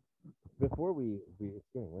 Before it's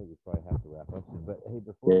getting late, we probably have to wrap up soon. But hey,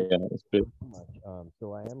 before that's good.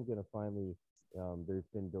 So I am going to finally. There's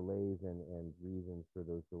been delays and reasons for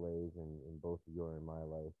those delays in both your and my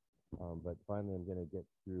life. But finally, I'm going to get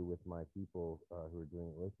through with my people who are doing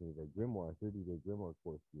it with me. The Grimoire 30-day Grimoire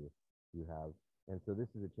course you have. And so this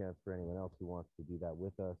is a chance for anyone else who wants to do that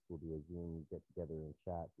with us. We'll do a Zoom get together and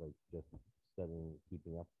chat, like just studying,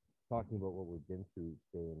 keeping up talking about what we've been through,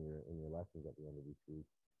 say, in your lessons at the end of each week.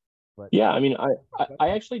 But yeah, I mean, I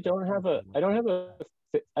actually don't have a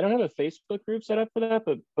Facebook group set up for that,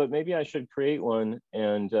 but maybe I should create one,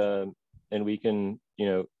 and we can,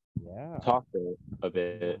 talk a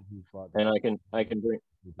bit, and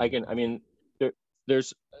I mean,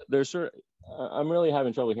 there's sort of, I'm really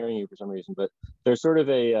having trouble hearing you for some reason, but there's sort of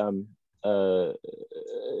a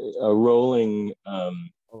rolling,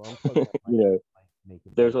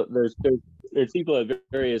 there's people at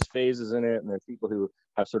various phases in it, and there's people who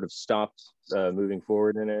have sort of stopped moving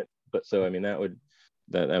forward in it. But so, I mean,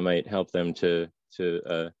 that might help them to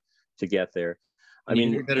get there. I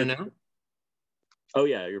mean, you're better now? Oh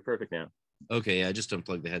yeah, you're perfect now. Okay, yeah, I just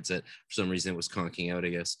unplugged the headset. For some reason it was conking out, I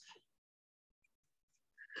guess.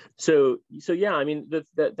 So yeah, I mean,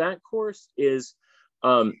 that course is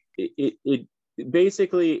it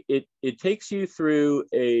basically it takes you through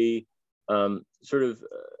a sort of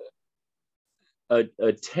a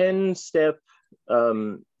 10-step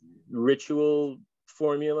ritual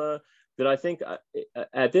formula that I think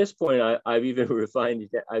at this point I've even refined.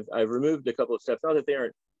 I've removed a couple of steps, not that they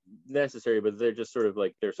aren't necessary, but they're just sort of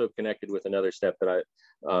like they're so connected with another step that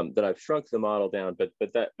I've shrunk the model down. But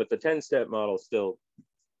the 10-step model still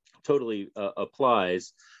totally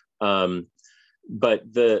applies. But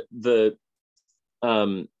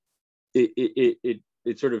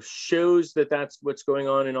it sort of shows that that's what's going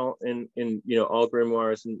on in all all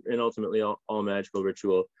grimoires and ultimately all magical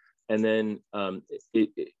ritual. And then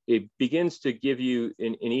it begins to give you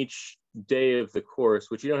in each day of the course,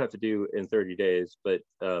 which you don't have to do in 30 days, but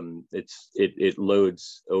it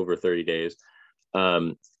loads over 30 days.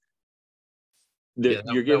 You're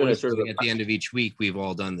given a sort of at the end of each week, we've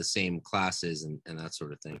all done the same classes and that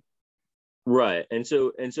sort of thing. Right.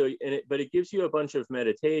 But it gives you a bunch of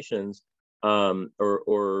meditations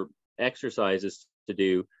or exercises to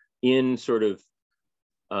do in sort of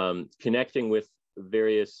connecting with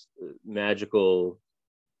various magical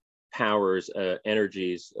powers,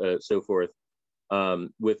 energies, so forth,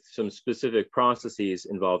 with some specific processes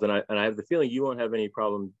involved. And I have the feeling you won't have any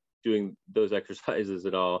problem doing those exercises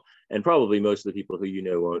at all, and probably most of the people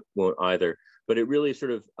who won't either. But it really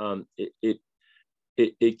sort of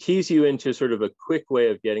it keys you into sort of a quick way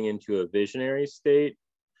of getting into a visionary state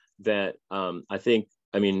that I think,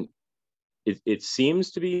 I mean, it seems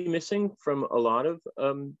to be missing from a lot of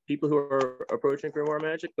people who are approaching grimoire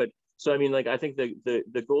magic. But so, I mean, like, I think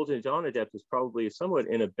the Golden Dawn Adept is probably somewhat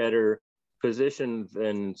in a better position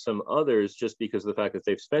than some others, just because of the fact that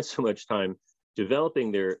they've spent so much time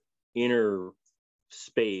developing their inner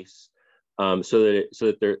space, so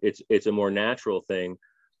that it's a more natural thing.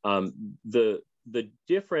 The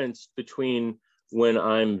difference between when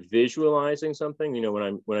I'm visualizing something,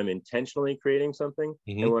 when I'm intentionally creating something,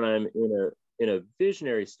 mm-hmm. and when I'm in a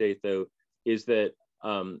visionary state, though, is that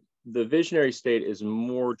the visionary state is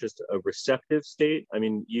more just a receptive state. I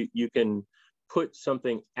mean, you can put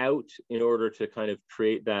something out in order to kind of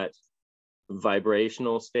create that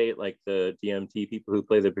vibrational state, like the DMT people who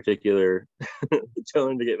play the particular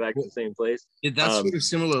tone to get back to the same place. That's sort of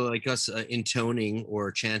similar, like us intoning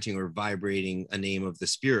or chanting or vibrating a name of the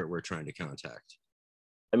spirit we're trying to contact.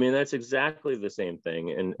 I mean, that's exactly the same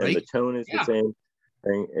thing, and right? The tone is the same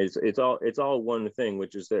thing. It's all one thing,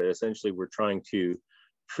 which is that essentially we're trying to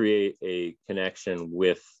create a connection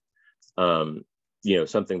with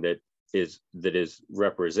something that is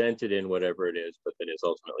represented in whatever it is, but that is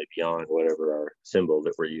ultimately beyond whatever our symbol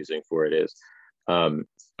that we're using for it is. I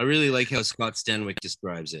really like how Scott Stenwick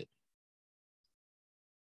describes it.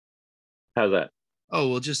 How's that? Oh,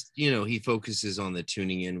 well, just, he focuses on the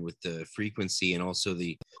tuning in with the frequency and also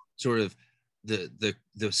the sort of the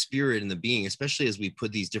spirit and the being, especially as we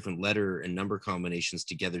put these different letter and number combinations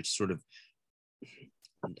together to sort of,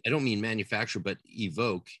 I don't mean manufacture, but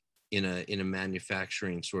evoke in a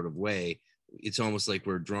manufacturing sort of way. It's almost like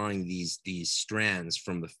we're drawing these strands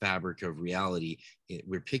from the fabric of reality.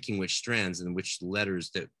 We're picking which strands and which letters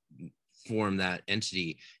that form that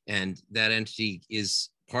entity, and that entity is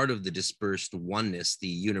part of the dispersed oneness, the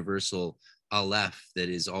universal Aleph that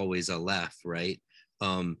is always Aleph, right?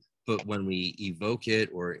 But when we evoke it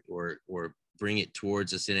or bring it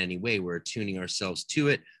towards us in any way, we're attuning ourselves to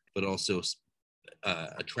it, but also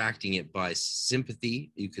attracting it by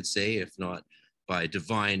sympathy, you could say, if not by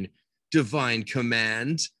divine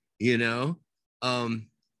command, I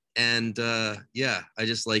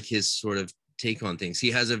just like his sort of take on things.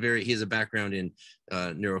 He has a background in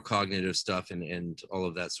neurocognitive stuff and all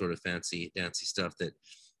of that sort of fancy dancy stuff that,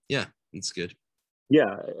 it's good.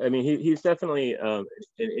 Yeah, I mean, he's definitely an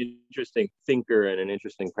interesting thinker and an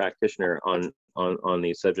interesting practitioner on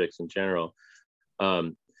these subjects in general.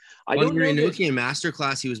 I On don't the know that. Enochian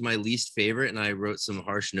masterclass, he was my least favorite, and I wrote some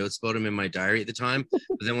harsh notes about him in my diary at the time.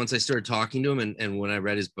 But then once I started talking to him, and when I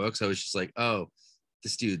read his books, I was just like, oh,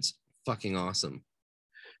 this dude's fucking awesome.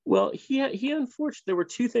 Well, he unfortunately, there were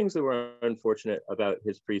two things that were unfortunate about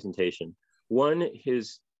his presentation. One,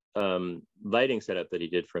 his lighting setup that he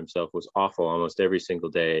did for himself was awful almost every single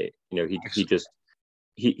day. You know, he just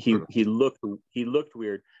he looked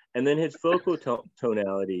weird, and then his vocal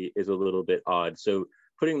tonality is a little bit odd. So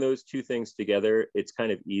putting those two things together, it's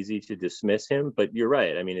kind of easy to dismiss him. But you're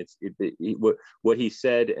right. I mean, what he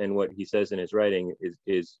said and what he says in his writing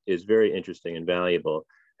is very interesting and valuable.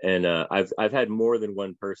 And I've had more than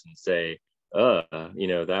one person say, you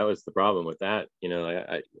know, that was the problem with that. You know,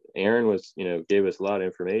 Aaron was, you know, gave us a lot of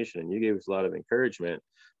information and you gave us a lot of encouragement,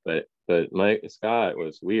 but Mike Scott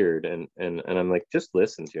was weird. And I'm like, just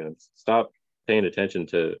listen to him. Stop paying attention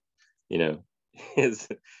to, you know, his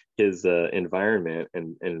environment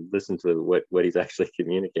and listen to what he's actually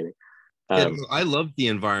communicating. I loved the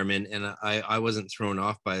environment, and I wasn't thrown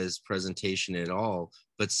off by his presentation at all.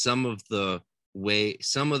 But some of the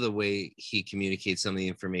way he communicates some of the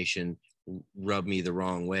information rubbed me the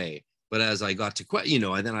wrong way. But as I got to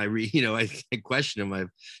I question him. I've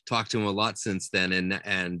talked to him a lot since then,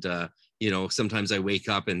 and sometimes I wake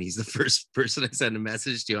up and he's the first person I send a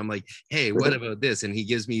message to. I'm like, hey, what about this? And he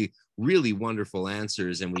gives me really wonderful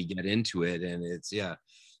answers, and we get into it, and it's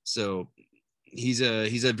so he's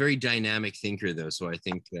a very dynamic thinker, though. So I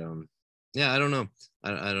think I don't know.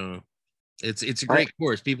 I don't know. It's a great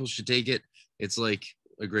course. People should take it. It's like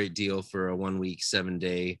a great deal for a 1 week, 7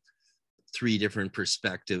 day, 3 different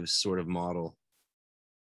perspectives sort of model.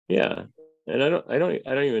 Yeah. And I don't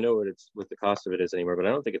even know what the cost of it is anymore, but I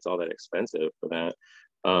don't think it's all that expensive for that.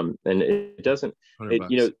 And it doesn't, how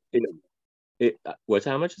much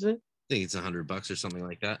is it? I think it's $100 or something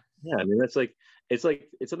like that. Yeah. I mean, it's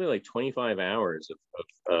something like 25 hours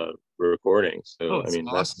of recording. So, I mean,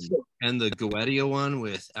 awesome. And the Goetia one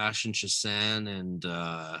with Ashen Chassan and,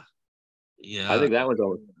 I think that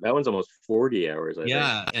one's almost 40 hours. I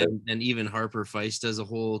think. And even Harper Feist does a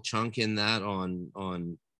whole chunk in that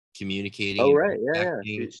on communicating. Oh right, yeah.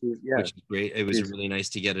 Which is great. It was really nice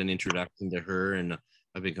to get an introduction to her, and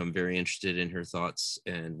I've become very interested in her thoughts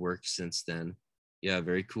and work since then. Yeah,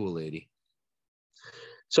 very cool lady.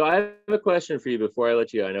 So I have a question for you before I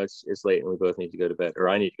let you go. I know it's late and we both need to go to bed, or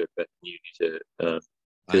I need to go to bed. You need to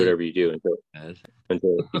do whatever you do until it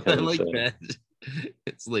becomes, I like bed.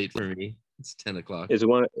 It's late for me. It's 10 o'clock. It's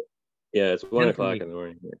 1 o'clock in the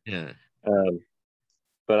morning. Yeah.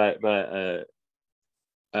 But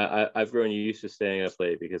I've grown used to staying up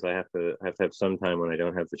late because I have to have some time when I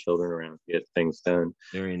don't have the children around to get things done.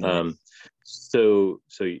 Very nice. So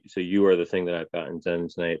you are the thing that I've gotten done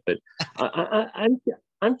tonight. But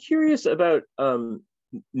I'm curious about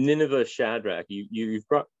Nineveh Shadrach. You've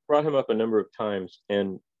brought him up a number of times,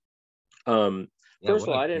 and first of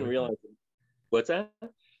all, I didn't realize. What's that?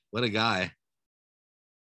 What a guy.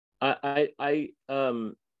 I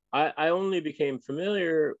only became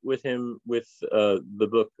familiar with him with the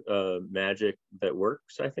book Magic That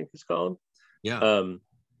Works, I think it's called. Yeah.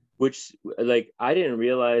 Which, like, I didn't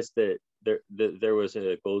realize that there was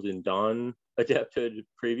a Golden Dawn adapted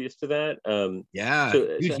previous to that.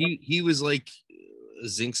 He was like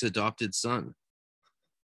Zink's adopted son.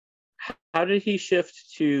 How did he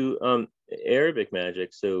shift to Arabic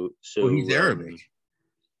magic? So he's Arabic.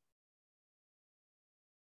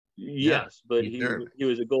 Yes, but he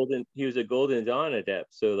was a Golden Dawn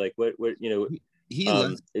adept. So like what he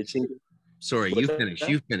left. It seems. Sorry, you finish.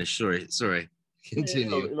 You finish. Sorry.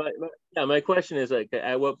 Continue. My question is, like,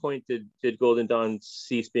 at what point did Golden Dawn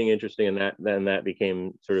cease being interesting, and that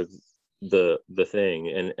became sort of the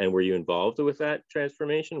thing? And were you involved with that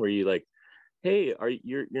transformation? Were you like, hey,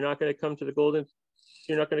 you're not going to come to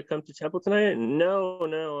you're not going to come to temple tonight? No,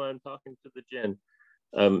 I'm talking to the Jinn.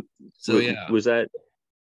 Was that?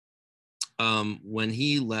 When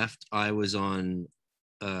he left, I was on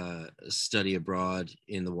study abroad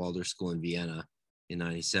in the Waldorf School in Vienna in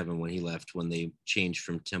 '97. When he left, when they changed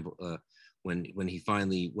from temple, when he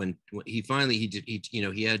finally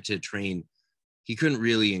he had to train. He couldn't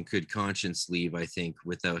really in good conscience leave, I think,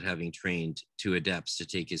 without having trained 2 adepts to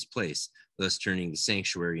take his place, thus turning the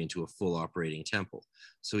sanctuary into a full operating temple.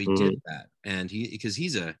 So he did that, and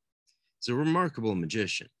he's a remarkable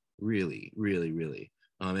magician, really, really, really.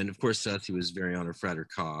 And of course, he was very honored Frater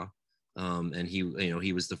Ka, And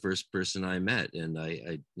he was the first person I met, and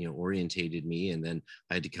I orientated me, and then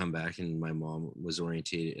I had to come back, and my mom was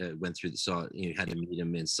orientated, went through had to meet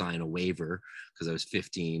him and sign a waiver because I was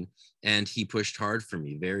 15, and he pushed hard for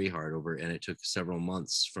me, very hard and it took several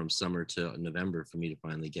months from summer to November for me to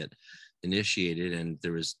finally get initiated. And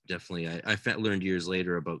there was definitely, I learned years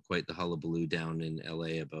later about quite the hullabaloo down in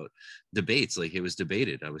LA about debates. Like, it was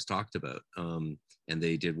debated, I was talked about, and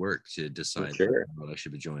they did work to decide what I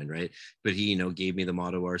should be joined, right? But he, gave me the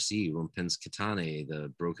motto RC, Rumpens Katane,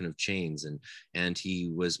 the broken of chains. And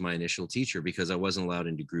he was my initial teacher because I wasn't allowed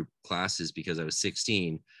into group classes because I was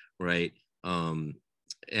 16, right? And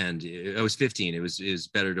I was 15. It was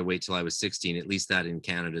better to wait till I was 16. At least that in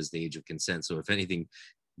Canada is the age of consent. So if anything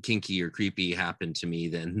kinky or creepy happened to me,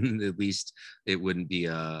 then at least it wouldn't be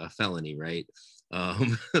a felony, right?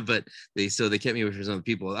 But they kept me away from some other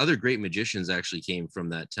people. Other great magicians actually came from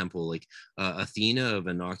that temple, like Athena of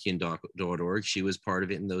Enochian.org. She was part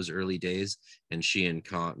of it in those early days, and she and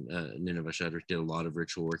Nineveh Shutter did a lot of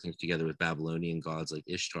ritual working together with Babylonian gods like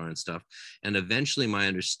Ishtar and stuff. And eventually, my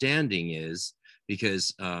understanding is,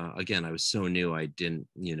 because again, I was so new, I didn't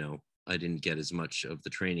get as much of the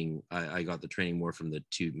training. I got the training more from the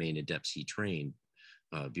two main adepts he trained,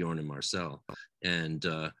 Bjorn and Marcel, and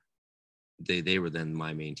they were then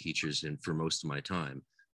my main teachers and for most of my time.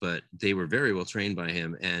 But they were very well trained by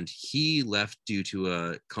him, and he left due to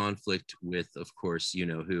a conflict with, of course, he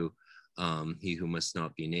who must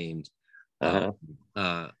not be named,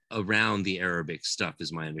 around the Arabic stuff,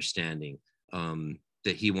 is my understanding.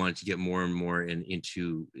 That he wanted to get more and more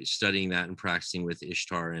into studying that and practicing with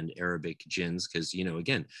Ishtar and Arabic jinns, because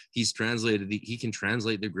again, he can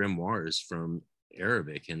translate the grimoires from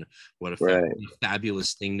Arabic, and what a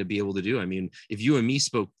fabulous thing to be able to do. I mean, if you and me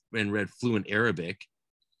spoke and read fluent Arabic,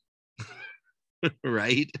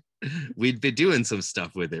 right, we'd be doing some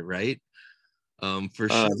stuff with it, right? For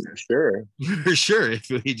sure. For sure. If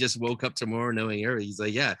we just woke up tomorrow knowing Arabic, he's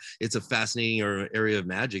like, yeah, it's a fascinating area of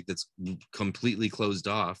magic that's completely closed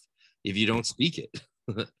off if you don't speak it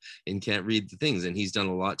and can't read the things. And he's done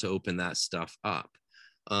a lot to open that stuff up.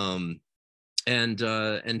 And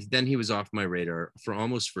then he was off my radar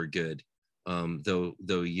for good.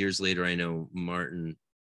 Though years later, I know Martin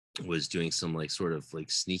was doing some sort of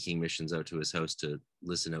sneaking missions out to his house to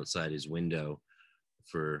listen outside his window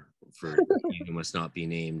for you must not be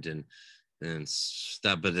named, and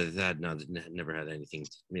that, but that never had anything.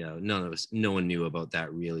 No one knew about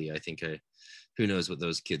that really. I think who knows what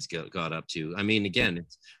those kids got up to. I mean, again,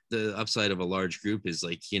 it's the upside of a large group is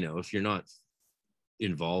if you're not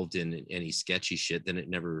involved in any sketchy shit, then it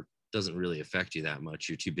never doesn't really affect you that much.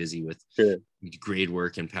 You're too busy with grade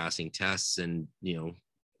work and passing tests and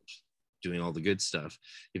doing all the good stuff.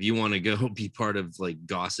 If you want to go be part of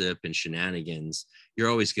gossip and shenanigans,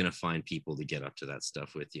 you're always going to find people to get up to that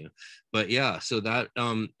stuff with you. But yeah, so that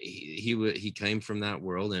he came from that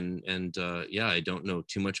world, and I don't know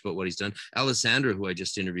too much about what he's done. Alessandro, who I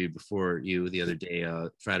just interviewed before you the other day,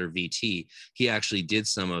 Frater VT, he actually did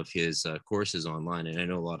some of his courses online, and I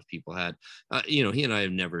know a lot of people had. He and I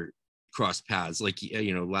have never crossed paths.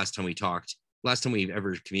 Last time we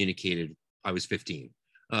ever communicated, I was 15.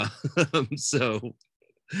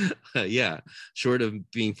 Short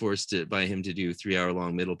of being forced by him to do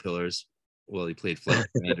 3-hour-long middle pillars while he played Flight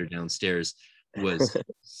Commander downstairs was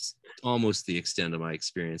almost the extent of my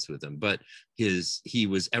experience with him. But he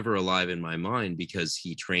was ever alive in my mind because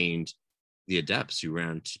he trained the adepts who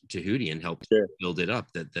ran Tahuti and helped build it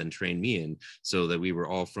up, that then trained me, and so that we were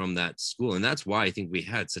all from that school. And that's why I think we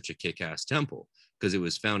had such a kick-ass temple, because it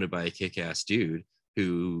was founded by a kick-ass dude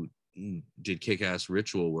who did kick-ass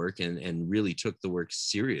ritual work and really took the work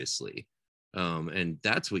seriously, and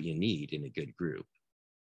that's what you need in a good group.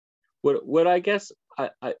 What I guess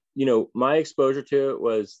I my exposure to it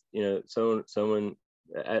was someone,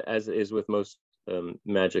 as is with most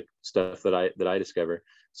magic stuff that I discover,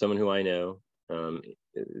 someone who I know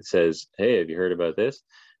says, hey, have you heard about this?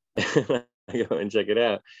 I go and check it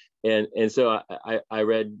out, and so I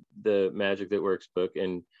read the Magic That Works book,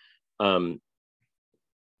 and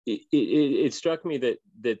it struck me that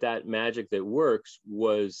magic that works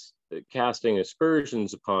was casting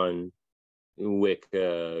aspersions upon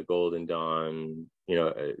Wicca, Golden Dawn,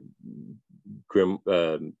 Goetic,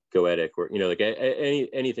 or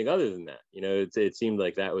anything other than that. It seemed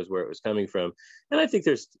like that was where it was coming from, and I think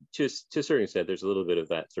there's just to a certain extent there's a little bit of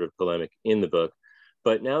that sort of polemic in the book.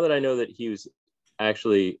 But now that I know that he was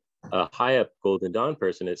actually a high up Golden Dawn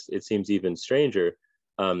person, it seems even stranger.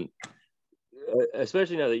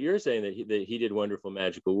 Especially now that you're saying that he did wonderful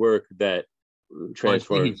magical work that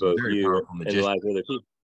transformed both you and the lives of other people.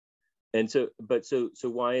 and so, but so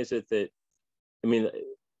why is it that, I mean,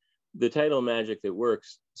 the title Magic That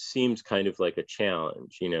Works seems kind of like a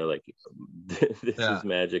challenge, you know, like this is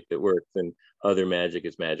magic that works and other magic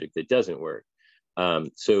is magic that doesn't work.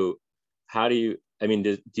 So how do you, I mean,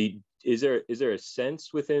 is there a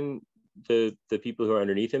sense within the people who are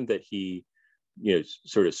underneath him that he, you know,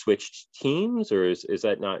 sort of switched teams, or is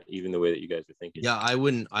that not even the way that you guys are thinking? Yeah, I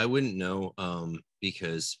wouldn't know,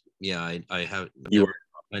 because I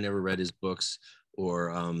never read his books,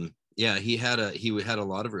 or yeah, he had a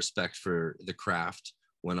lot of respect for the craft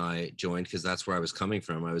when I joined, because that's where I was coming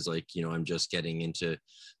from. I was like, you know, I'm just getting into,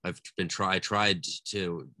 I tried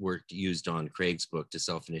to use Don Craig's book to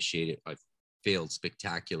self-initiate it. I failed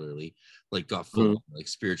spectacularly, like got full like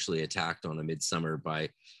spiritually attacked on a midsummer by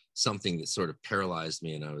something that sort of paralyzed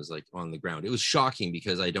me, and I was like on the ground. It was shocking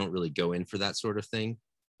because I don't really go in for that sort of thing,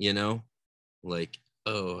 you know, like,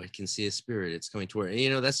 oh, I can see a spirit, it's coming toward, you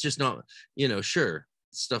know, that's just not, you know, sure,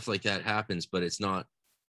 stuff like that happens, but it's not,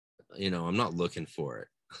 you know, I'm not looking for it.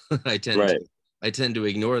 I tend to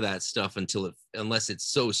ignore that stuff unless it's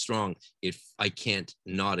so strong, I can't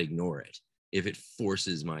not ignore it if it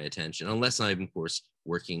forces my attention, unless I'm, of course,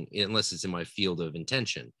 unless it's in my field of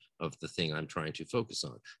intention of the thing I'm trying to focus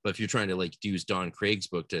on. But if you're trying to like use Don Craig's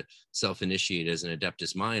book to self-initiate as an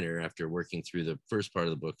Adeptus Minor after working through the first part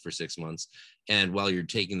of the book for 6 months, and while you're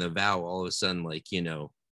taking the vow, all of a sudden, like, you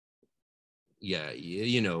know, yeah,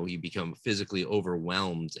 you know, you become physically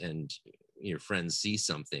overwhelmed and your friends see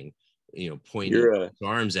something, you know, pointing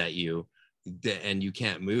arms at you, and you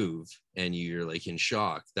can't move, and you're like in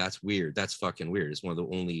shock. That's weird. That's fucking weird. It's one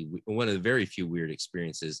of the very few weird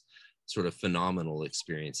experiences, sort of phenomenal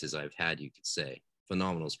experiences I've had, you could say.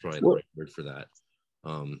 Phenomenal is probably the right word for that.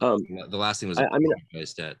 The last thing was I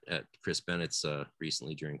at Chris Bennett's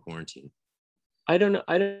recently during quarantine. I don't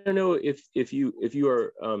know if you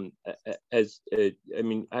are I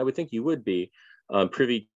mean, I would think you would be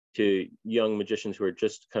privy to young magicians who are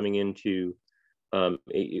just coming into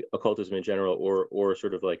occultism in general, or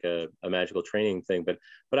sort of like a magical training thing.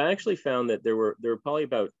 But I actually found that there were probably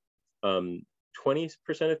about 20%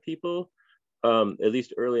 of people, at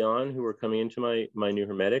least early on, who were coming into my new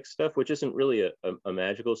Hermetic stuff, which isn't really a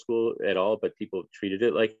magical school at all, but people treated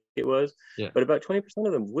it like it was. Yeah. But about 20%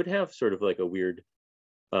 of them would have sort of like a weird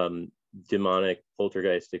demonic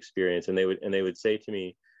poltergeist experience, and they would say to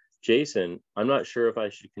me, Jason, I'm not sure if I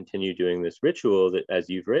should continue doing this ritual that as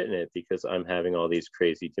you've written it, because I'm having all these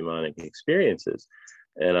crazy demonic experiences.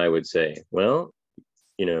 And I would say, well,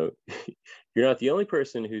 you know, you're not the only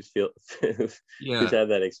person who's had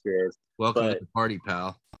that experience. Welcome to the party,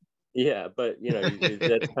 pal. Yeah, but you know,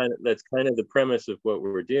 that's kind of the premise of what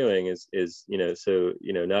we're doing is you know, so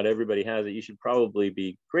you know, not everybody has it. You should probably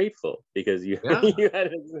be grateful because you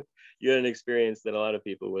had an experience that a lot of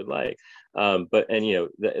people would like. But you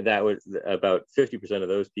know, that would about 50% of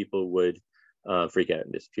those people would freak out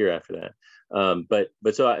and disappear after that.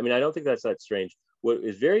 But so I mean, I don't think that's that strange. What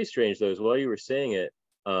is very strange though is while you were saying it,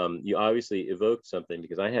 you obviously evoked something,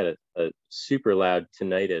 because I had a super loud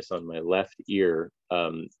tinnitus on my left ear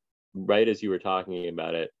right as you were talking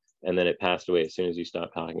about it, and then it passed away as soon as you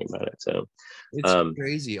stopped talking about it. So it's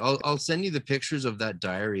crazy. I'll send you the pictures of that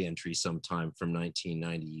diary entry sometime from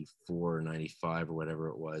 1994 or 95 or whatever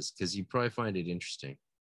it was, because you probably find it interesting.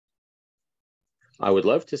 I would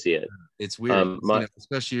love to see it. It's weird, you know,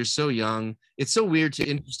 especially you're so young. It's so weird to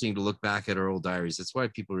interesting to look back at our old diaries. That's why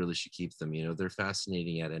people really should keep them. You know, they're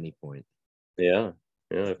fascinating at any point. Yeah,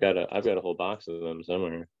 I've got a whole box of them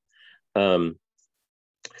somewhere.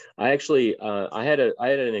 I actually I had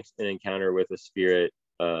an encounter with a spirit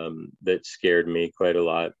that scared me quite a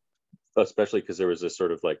lot, especially because there was this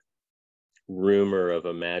sort of like rumor of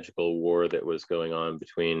a magical war that was going on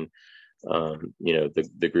between you know,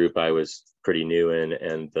 the group I was pretty new in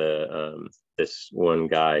and the this one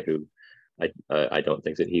guy who I don't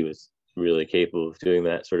think that he was really capable of doing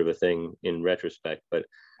that sort of a thing in retrospect, but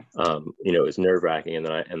you know, it was nerve-wracking. And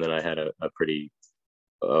then I had a pretty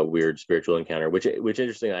weird spiritual encounter, which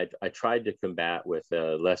interesting. I tried to combat with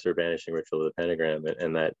a lesser banishing ritual of the pentagram,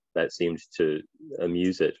 and that seemed to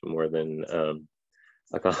amuse it more than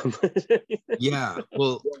accomplish. Yeah,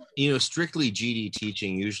 well, you know, strictly GD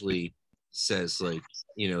teaching usually says, like,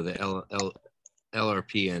 you know, the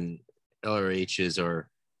LRP and LRHs are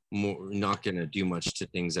not going to do much to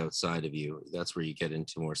things outside of you. That's where you get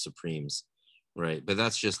into more supremes, right? But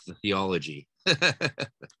that's just the theology.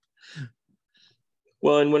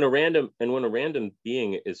 Well, and when a random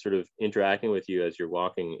being is sort of interacting with you as you're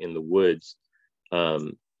walking in the woods,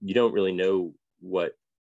 you don't really know what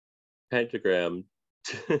pentagram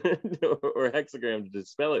or hexagram to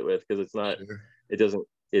spell it with, because it's not. It doesn't.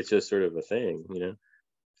 it's just sort of a thing, you know.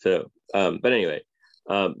 So, but anyway,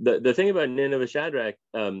 the thing about Nineveh Shadrach,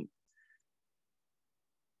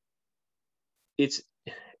 it's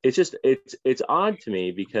odd to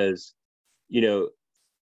me because, you know,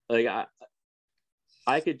 like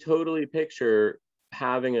I could totally picture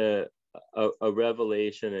having a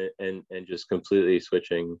revelation and just completely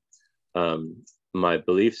switching my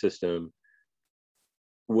belief system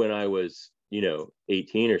when I was, you know,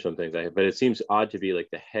 18 or something like that. But it seems odd to be like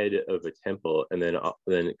the head of a temple and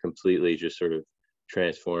then completely just sort of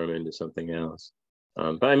transform into something else.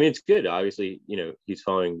 But I mean, it's good. Obviously, you know, he's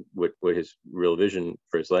following what his real vision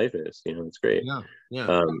for his life is. You know, it's great.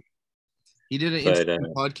 Yeah. He did an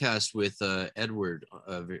interesting podcast with Edward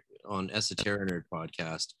on Esoteric Nerd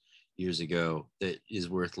podcast years ago that is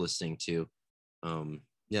worth listening to.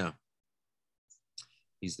 Yeah.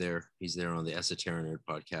 He's there on the Esoteric Nerd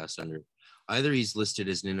podcast under either he's listed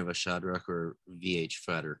as Nineveh Shadrach or VH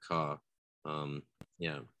Fader Ka.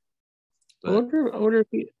 Yeah. But I wonder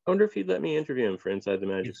if he'd let me interview him for Inside the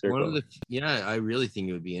Magic Circle. I really think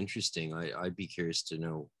it would be interesting. I'd be curious to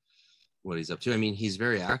know what he's up to. I mean, he's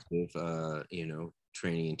very active, you know,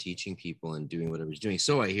 training and teaching people and doing whatever he's doing.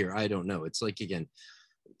 So I hear, I don't know. It's like, again,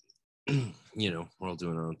 you know, we're all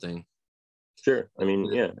doing our own thing. Sure. I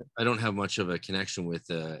mean, yeah. I don't have much of a connection with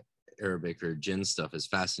Arabic or jinn stuff, as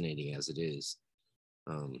fascinating as it is.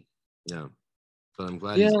 Yeah. But I'm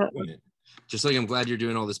glad he's doing it. Just like I'm glad you're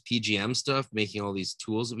doing all this PGM stuff, making all these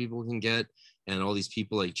tools that people can get, and all these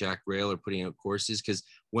people like Jack Rail are putting out courses. Because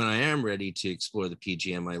when I am ready to explore the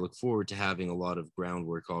PGM, I look forward to having a lot of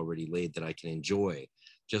groundwork already laid that I can enjoy,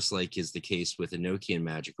 just like is the case with Enochian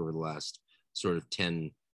magic over the last sort of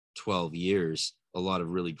 10, 12 years. A lot of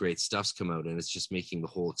really great stuff's come out, and it's just making the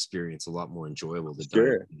whole experience a lot more enjoyable.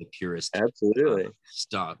 The purest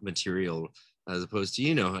stuff material, as opposed to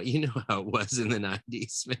you know how it was in the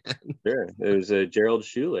 90s, man. Sure, it was Gerald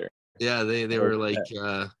Schuler. Yeah, they were like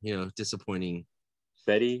you know, disappointing.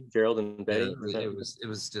 Gerald and Betty. Yeah, it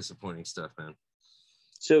was disappointing stuff, man.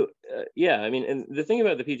 So yeah, I mean, and the thing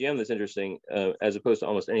about the PGM that's interesting, as opposed to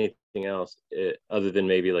almost anything else, other than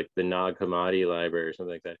maybe like the Nag Hammadi library or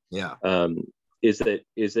something like that. Yeah. Is that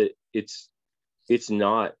it's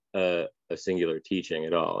not a singular teaching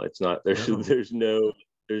at all. It's not. There's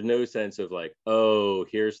no sense of like, oh,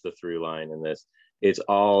 here's the through line in this. It's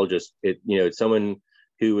all just it's someone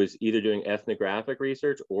who was either doing ethnographic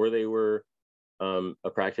research or they were a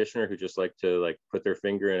practitioner who just like to like put their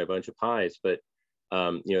finger in a bunch of pies. But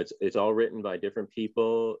it's all written by different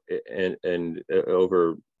people and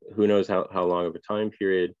over who knows how long of a time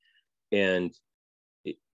period, and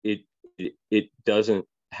it doesn't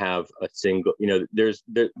have a single, there's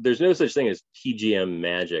no such thing as PGM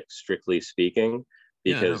magic, strictly speaking,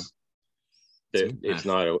 because it's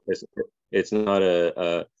not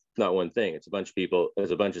one thing. It's a bunch of people.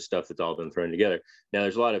 There's a bunch of stuff that's all been thrown together. Now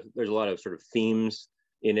there's a lot of sort of themes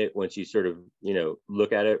in it once you sort of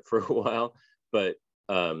look at it for a while. But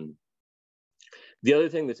the other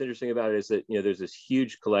thing that's interesting about it is that there's this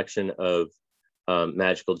huge collection of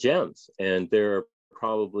magical gems, and there are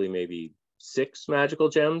probably maybe 6 magical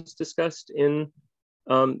gems discussed in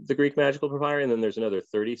the Greek Magical Papyri, and then there's another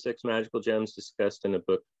 36 magical gems discussed in a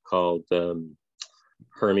book called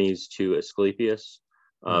Hermes to Asclepius,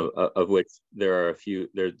 of which there are a few.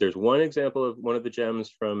 There's one example of one of the gems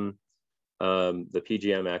from the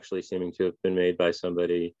PGM actually seeming to have been made by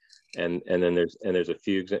somebody, and then there's a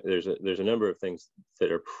few. There's a number of things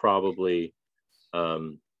that are probably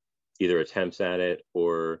either attempts at it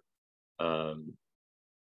or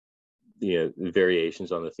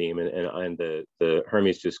variations on the theme, and the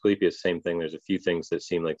Hermes to Asclepius, same thing. There's a few things that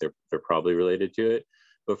seem like they're probably related to it,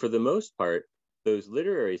 but for the most part, those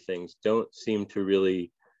literary things don't seem to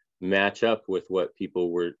really match up with what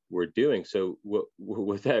people were doing. So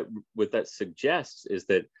what that suggests is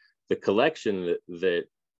that the collection that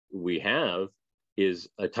we have is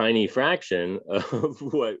a tiny fraction of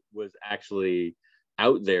what was actually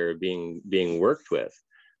out there being worked with.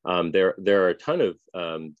 There are a ton of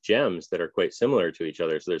gems that are quite similar to each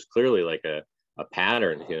other. So there's clearly like a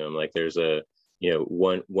pattern to them. Like there's a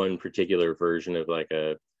one particular version of like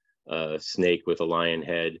a snake with a lion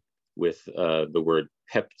head with the word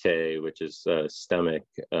pepte, which is stomach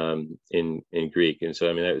in Greek. And so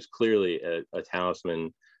I mean that was clearly a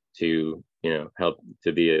talisman to help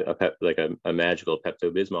to be a magical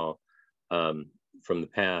Pepto-Bismol from the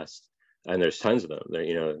past. And there's tons of them.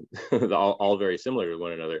 They're all very similar to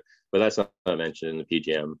one another, but that's not mentioned in the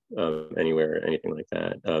PGM anywhere or anything like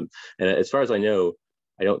that. And as far as I know,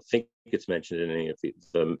 I don't think it's mentioned in any of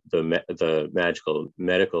the magical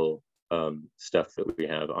medical stuff that we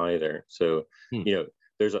have either. So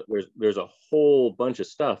there's a whole bunch of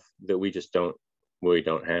stuff that we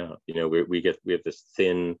don't have. You know, we have this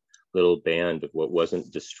thin little band of what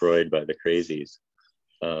wasn't destroyed by the crazies.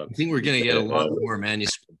 I think we're going to get a lot more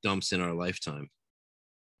manuscript dumps in our lifetime.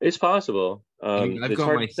 It's possible. I've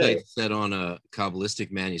got my sights set on a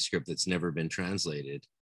Kabbalistic manuscript that's never been translated,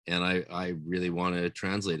 and I really want to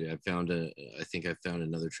translate it. I think I found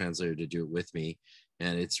another translator to do it with me,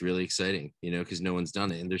 and it's really exciting, you know, because no one's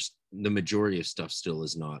done it, and there's the majority of stuff still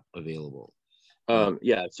is not available.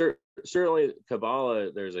 Certainly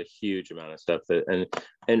Kabbalah, there's a huge amount of stuff that,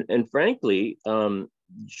 and frankly,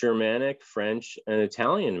 Germanic, French, and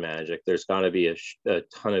Italian magic, there's got to be a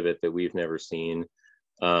ton of it that we've never seen.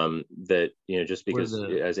 That, you know, just because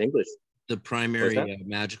as English, the primary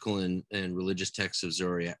magical and religious texts of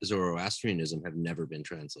Zoroastrianism have never been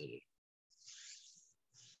translated.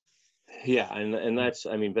 Yeah, and that's,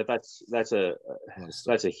 I mean, but that's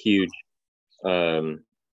a huge,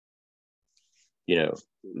 you know,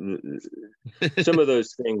 some of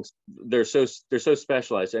those things, they're so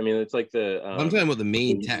specialized. I mean, it's like I'm talking about the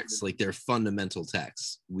main texts, like their fundamental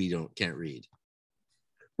texts we can't read.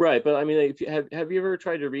 Right, but I mean, have you ever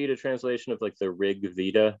tried to read a translation of like the Rig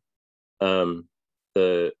Veda,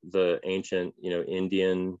 the ancient, you know,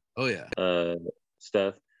 Indian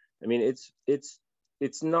stuff? I mean,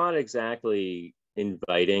 it's not exactly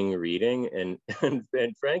inviting reading, and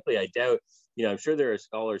frankly, I doubt, you know, I'm sure there are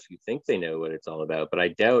scholars who think they know what it's all about, but I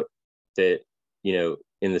doubt that, you know,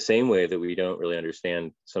 in the same way that we don't really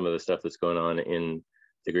understand some of the stuff that's going on in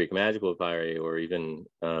the Greek magical papyri or even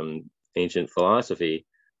ancient philosophy,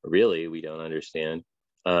 really, we don't understand.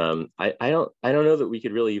 I don't know that we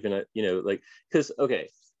could really even, you know, like, because, okay,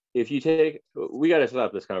 if you take, we got to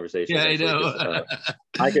stop this conversation. Yeah, actually, I know.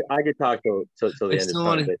 I could talk till the end of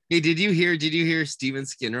time. But... Hey, did you hear Stephen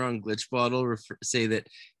Skinner on Glitch Bottle say that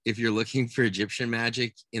if you're looking for Egyptian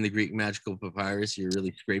magic in the Greek magical papyrus, you're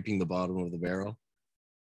really scraping the bottom of the barrel?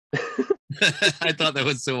 I thought that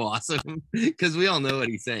was so awesome, because we all know what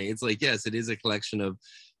he's saying. It's like, yes, it is a collection of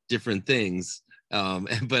different things,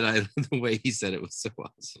 but the way he said it was so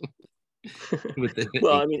awesome.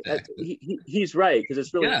 Well, I mean, he's right, because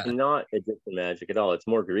it's really not Egyptian magic at all. It's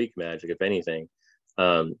more Greek magic, if anything,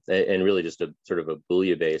 and really just a sort of a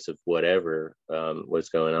bouillabaisse of whatever was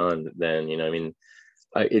going on then. You know, I mean,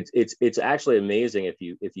 it's actually amazing if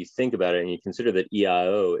you think about it and you consider that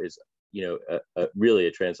EIO is, you know, really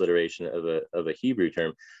a transliteration of a Hebrew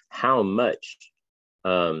term. How much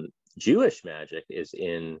Jewish magic is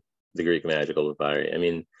in the Greek magical papyri? I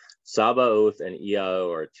mean, Sabaoth and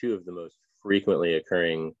EIO are two of the most frequently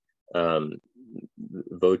occurring voces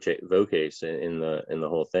in the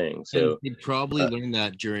whole thing. So they probably learned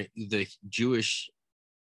that during the Jewish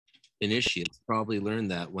initiates. Probably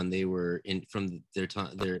learned that when they were from their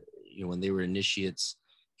time, when they were initiates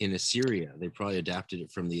in Assyria. They probably adapted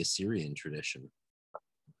it from the Assyrian tradition.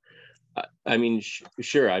 I mean,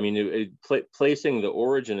 sure. I mean, placing the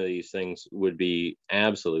origin of these things would be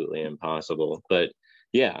absolutely impossible. But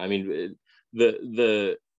yeah, I mean,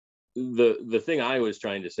 the thing I was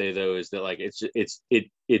trying to say though is that, like, it's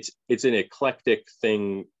an eclectic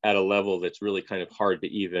thing at a level that's really kind of hard to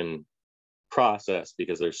even process,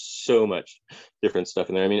 because there's so much different stuff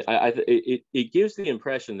in there. I mean, it gives the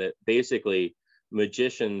impression that basically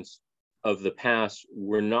magicians of the past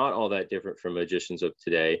were not all that different from magicians of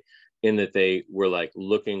today, in that they were like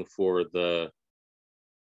looking for the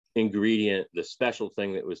ingredient, the special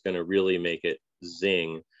thing that was going to really make it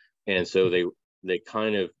zing. And so they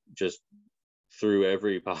kind of just threw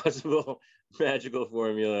every possible magical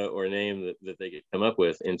formula or name that they could come up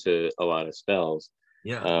with into a lot of spells.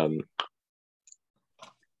 Yeah.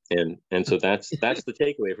 And so that's the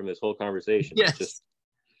takeaway from this whole conversation. Yes. Just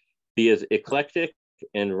be as eclectic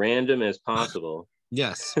and random as possible.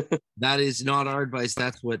 Yes, that is not our advice.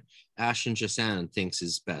 That's what Ashen Chassan thinks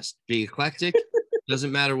is best. Be eclectic.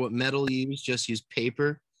 Doesn't matter what metal you use. Just use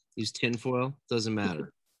paper. Use tinfoil. Doesn't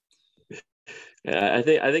matter. I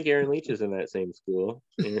think Aaron Leach is in that same school.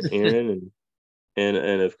 Aaron and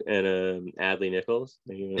Adley Nichols.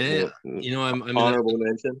 I'm honorable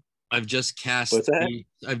mention. I've just cast. What's that?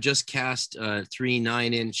 I've just cast 3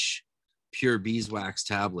 9-inch pure beeswax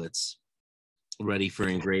tablets ready for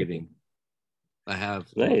engraving. I have.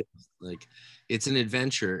 Nice. Like, it's an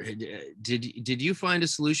adventure. Did you find a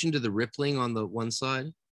solution to the rippling on the one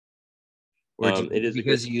side? Or it is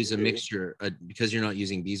because you use a mixture, because you're not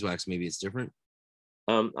using beeswax, maybe it's different?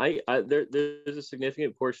 There's a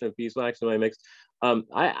significant portion of beeswax in my mix.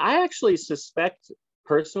 I actually suspect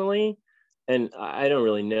personally, and I don't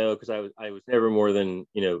really know, because I was never more than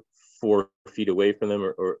 4 feet away from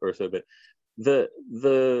them or so, but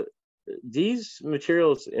the these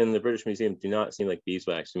materials in the British Museum do not seem like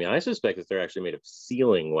beeswax to me. I suspect that they're actually made of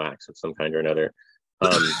sealing wax of some kind or another.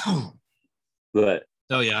 But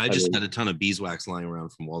oh yeah, I just mean, had a ton of beeswax lying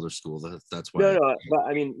around from Waldorf School. That's why. No, but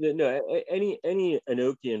I mean, no. Any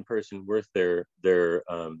Enochian person worth their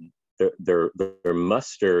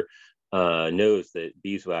muster knows that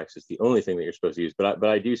beeswax is the only thing that you're supposed to use. But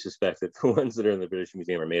I do suspect that the ones that are in the British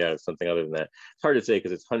Museum are made out of something other than that. It's hard to say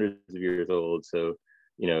because it's hundreds of years old, so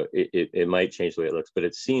it might change the way it looks. But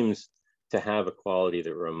it seems to have a quality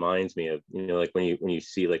that reminds me of, like when you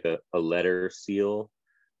see like a letter seal.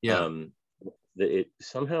 Yeah. It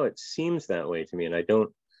somehow it seems that way to me, and I don't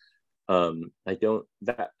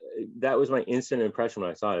that was my instant impression when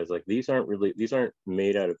I saw it. Is like these aren't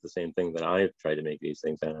made out of the same thing that I've tried to make these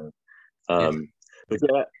things out of. But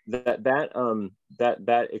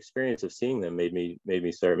that experience of seeing them made me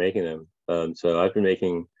start making them. So I've been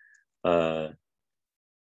making Enochian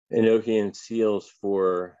seals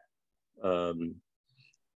for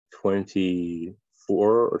 24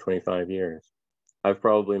 or 25 years. I've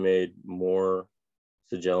probably made more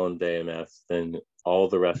Sigillum DMFs than all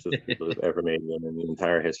the rest of the people who've ever made them in the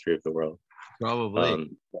entire history of the world.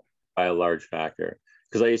 Probably. By a large factor.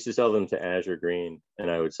 Because I used to sell them to Azure Green,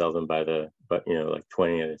 and I would sell them like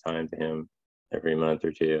 20 at a time to him every month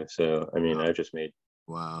or two. So, I mean, I've just made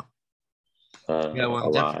wow. Yeah, well,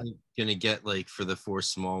 I'm definitely lot. Gonna get, like, for the 4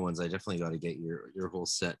 small ones, I definitely got to get your whole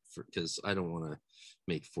set, because I don't want to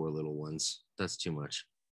make 4 little ones. That's too much.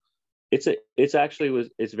 It's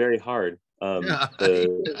very hard. Yeah, I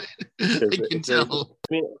can tell.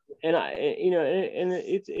 I mean, and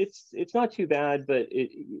it's not too bad, but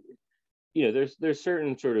there's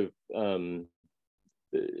certain sort of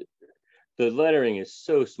the lettering is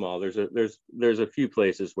so small. There's a few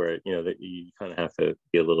places where that you kind of have to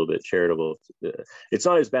be a little bit charitable. It's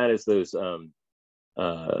not as bad as those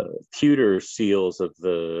pewter seals of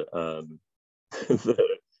the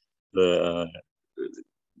the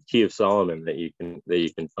Key of Solomon that you can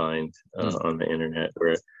find on the internet,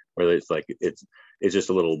 where it's like it's just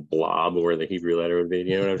a little blob where the Hebrew letter would be.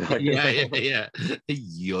 You know what I'm talking about? Yeah.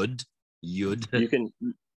 Yud.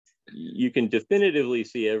 You can definitively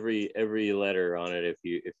see every letter on it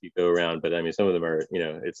if you go around. But I mean, some of them are,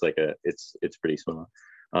 it's like it's pretty small.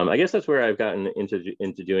 I guess that's where I've gotten into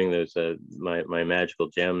doing those. My magical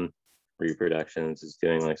gem reproductions is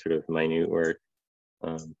doing like sort of minute work.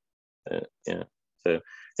 Yeah. So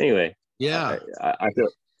anyway, yeah, I feel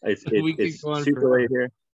it's super late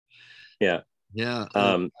here. Yeah. Yeah.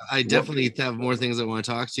 I definitely have more things I want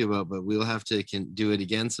to talk to you about, but we'll have to do it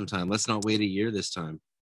again sometime. Let's not wait a year this time.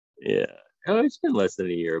 Yeah. Oh, it's been less than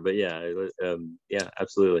a year, but yeah, yeah,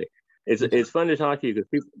 absolutely. It's fun to talk to you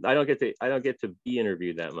because I don't get to be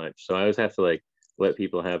interviewed that much, so I always have to like let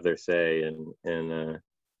people have their say and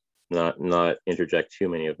not interject too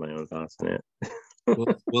many of my own thoughts in it.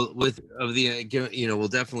 Well, we'll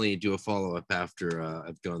definitely do a follow-up after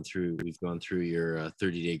we've gone through your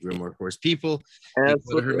 30-day grimoire course. People, go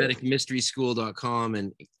to hermeticmysteryschool.com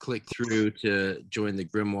and click through to join the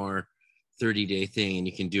grimoire 30-day thing, and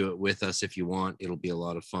you can do it with us if you want. It'll be a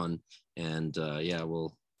lot of fun. And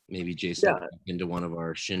we'll maybe Jason into one of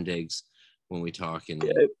our shindigs when we talk. And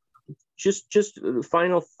just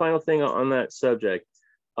final thing on that subject.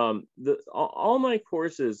 All my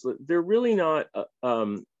courses, they're really not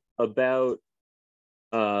about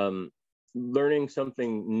learning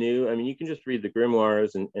something new. I mean, you can just read the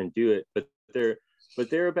grimoires and do it, but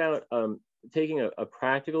they're about taking a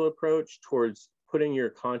practical approach towards putting your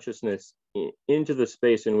consciousness into the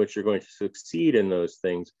space in which you're going to succeed in those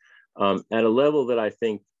things at a level that I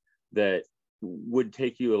think that would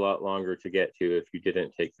take you a lot longer to get to if you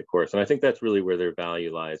didn't take the course. And I think that's really where their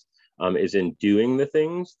value lies, is in doing the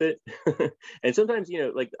things that and sometimes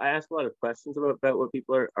like I ask a lot of questions about what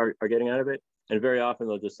people are getting out of it, and very often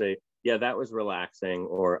they'll just say, yeah, that was relaxing,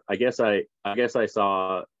 or I guess I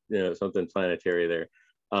saw something planetary there.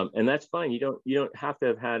 And that's fine. You don't have to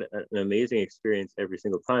have had an amazing experience every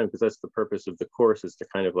single time, because that's the purpose of the course, is to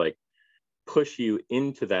kind of like push you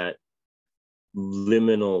into that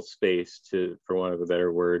liminal space, for want of a better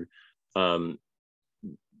word, to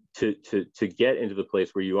get into the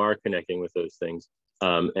place where you are connecting with those things,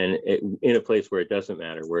 and in a place where it doesn't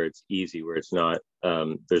matter, where it's easy, where it's not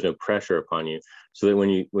there's no pressure upon you, so that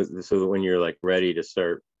when you're like ready to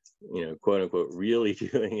start, quote unquote, really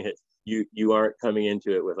doing it, you aren't coming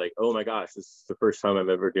into it with like, oh my gosh, this is the first time I'm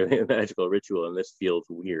ever doing a magical ritual and this feels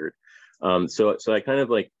weird. So I kind of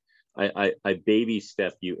like I baby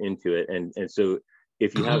step you into it, and so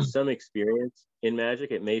if you have some experience in magic,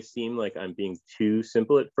 it may seem like I'm being too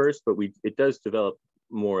simple at first, but it does develop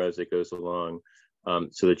more as it goes along.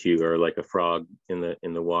 so that you are like a frog in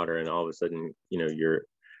the water, and all of a sudden, you're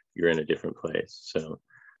in a different place. So,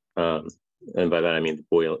 and by that I mean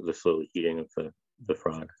the slow heating of the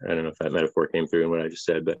frog. I don't know if that metaphor came through in what I just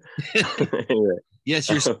said, but anyway. Yes,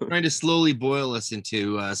 you're trying to slowly boil us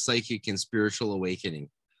into psychic and spiritual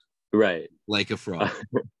awakening, right? Like a frog.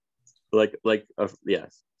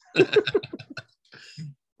 Yes.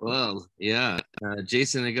 Well, yeah.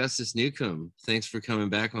 Jason Augustus Newcomb, thanks for coming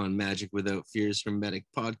back on Magic Without Fears Hermetic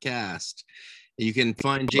podcast. You can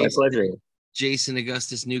find Jason at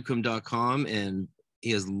jasonaugustusnewcomb.com, and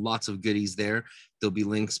he has lots of goodies there. There'll be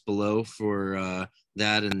links below for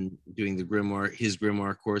that, and doing his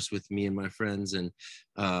grimoire course with me and my friends, and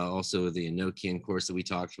also the Enochian course that we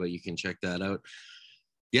talked about. You can check that out.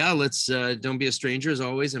 Yeah, let's don't be a stranger as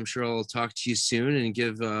always. I'm sure I'll talk to you soon, and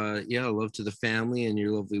give love to the family and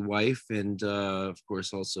your lovely wife, and of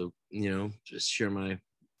course also just share my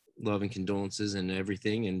love and condolences and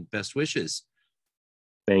everything, and best wishes.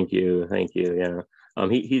 Thank you. Yeah,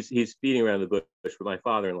 he's beating around the bush, but my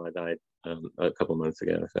father-in-law died a couple months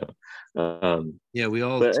ago. So yeah, we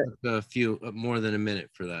all took a few more than a minute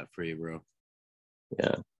for that for you, bro.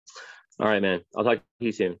 Yeah. All right, man. I'll talk to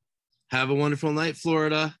you soon. Have a wonderful night,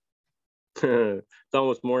 Florida. It's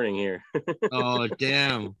almost morning here. Oh,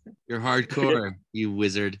 damn. You're hardcore, you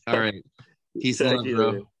wizard. All right. Peace and love,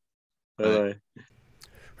 bro. Bye-bye.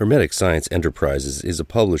 Hermetic Science Enterprises is a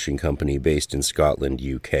publishing company based in Scotland,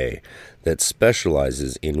 UK, that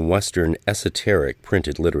specializes in Western esoteric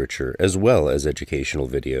printed literature as well as educational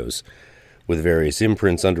videos. With various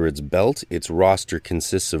imprints under its belt, its roster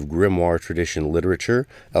consists of grimoire tradition literature,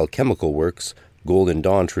 alchemical works, Golden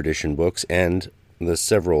Dawn tradition books, and the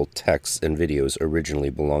several texts and videos originally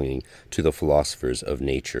belonging to the philosophers of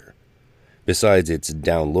nature. Besides its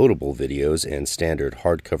downloadable videos and standard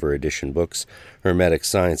hardcover edition books, Hermetic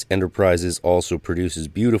Science Enterprises also produces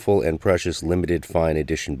beautiful and precious limited fine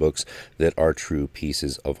edition books that are true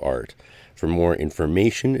pieces of art. For more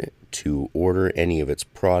information, to order any of its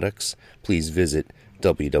products, please visit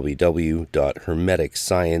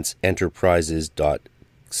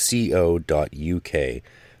www.hermeticscienceenterprises.co.uk.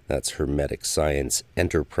 That's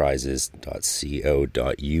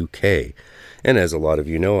hermeticscienceenterprises.co.uk. And as a lot of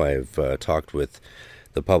you know, I've talked with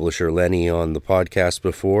the publisher Lenny on the podcast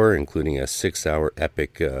before, including a 6-hour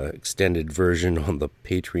epic extended version on the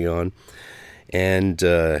Patreon, and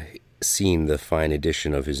seen the fine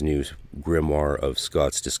edition of his new grimoire of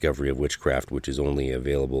Scott's Discovery of Witchcraft, which is only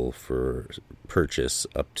available for purchase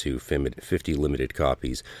up to 50 limited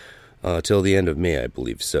copies till the end of May, I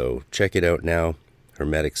believe. So check it out now,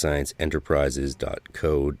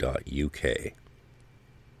 hermeticscienceenterprises.co.uk.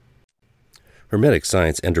 Hermetic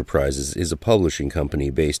Science Enterprises is a publishing company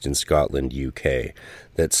based in Scotland, UK,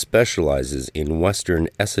 that specializes in Western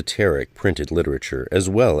esoteric printed literature as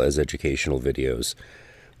well as educational videos.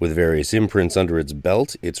 With various imprints under its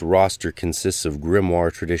belt, its roster consists of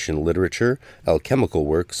grimoire tradition literature, alchemical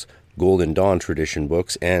works, Golden Dawn tradition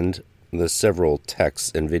books, and the several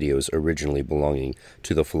texts and videos originally belonging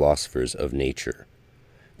to the philosophers of nature.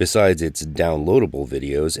 Besides its downloadable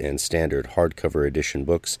videos and standard hardcover edition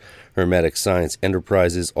books, Hermetic Science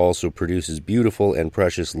Enterprises also produces beautiful and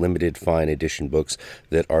precious limited fine edition books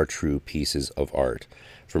that are true pieces of art.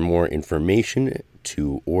 For more information,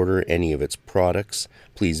 to order any of its products,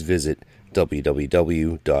 please visit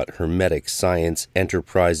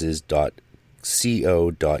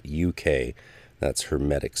www.hermeticscienceenterprises.co.uk. That's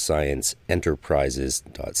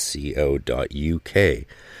hermeticscienceenterprises.co.uk.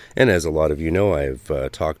 And as a lot of you know,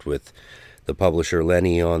 I've talked with the publisher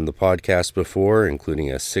Lenny on the podcast before,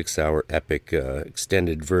 including a 6-hour epic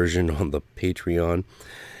extended version on the Patreon,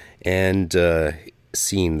 and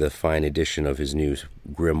seen the fine edition of his new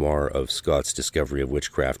grimoire of Scott's Discovery of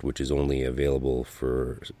Witchcraft, which is only available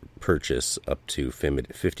for purchase up to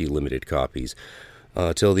 50 limited copies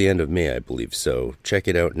till the end of May, I believe. So check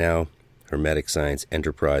it out now,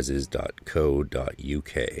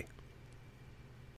 hermeticscienceenterprises.co.uk.